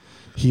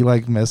 He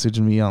like messaged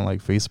me on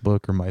like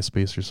Facebook or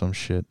MySpace or some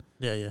shit.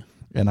 Yeah.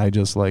 And I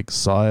just like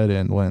saw it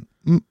and went,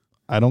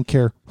 I don't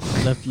care.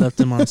 Left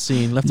him on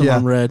scene. Left him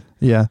on red.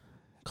 Yeah.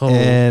 Cold.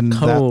 And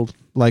cold.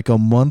 Like a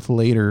month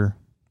later,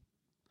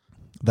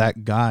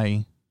 that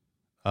guy,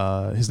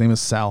 his name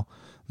is Sal.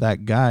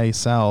 That guy,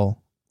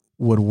 Sal,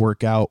 would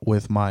work out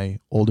with my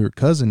older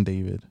cousin,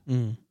 David.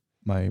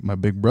 My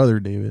big brother,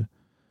 David.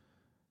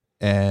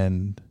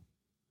 And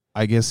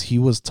I guess he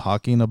was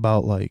talking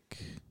about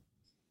like,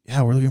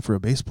 yeah, we're looking for a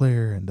bass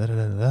player and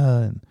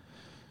da-da-da-da-da. And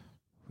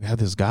we had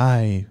this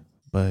guy,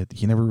 but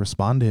he never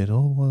responded.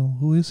 Oh, well,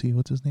 who is he?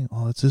 What's his name?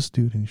 Oh, it's this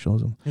dude. And he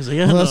shows him. He's like,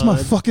 yeah, well, that's my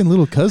fucking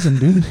little cousin,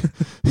 dude.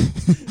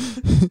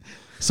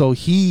 So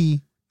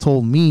he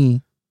told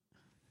me,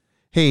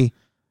 hey,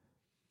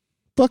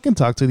 fucking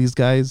talk to these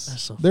guys.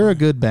 So they're a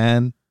good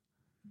band.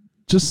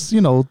 Just,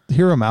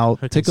 hear them out.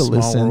 Fucking take a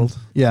listen. World.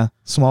 Yeah.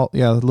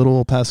 Little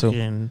El Paso.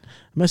 And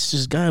messaged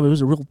this guy, but he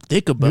was a real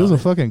dick about it. He was a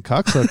fucking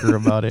cocksucker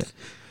about it.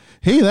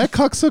 Hey, that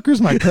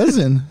cocksucker's my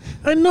cousin.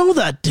 I know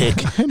that dick.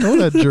 I know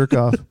that jerk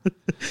off.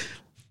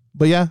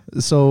 But yeah,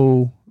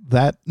 so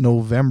that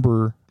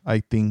November,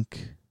 I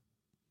think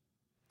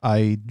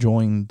I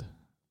joined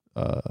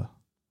All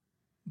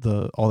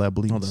That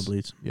Bleeds. All That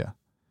Bleeds. Yeah.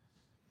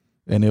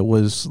 And it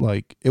was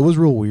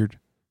real weird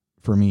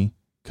for me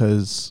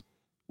because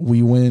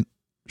we went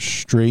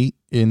straight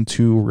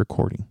into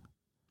recording.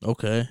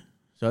 Okay.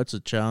 So that's a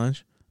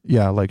challenge.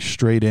 Yeah, like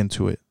straight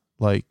into it.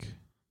 Like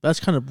that's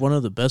kind of one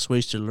of the best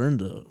ways to learn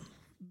the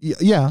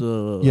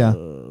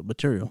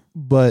material.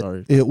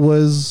 But it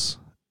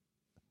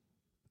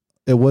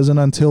wasn't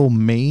until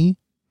May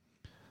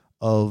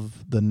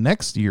of the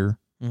next year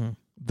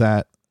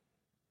that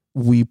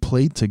we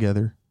played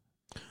together.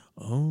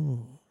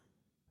 Oh.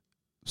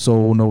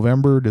 So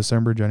November,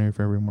 December, January,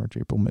 February, March,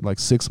 April, May, like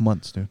 6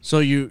 months, dude. So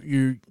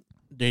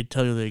they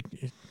tell you like,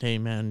 hey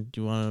man,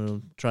 do you want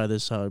to try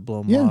this out?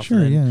 Blow them off. Yeah,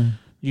 sure, yeah.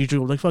 You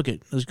two like, fuck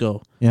it, let's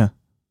go. Yeah.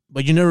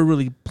 But you never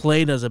really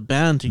played as a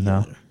band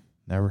together.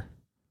 No, never.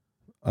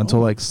 Until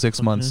like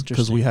 6 months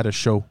because we had a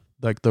show,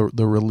 like the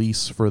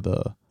release for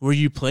the. Were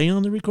you playing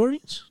on the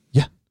recordings?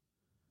 Yeah.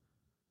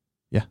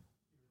 Yeah.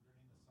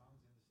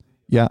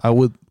 Yeah, I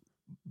would.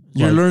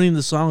 You're learning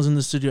the songs in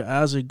the studio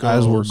as it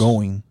goes. As we're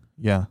going.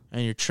 Yeah.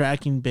 And you're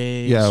tracking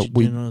bass. Yeah,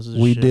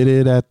 we did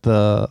it at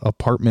the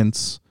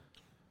apartments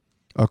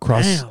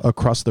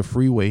across the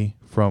freeway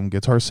from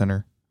Guitar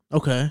Center.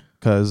 Okay.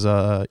 Because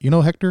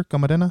Hector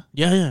Camarena?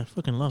 Yeah,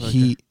 fucking love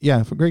Hector.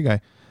 Yeah, great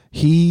guy.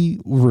 He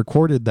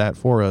recorded that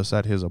for us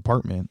at his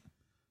apartment.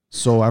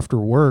 So after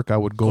work, I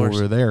would go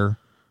over there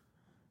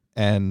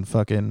and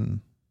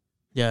fucking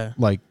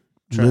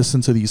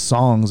listen to these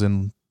songs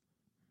and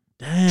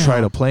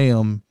try to play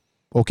them.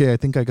 Okay, I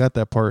think I got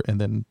that part, and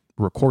then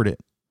record it.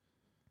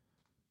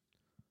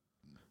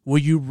 Were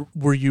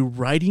you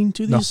writing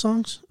to these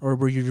songs, or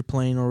were you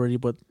playing already?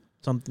 But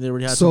something they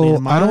already had something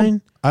in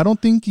mind. I don't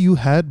think you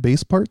had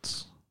bass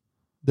parts.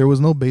 There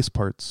was no bass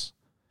parts.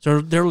 So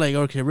they're like,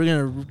 okay, we're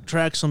gonna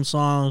track some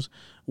songs.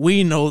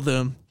 We know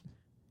them.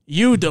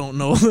 You don't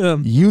know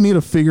them. You need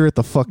to figure it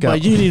the fuck out.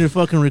 But you need to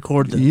fucking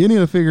record them. You need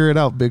to figure it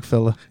out, big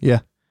fella.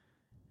 Yeah.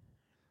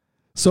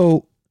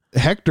 So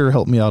Hector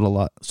helped me out a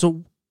lot.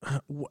 So,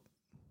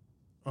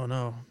 oh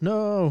no.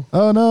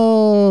 Oh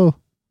no!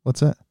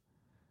 What's that?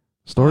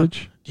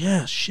 Storage?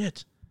 Yeah,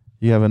 shit.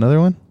 You have another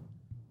one?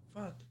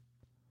 Fuck.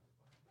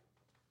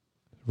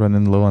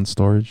 Running low on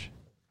storage?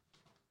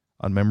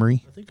 On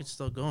memory? I think it's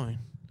still going.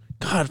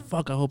 God,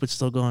 fuck, I hope it's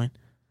still going.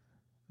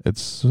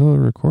 It's still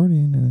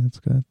recording and it's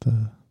got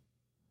the...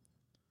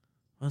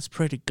 Let's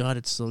pray to God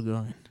it's still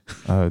going.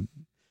 I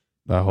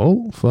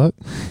hope. Fuck.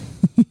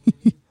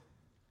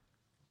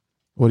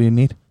 What do you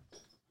need?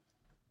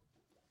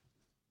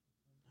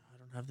 I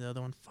don't have the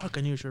other one. Fuck,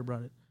 I knew you should have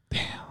brought it.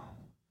 Damn.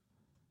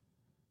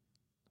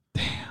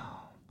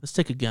 Let's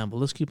take a gamble.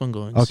 Let's keep on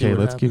going. Okay,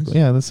 let's keep.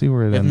 Yeah, let's see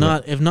where it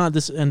ends. If not,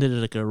 this ended at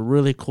like a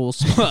really cool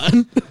spot.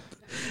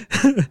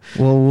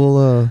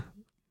 Well,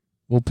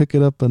 we'll pick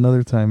it up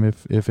another time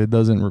if it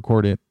doesn't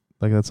record it.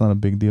 Like that's not a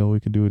big deal.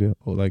 We could do it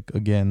like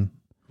again.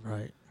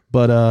 Right.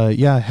 But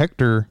yeah,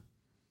 Hector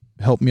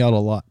helped me out a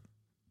lot.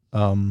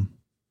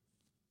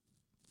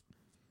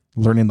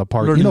 Learning the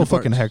part. Learning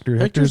fucking parts. Hector.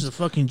 Hector's a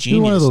fucking genius.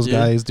 He's one of those dude.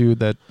 guys, dude,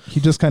 that he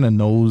just kind of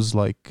knows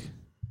like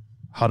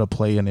how to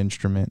play an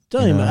instrument.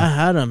 Tell you, man, I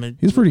had him.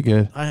 He's pretty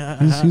good. He's I had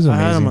him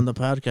amazing. on the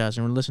podcast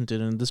and we listened to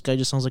it, and this guy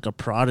just sounds like a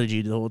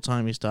prodigy the whole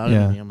time he's talking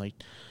to me. I'm like,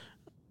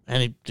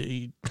 and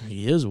he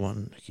is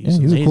one. He's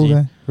amazing. A cool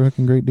guy.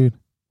 Fucking great dude.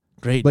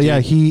 Great, but dude. yeah,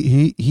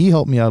 he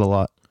helped me out a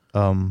lot.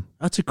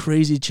 That's a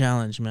crazy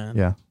challenge, man.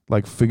 Yeah,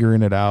 like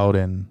figuring it out.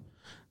 And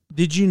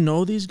did you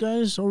know these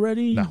guys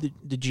already? No.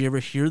 Did you ever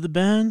hear the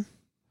band?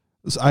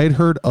 I had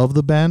heard of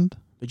the band,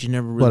 but you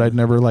never. Really but I'd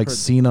never like heard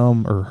seen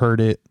them or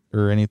heard it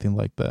or anything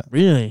like that.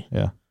 Really?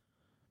 Yeah.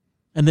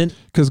 And then,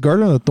 because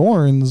Garden of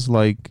Thorns,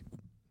 like,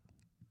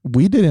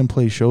 we didn't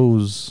play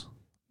shows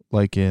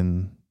like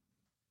in.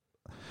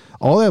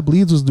 All That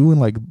Bleeds was doing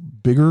like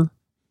bigger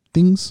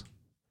things,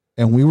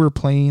 and we were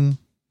playing,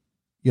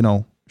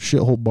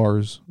 shithole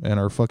bars and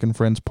our fucking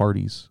friends'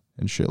 parties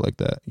and shit like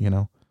that.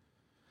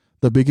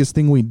 The biggest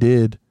thing we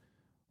did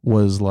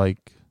was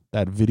like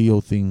that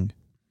video thing,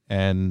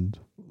 and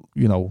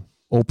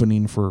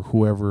opening for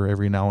whoever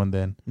every now and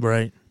then.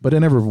 right? But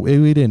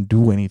we didn't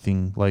do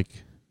anything.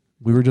 Like,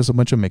 we were just a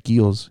bunch of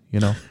McKeels,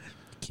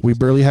 We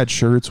barely had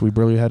shirts. We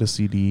barely had a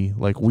CD.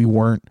 Like, we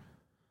weren't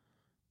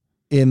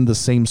in the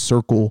same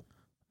circle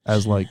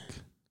as like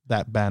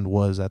that band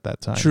was at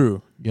that time.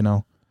 True.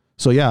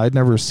 So yeah, I'd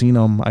never seen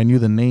them. I knew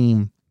the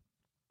name,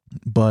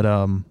 but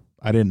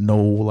I didn't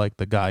know like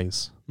the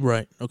guys.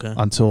 Right. Okay.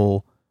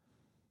 Until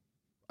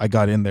I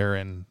got in there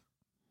and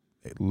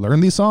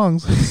learned these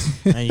songs.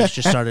 And you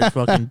just started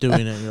fucking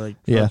doing it. You're like,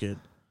 fuck it.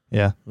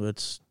 Yeah.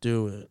 Let's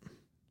do it.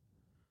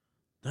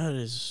 That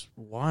is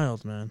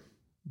wild, man.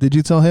 Did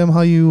you tell him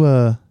how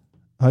you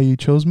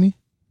chose me?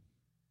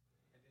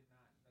 I did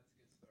not. That's a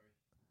good story.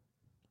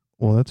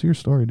 Well, that's your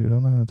story, dude.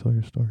 I'm not gonna tell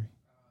your story.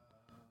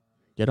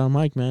 Get on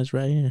mic, man. It's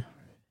right here.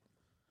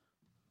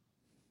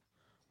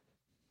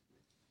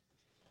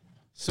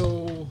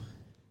 So, Do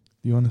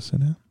you want to sit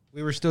down?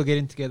 we were still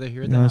getting together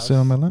here at You the want house. to sit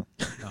on my lap?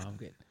 No, I'm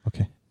good.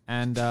 Okay.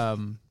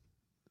 And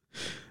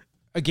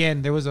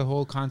again, there was a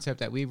whole concept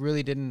that we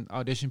really didn't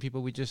audition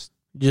people. We just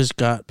Just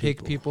got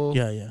picked people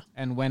Yeah.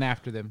 and went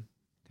after them,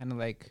 kind of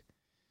like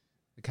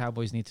the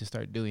Cowboys need to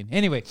start doing.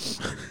 Anyway,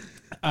 so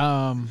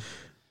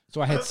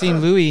I had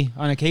seen Louis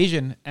on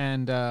occasion,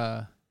 and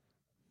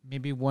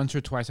maybe once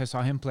or twice I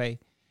saw him play.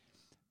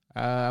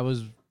 I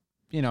was,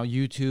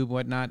 YouTube,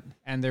 whatnot,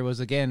 and there was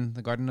again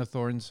the Garden of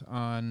Thorns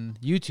on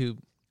YouTube,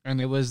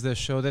 and it was the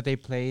show that they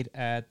played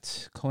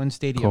at Cohen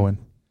Stadium.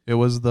 It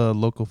was the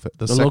local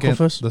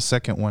the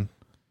second one.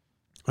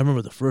 I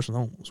remember the first one.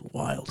 That one was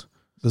wild.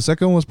 The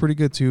second one was pretty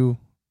good too.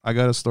 I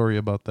got a story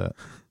about that.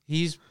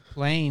 He's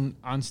playing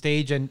on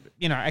stage, and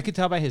I could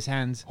tell by his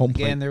hands. Home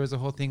Again, plate. there was a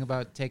whole thing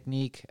about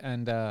technique,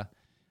 and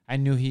I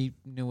knew he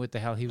knew what the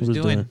hell he was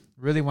doing.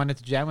 Really wanted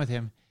to jam with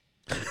him.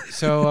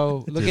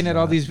 So looking at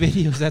all these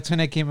videos, that's when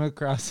I came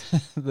across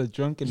the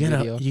drunken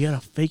video. You gotta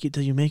fake it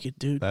till you make it,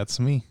 dude. That's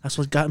me. That's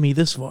what got me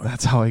this far.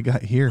 That's how I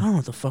got here. I don't know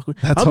what the fuck.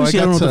 That's Obviously,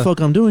 I don't know what the fuck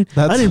I'm doing.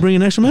 I didn't bring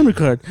an extra memory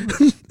card.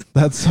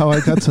 That's how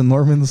I got to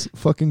Norman's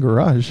fucking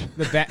garage.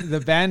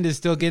 The band is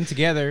still getting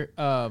together,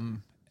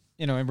 and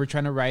we're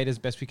trying to write as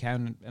best we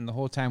can. And the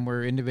whole time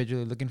we're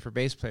individually looking for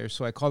bass players.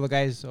 So I call the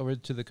guys over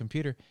to the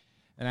computer,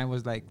 and I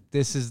was like,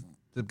 "This is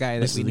the guy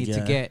that we need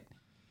to get."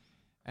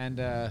 And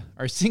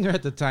our singer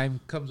at the time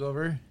comes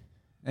over,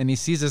 and he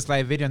sees this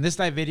live video. And this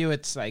live video,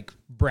 it's like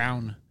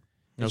brown.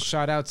 It's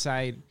shot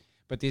outside,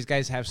 but these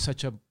guys have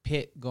such a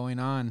pit going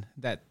on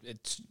that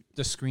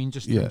the screen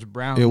just turns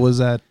brown. It was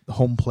at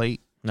home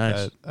plate.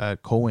 Nice.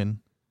 At Cohen,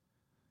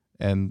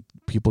 and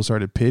people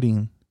started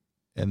pitting,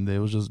 and it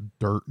was just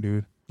dirt,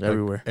 dude.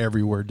 Everywhere. Like,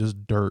 everywhere,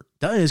 just dirt.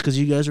 That is because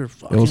you guys are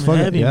fucking, It was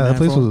fucking heavy, yeah. man.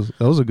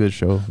 That was a good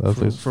show. That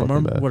place was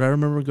fucking bad. What I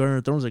remember Garden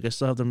of Thorns, like I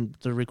still have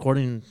the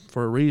recording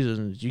for a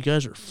reason. You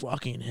guys are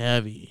fucking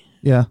heavy.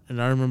 Yeah.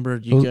 And I remember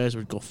you guys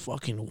would go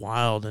fucking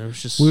wild, and it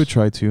was just. We would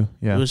try to.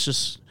 Yeah. It was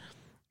just.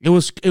 It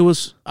was.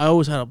 I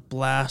always had a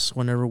blast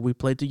whenever we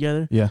played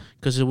together. Yeah.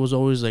 Because it was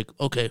always like,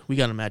 okay, we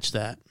gotta match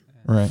that.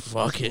 Right.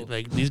 Fuck it.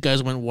 Like these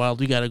guys went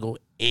wild. We gotta go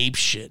ape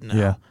shit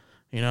now.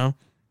 Yeah.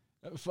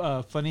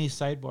 Funny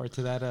sidebar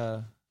to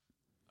that.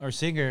 Our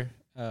singer,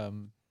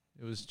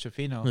 it was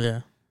Chafino.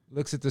 Yeah.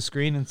 Looks at the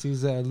screen and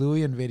sees a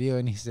Louis in video,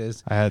 and he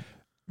says, I had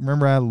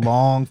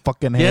long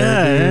fucking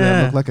hair, dude. Yeah.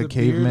 I looked like a the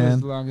beard caveman.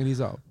 was long, and he's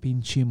all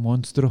pinche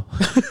monstro.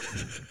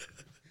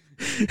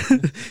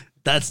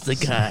 That's the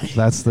guy.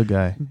 That's the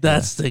guy.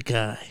 That's the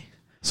guy.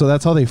 So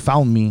that's how they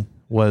found me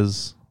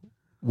was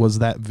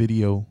that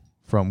video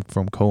from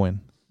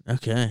Cohen.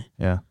 Okay.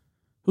 Yeah.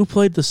 Who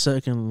played the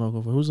second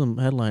local? Who's the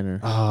headliner?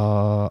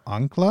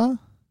 Ancla?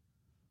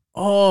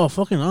 Oh,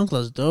 fucking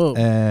Uncla's dope.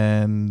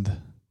 And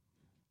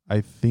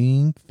I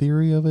think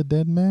Theory of a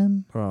Dead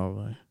Man?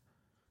 Probably.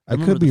 I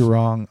could be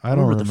wrong. I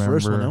don't remember. The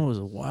first one. That was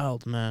a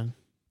wild, man.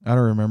 I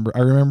don't remember.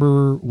 I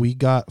remember we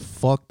got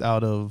fucked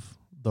out of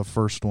the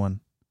first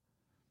one.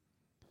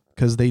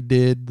 Because they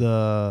did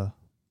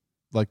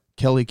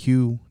Kelly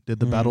Q did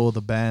the Battle of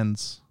the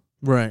Bands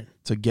Right.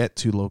 to get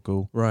to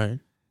Loco. Right.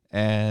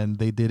 And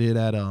they did it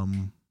at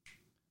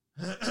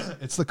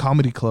it's the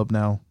comedy club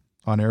now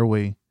on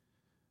Airway,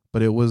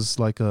 but it was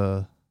like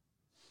a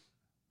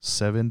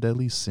 7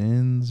 Deadly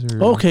Sins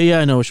or Okay, yeah,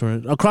 I know which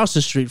one. Across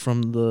the street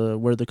from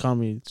where the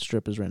comedy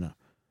strip is right now.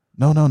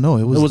 No,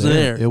 it was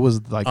there. It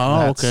was like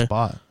that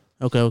spot.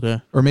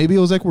 Okay. Or maybe it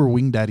was like where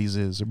Wing Daddies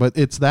is, but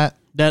it's that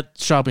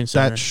shopping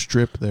center. That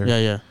strip there.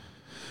 Yeah.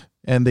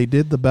 And they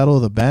did the Battle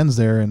of the Bands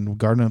there, and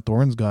Garden of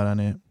Thorns got on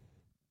it.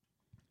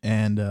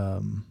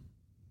 And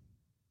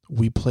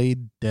we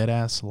played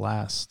Deadass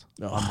last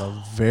on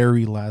the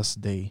very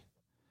last day.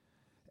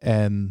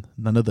 And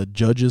none of the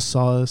judges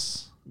saw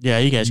us. Yeah,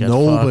 you guys got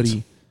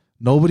fucked.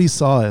 Nobody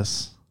saw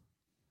us.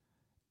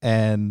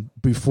 And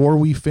before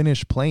we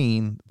finished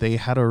playing, they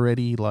had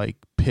already like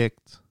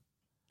picked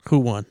who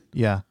won.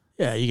 Yeah.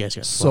 Yeah, you guys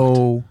got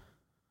so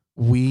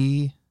fucked.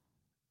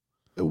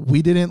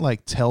 we didn't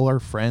like tell our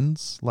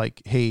friends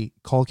like, hey,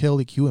 call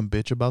Kelly Q and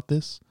bitch about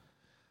this.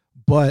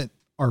 But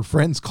our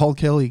friends called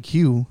Kelly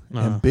Q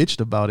and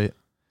bitched about it.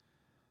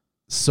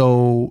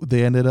 So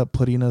they ended up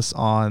putting us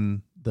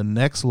on the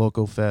next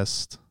Loco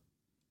Fest.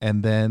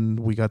 And then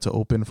we got to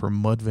open for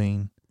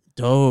Mudvayne.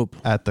 Dope.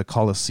 At the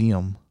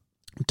Coliseum.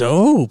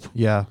 Dope.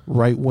 Yeah.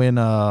 Right when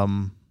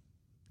oh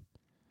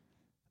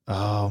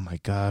my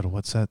God,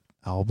 what's that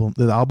album?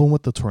 The album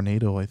with the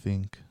tornado, I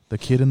think. The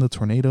Kid in the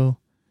Tornado.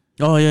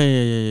 Oh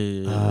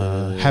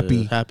yeah.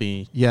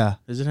 Happy. Yeah.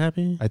 Is it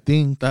Happy? I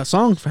think that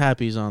song for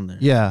Happy's on there.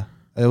 Yeah.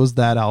 It was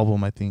that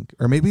album, I think.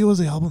 Or maybe it was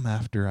the album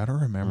after. I don't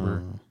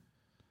remember.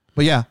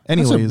 But yeah,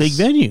 anyways. That's a big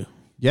venue.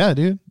 Yeah,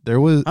 dude. How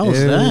was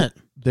that?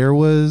 There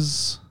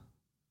was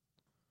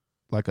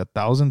like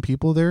 1,000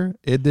 people there.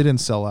 It didn't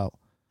sell out.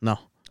 No.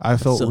 I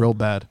felt real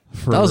bad.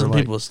 1,000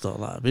 people is still a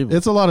lot of people.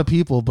 It's a lot of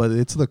people, but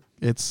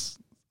it's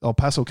El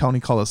Paso County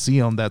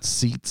Coliseum that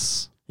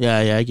seats. Yeah,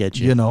 I get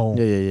you. You know.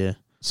 Yeah.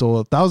 So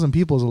 1,000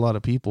 people is a lot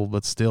of people,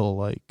 but still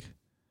like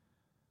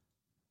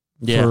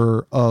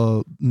for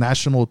a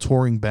national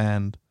touring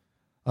band,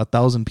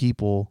 1,000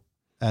 people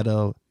at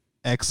a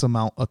X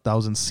amount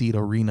 1,000 seat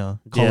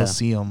arena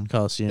Coliseum.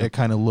 It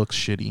kind of looks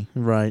shitty,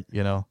 right?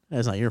 You know,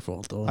 that's not your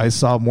fault though. I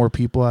saw more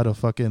people at a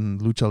fucking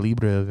Lucha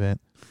Libre event.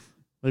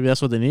 Maybe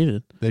that's what they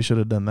needed. They should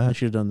have done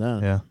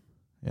that.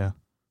 Yeah.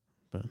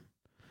 But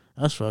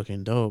that's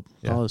fucking dope.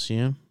 Yeah.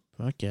 Coliseum,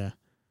 fuck yeah.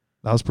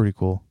 That was pretty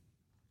cool.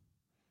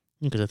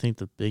 Because I think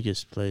the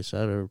biggest place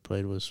I've ever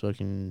played was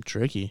fucking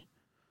Tricky,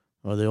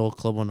 or the old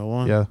Club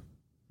 101. Yeah,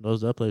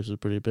 that place was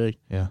pretty big.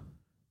 Yeah.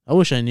 I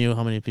wish I knew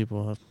how many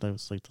people. That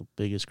was like the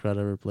biggest crowd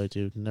I ever played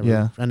to.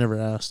 I never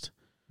asked.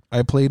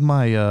 I played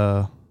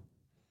my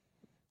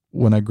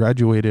when I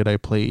graduated. I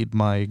played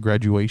my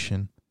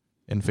graduation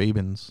in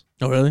Fabens.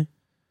 Oh, really?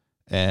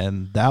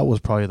 And that was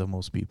probably the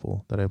most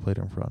people that I played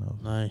in front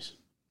of. Nice.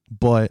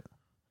 But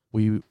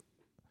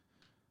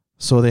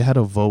so they had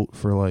a vote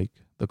for like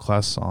the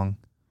class song,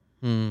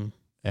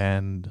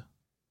 and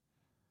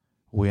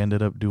we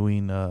ended up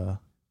doing a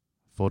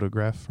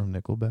Photograph from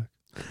Nickelback.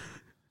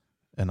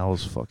 And I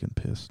was fucking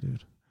pissed,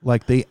 dude.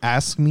 Like, they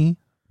asked me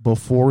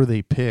before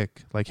they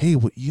pick, like, hey,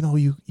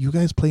 you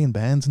guys play in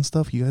bands and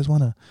stuff? You guys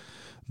want to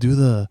do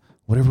the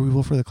whatever we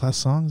will for the class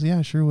songs?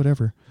 Yeah, sure,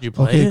 whatever. You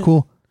play it?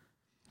 Cool.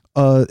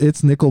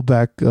 It's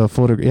Nickelback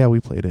Photograph. Yeah, we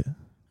played it.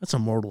 That's a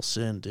mortal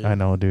sin, dude. I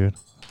know, dude.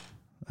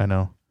 I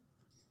know.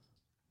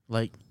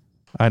 Like,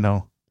 I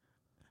know.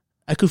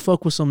 I could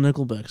fuck with some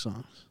Nickelback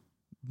songs.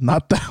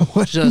 Not that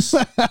one. Just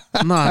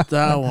not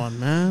that one,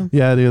 man.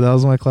 Yeah, dude, that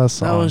was my class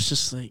song. That was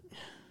just like...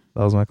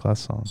 That was my class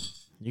song.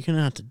 You're going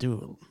to have to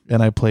do it.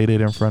 And I played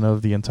it in front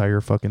of the entire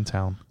fucking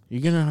town.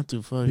 You're going to have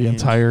to fucking... The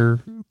entire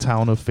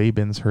town of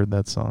Fabens heard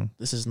that song.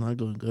 This is not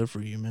going good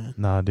for you, man.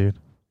 Nah, dude.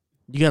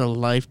 You got a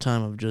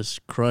lifetime of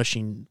just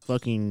crushing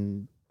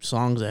fucking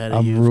songs ahead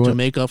of you to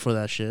make up for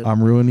that shit.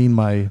 I'm ruining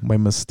my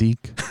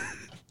mystique.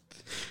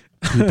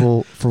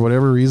 People, for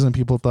whatever reason,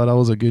 people thought I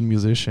was a good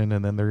musician,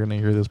 and then they're going to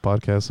hear this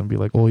podcast and be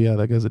like, oh, yeah,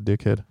 that guy's a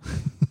dickhead.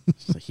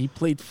 Like he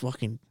played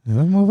fucking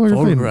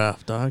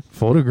Photograph, dog.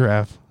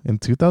 Photograph in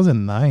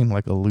 2009,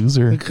 like a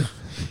loser.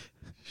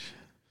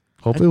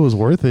 Hope it was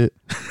worth it.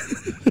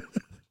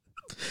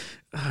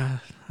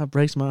 That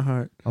breaks my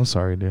heart. I'm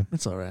sorry, dude.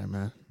 It's all right,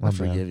 man. I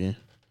forgive you.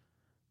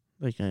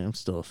 Like, I'm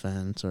still a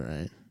fan. It's all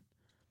right.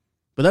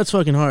 But that's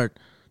fucking hard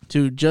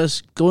to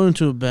just go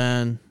into a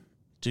band,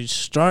 to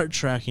start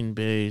tracking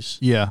bass.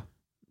 Yeah.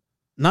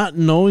 Not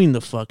knowing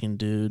the fucking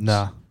dudes.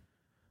 Nah.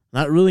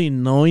 Not really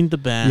knowing the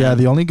band. Yeah,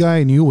 the only guy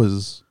I knew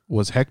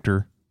was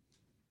Hector.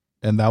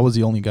 And that was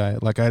the only guy.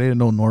 Like, I didn't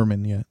know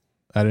Norman yet.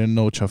 I didn't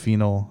know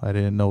Chafino. I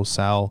didn't know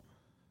Sal.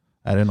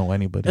 I didn't know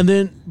anybody. And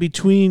then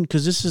between,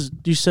 because this is,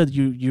 you said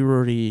you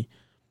already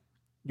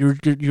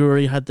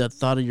had that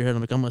thought in your head.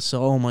 I'm like, I'm going to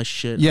sell all my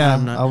shit. Yeah,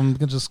 I'm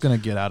just going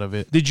to get out of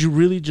it. Did you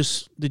really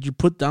did you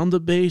put down the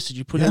bass? Did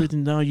you put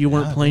everything down? You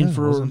weren't playing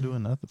for... I wasn't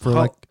doing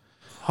nothing.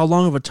 How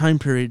long of a time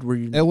period were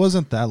you... It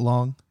wasn't that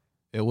long.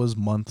 It was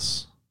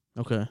months.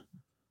 Okay.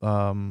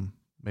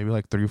 Maybe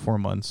like 3 or 4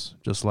 months.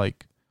 Just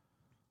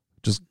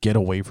get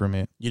away from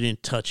it. You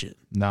didn't touch it.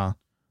 Nah.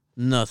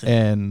 Nothing.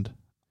 And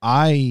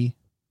I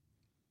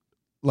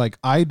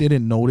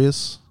didn't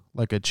notice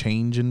like a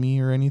change in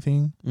me or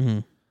anything. Mm-hmm.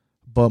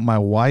 But my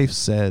wife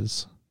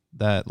says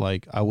that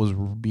like I was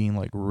being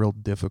like real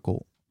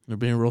difficult. They're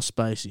being real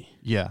spicy.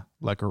 Yeah,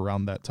 like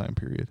around that time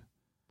period.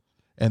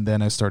 And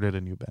then I started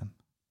a new band.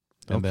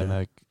 And then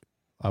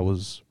I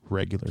was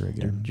regular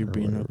again. You're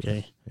being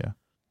okay. Yeah.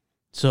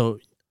 So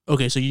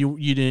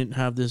you didn't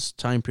have this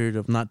time period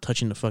of not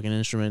touching the fucking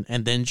instrument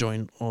and then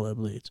join All That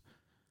Bleeds.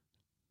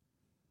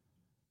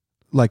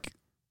 Like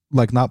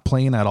not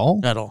playing at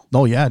all? At all.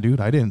 No, yeah,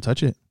 dude. I didn't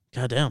touch it.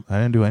 Goddamn. I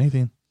didn't do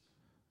anything.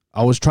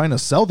 I was trying to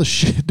sell the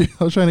shit, dude.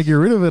 I was trying to get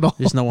rid of it all.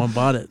 Just no one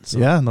bought it. So.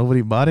 Yeah,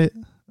 nobody bought it.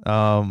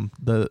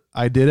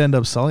 I did end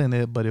up selling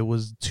it, but it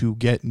was to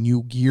get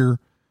new gear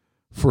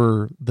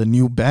for the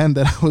new band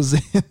that I was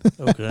in.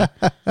 Okay.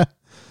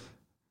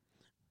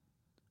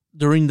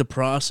 During the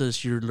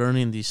process, you're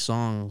learning these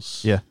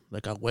songs. Yeah.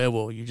 Like a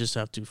huevo. You just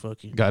have to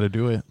fucking... Gotta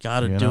do it.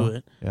 Gotta do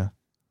it. Yeah.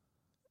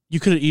 You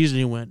could have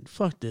easily went,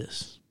 fuck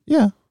this.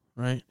 Yeah.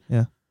 Right?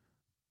 Yeah.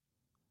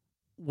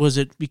 Was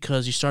it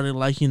because you started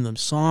liking the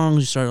songs,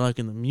 you started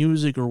liking the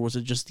music, or was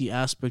it just the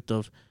aspect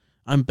of,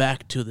 I'm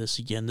back to this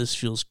again, this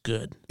feels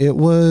good? It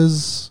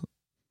was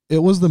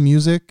the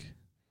music.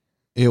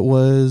 It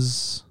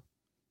was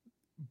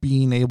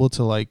being able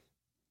to like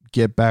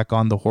get back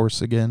on the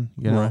horse again,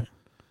 you know? Right.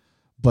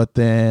 But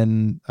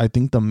then I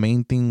think the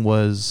main thing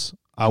was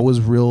I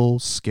was real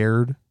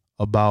scared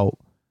about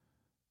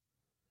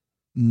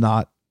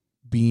not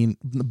being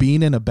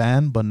in a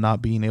band, but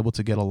not being able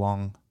to get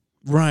along.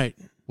 Right.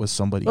 With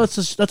somebody. Well,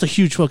 that's a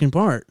huge fucking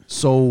part.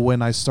 So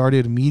when I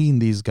started meeting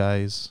these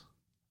guys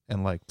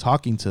and like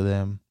talking to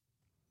them,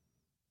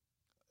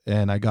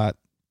 and I got,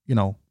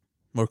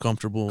 more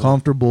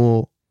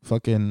comfortable,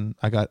 fucking,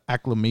 I got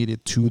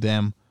acclimated to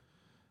them.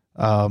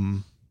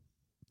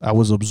 I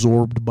was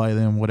absorbed by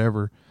them,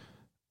 whatever.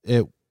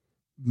 It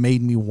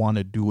made me want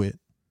to do it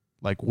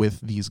like with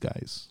these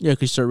guys. Yeah,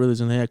 because you start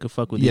realizing, hey, I could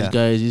fuck with these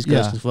guys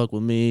can fuck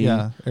with me.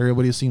 Yeah,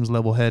 everybody seems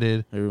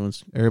level-headed.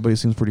 Everybody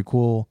seems pretty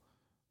cool.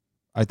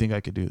 I think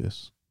I could do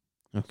this.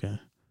 Okay.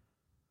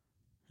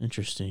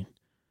 Interesting.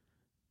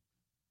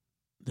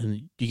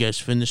 Then you guys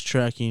finished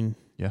tracking.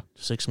 Yeah.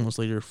 6 months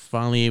later,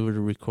 finally able to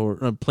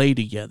record, play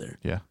together.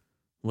 Yeah.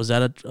 Was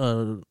that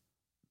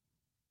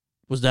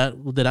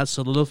did that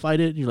solidify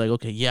it? You're like,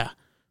 okay, yeah,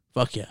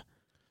 fuck yeah.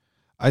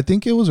 I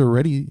think it was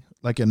already,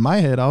 like in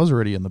my head, I was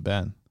already in the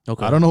band.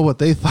 Okay. I don't know what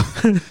they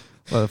thought.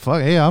 But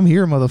fuck, hey, I'm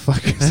here,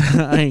 motherfuckers.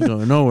 I ain't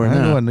going nowhere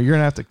now. You're going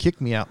to have to kick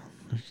me out.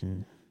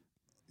 Okay.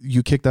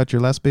 You kicked out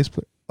your last bass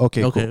player?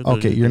 Okay, cool.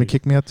 Okay, you're going to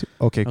kick me out too?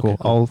 Okay, cool.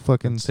 I'll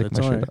fucking take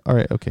my shit out. All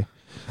right, okay.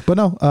 But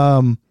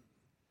no,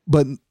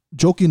 but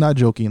not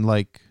joking,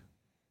 like,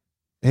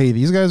 hey,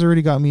 these guys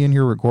already got me in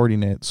here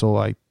recording it, so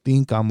I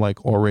think I'm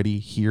like already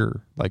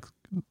here, like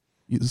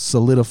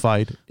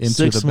solidified into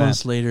the band. 6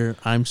 months later,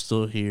 I'm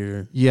still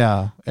here.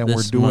 Yeah, and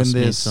we're doing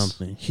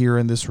this here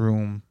in this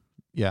room.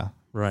 Yeah.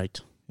 Right.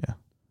 Yeah.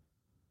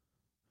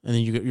 And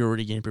then you're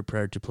already getting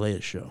prepared to play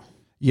a show.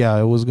 Yeah,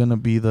 it was going to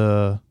be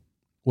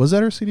was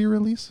that our CD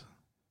release?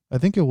 I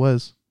think it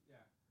was.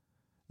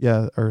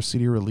 Yeah, our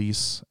CD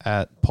release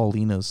at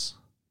Paulina's.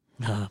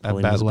 At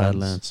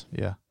Badlands.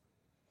 Yeah.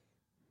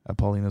 At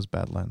Paulina's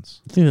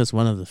Badlands. I think that's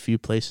one of the few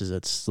places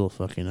that's still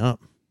fucking up.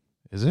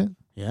 Is it?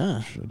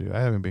 Yeah. Dude, I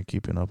haven't been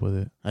keeping up with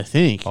it. I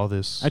think. All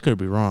this. I could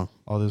be wrong.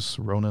 All this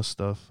Rona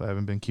stuff. I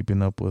haven't been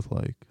keeping up with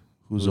like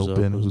who's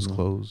open, who's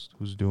closed,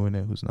 who's doing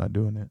it, who's not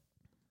doing it.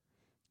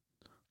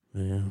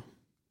 Yeah.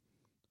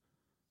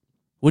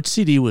 Which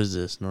CD was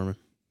this, Norman?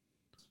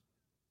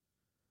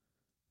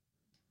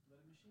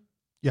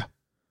 Yeah.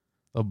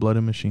 A Blood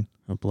and Machine.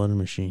 A Blood and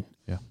Machine.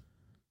 Yeah.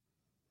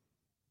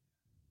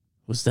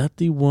 Was that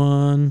the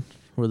one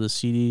where the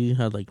CD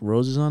had like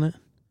roses on it?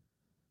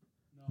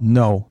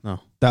 No.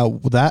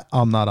 That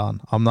I'm not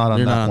on. I'm not on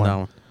You're that not on one. that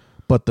one.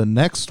 But the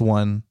next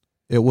one,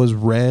 it was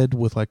red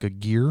with like a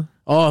gear.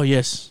 Oh,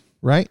 yes.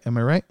 Right? Am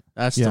I right?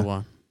 That's the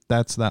one.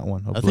 That's that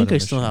one. I think I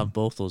still have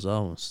both those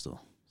albums still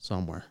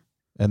somewhere.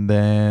 And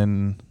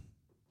then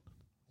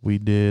we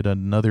did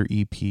another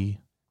EP,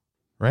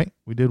 right?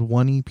 We did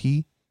one EP.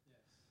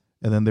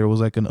 And then there was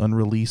like an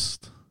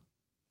unreleased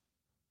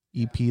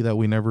EP that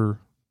we never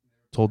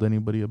told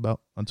anybody about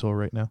until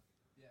right now.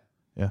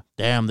 Yeah.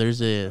 Damn,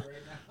 there's a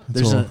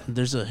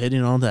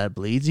Hitting All That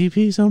Bleeds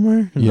EP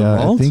somewhere?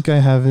 I think I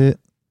have it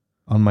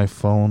on my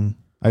phone.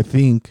 I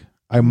think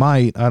I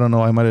might. I don't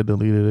know. I might have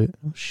deleted it.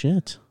 Oh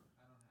shit.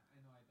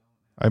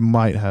 I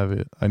might have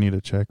it. I need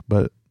to check,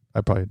 but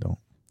I probably don't.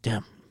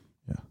 Damn.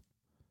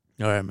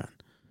 Yeah. All right, man.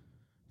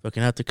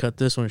 Fucking have to cut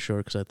this one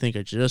short because I think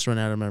I just ran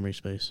out of memory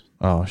space.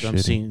 Oh shit. I'm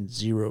seeing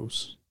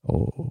zeros.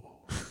 Oh.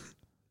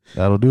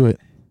 That'll do it.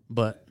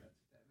 But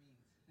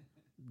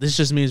this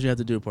just means we have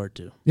to do a part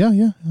 2.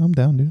 Yeah, I'm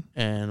down, dude.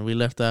 And we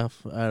left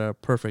off at a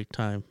perfect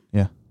time.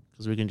 Yeah.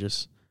 Because we can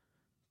just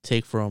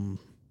take from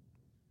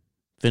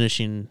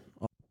finishing.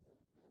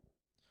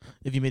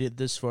 If you made it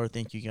this far,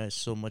 thank you guys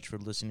so much for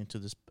listening to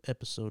this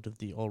episode of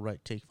the All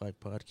Right Take 5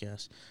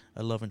 podcast.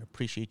 I love and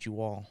appreciate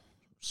you all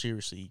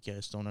seriously, you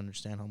guys don't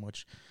understand how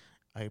much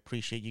I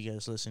appreciate you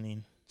guys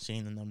listening,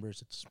 seeing the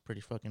numbers. It's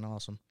pretty fucking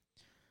awesome.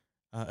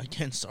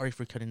 Again, sorry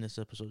for cutting this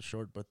episode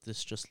short, but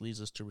this just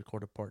leads us to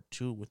record a part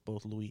 2 with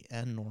both Louis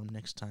and Norm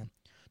next time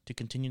to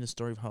continue the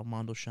story of how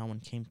Mondo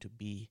Shaman came to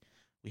be.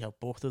 We have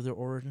both of their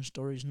origin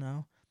stories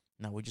now.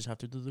 Now we just have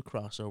to do the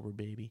crossover,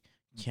 baby.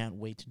 Can't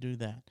wait to do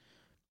that.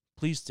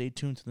 Please stay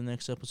tuned to the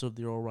next episode of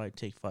the All Right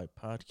Take 5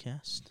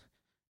 podcast.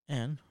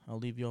 And I'll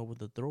leave you all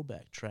with a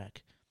throwback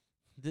track.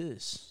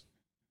 This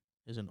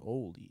is an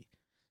oldie.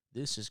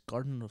 This is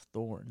Garden of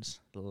Thorns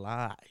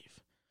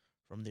live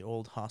from the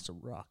old House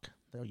of Rock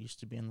that used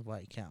to be in the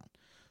Viscount.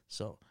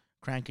 So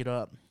crank it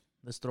up.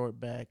 Let's throw it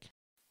back.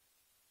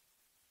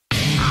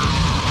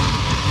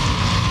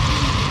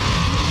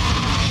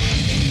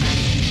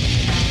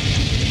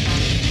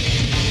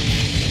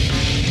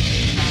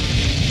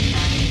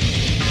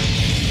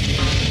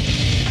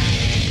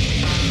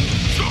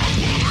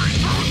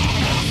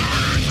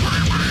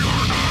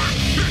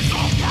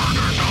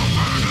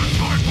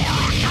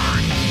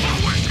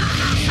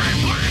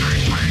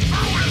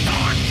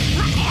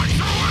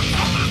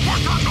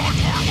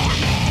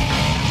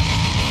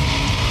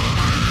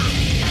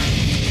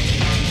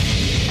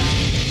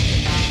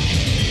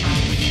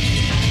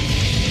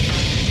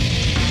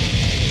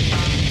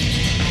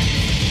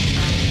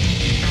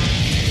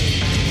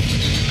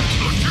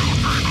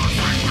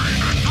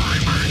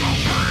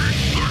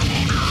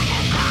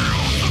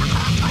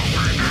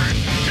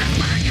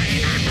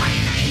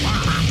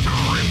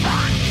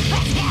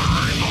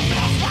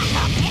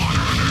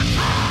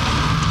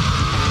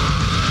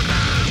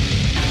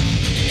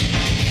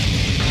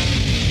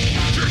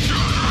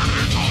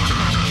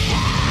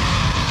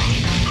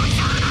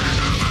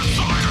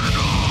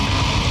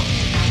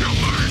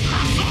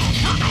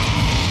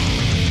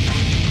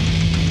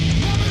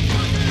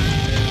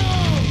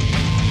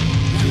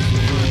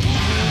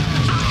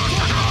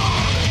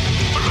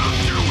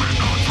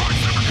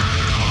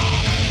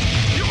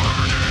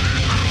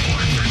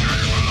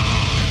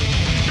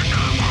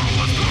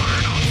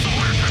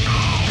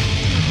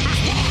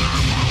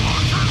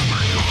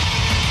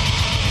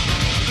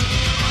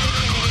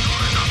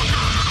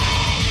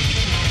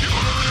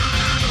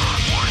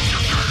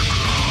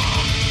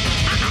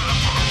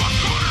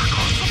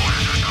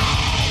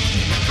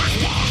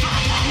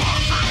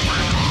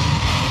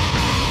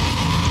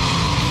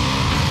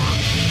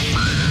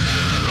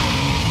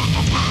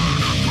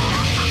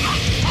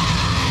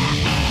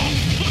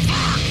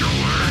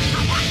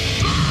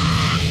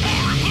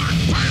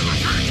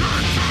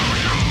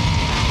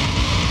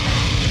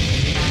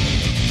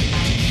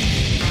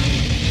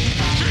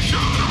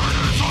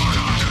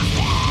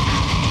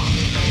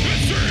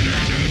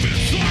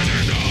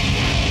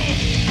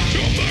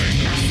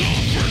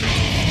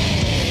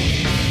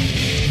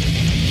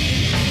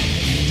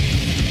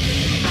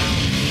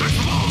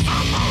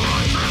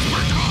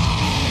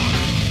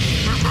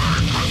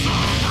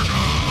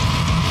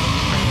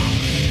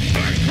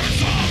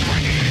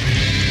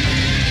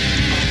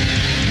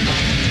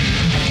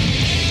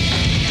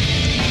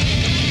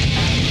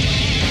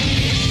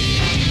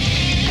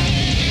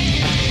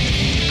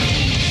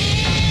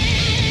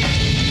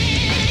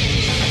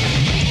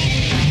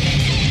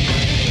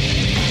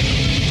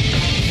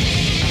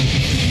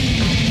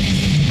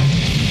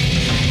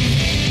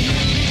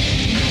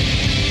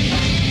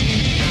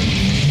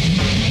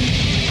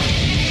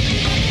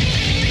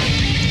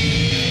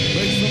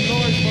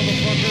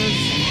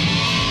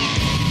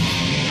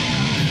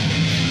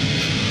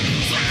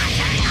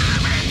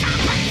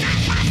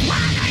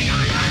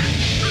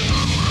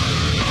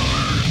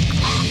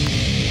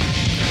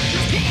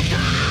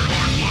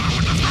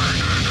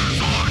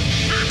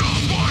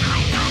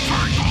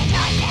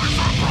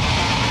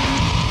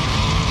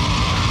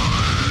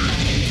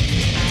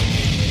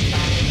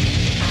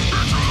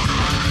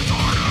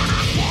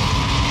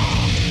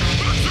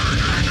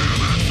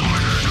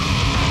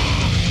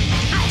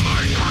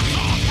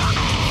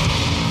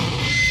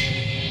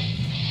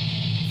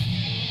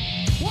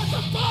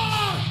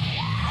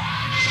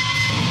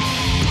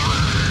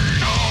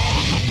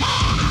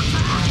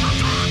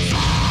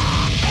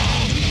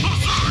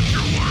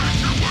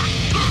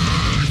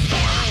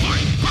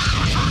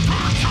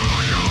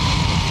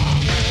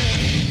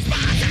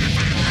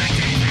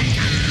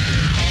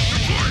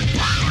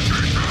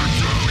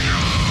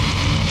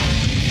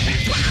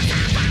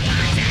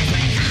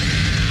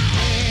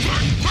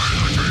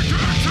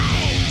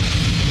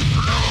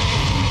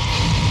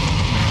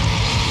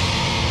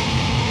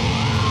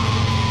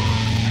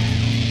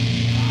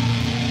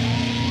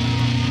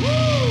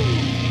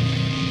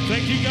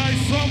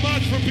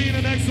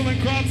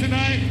 Excellent crowd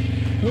tonight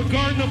with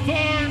Garden of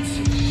Thorns.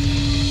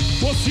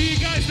 We'll see you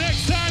guys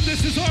next time.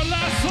 This is our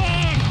last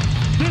song.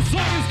 This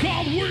song is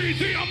called We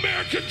the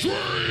American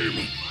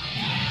Dream.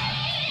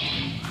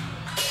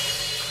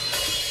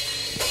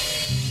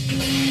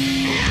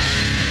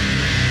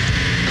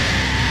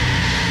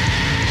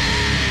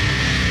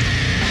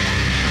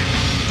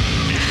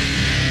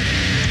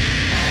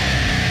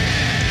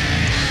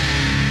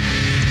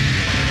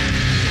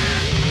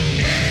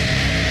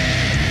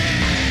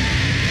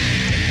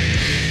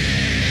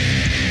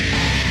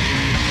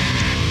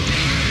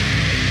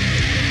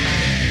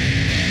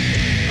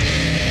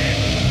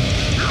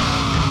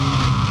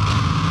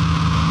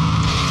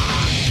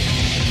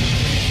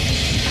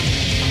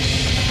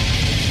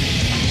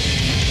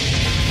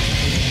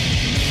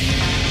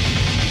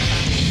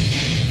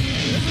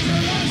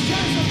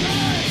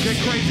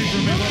 get crazy for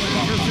me,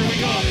 motherfuckers. Here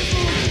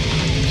we go.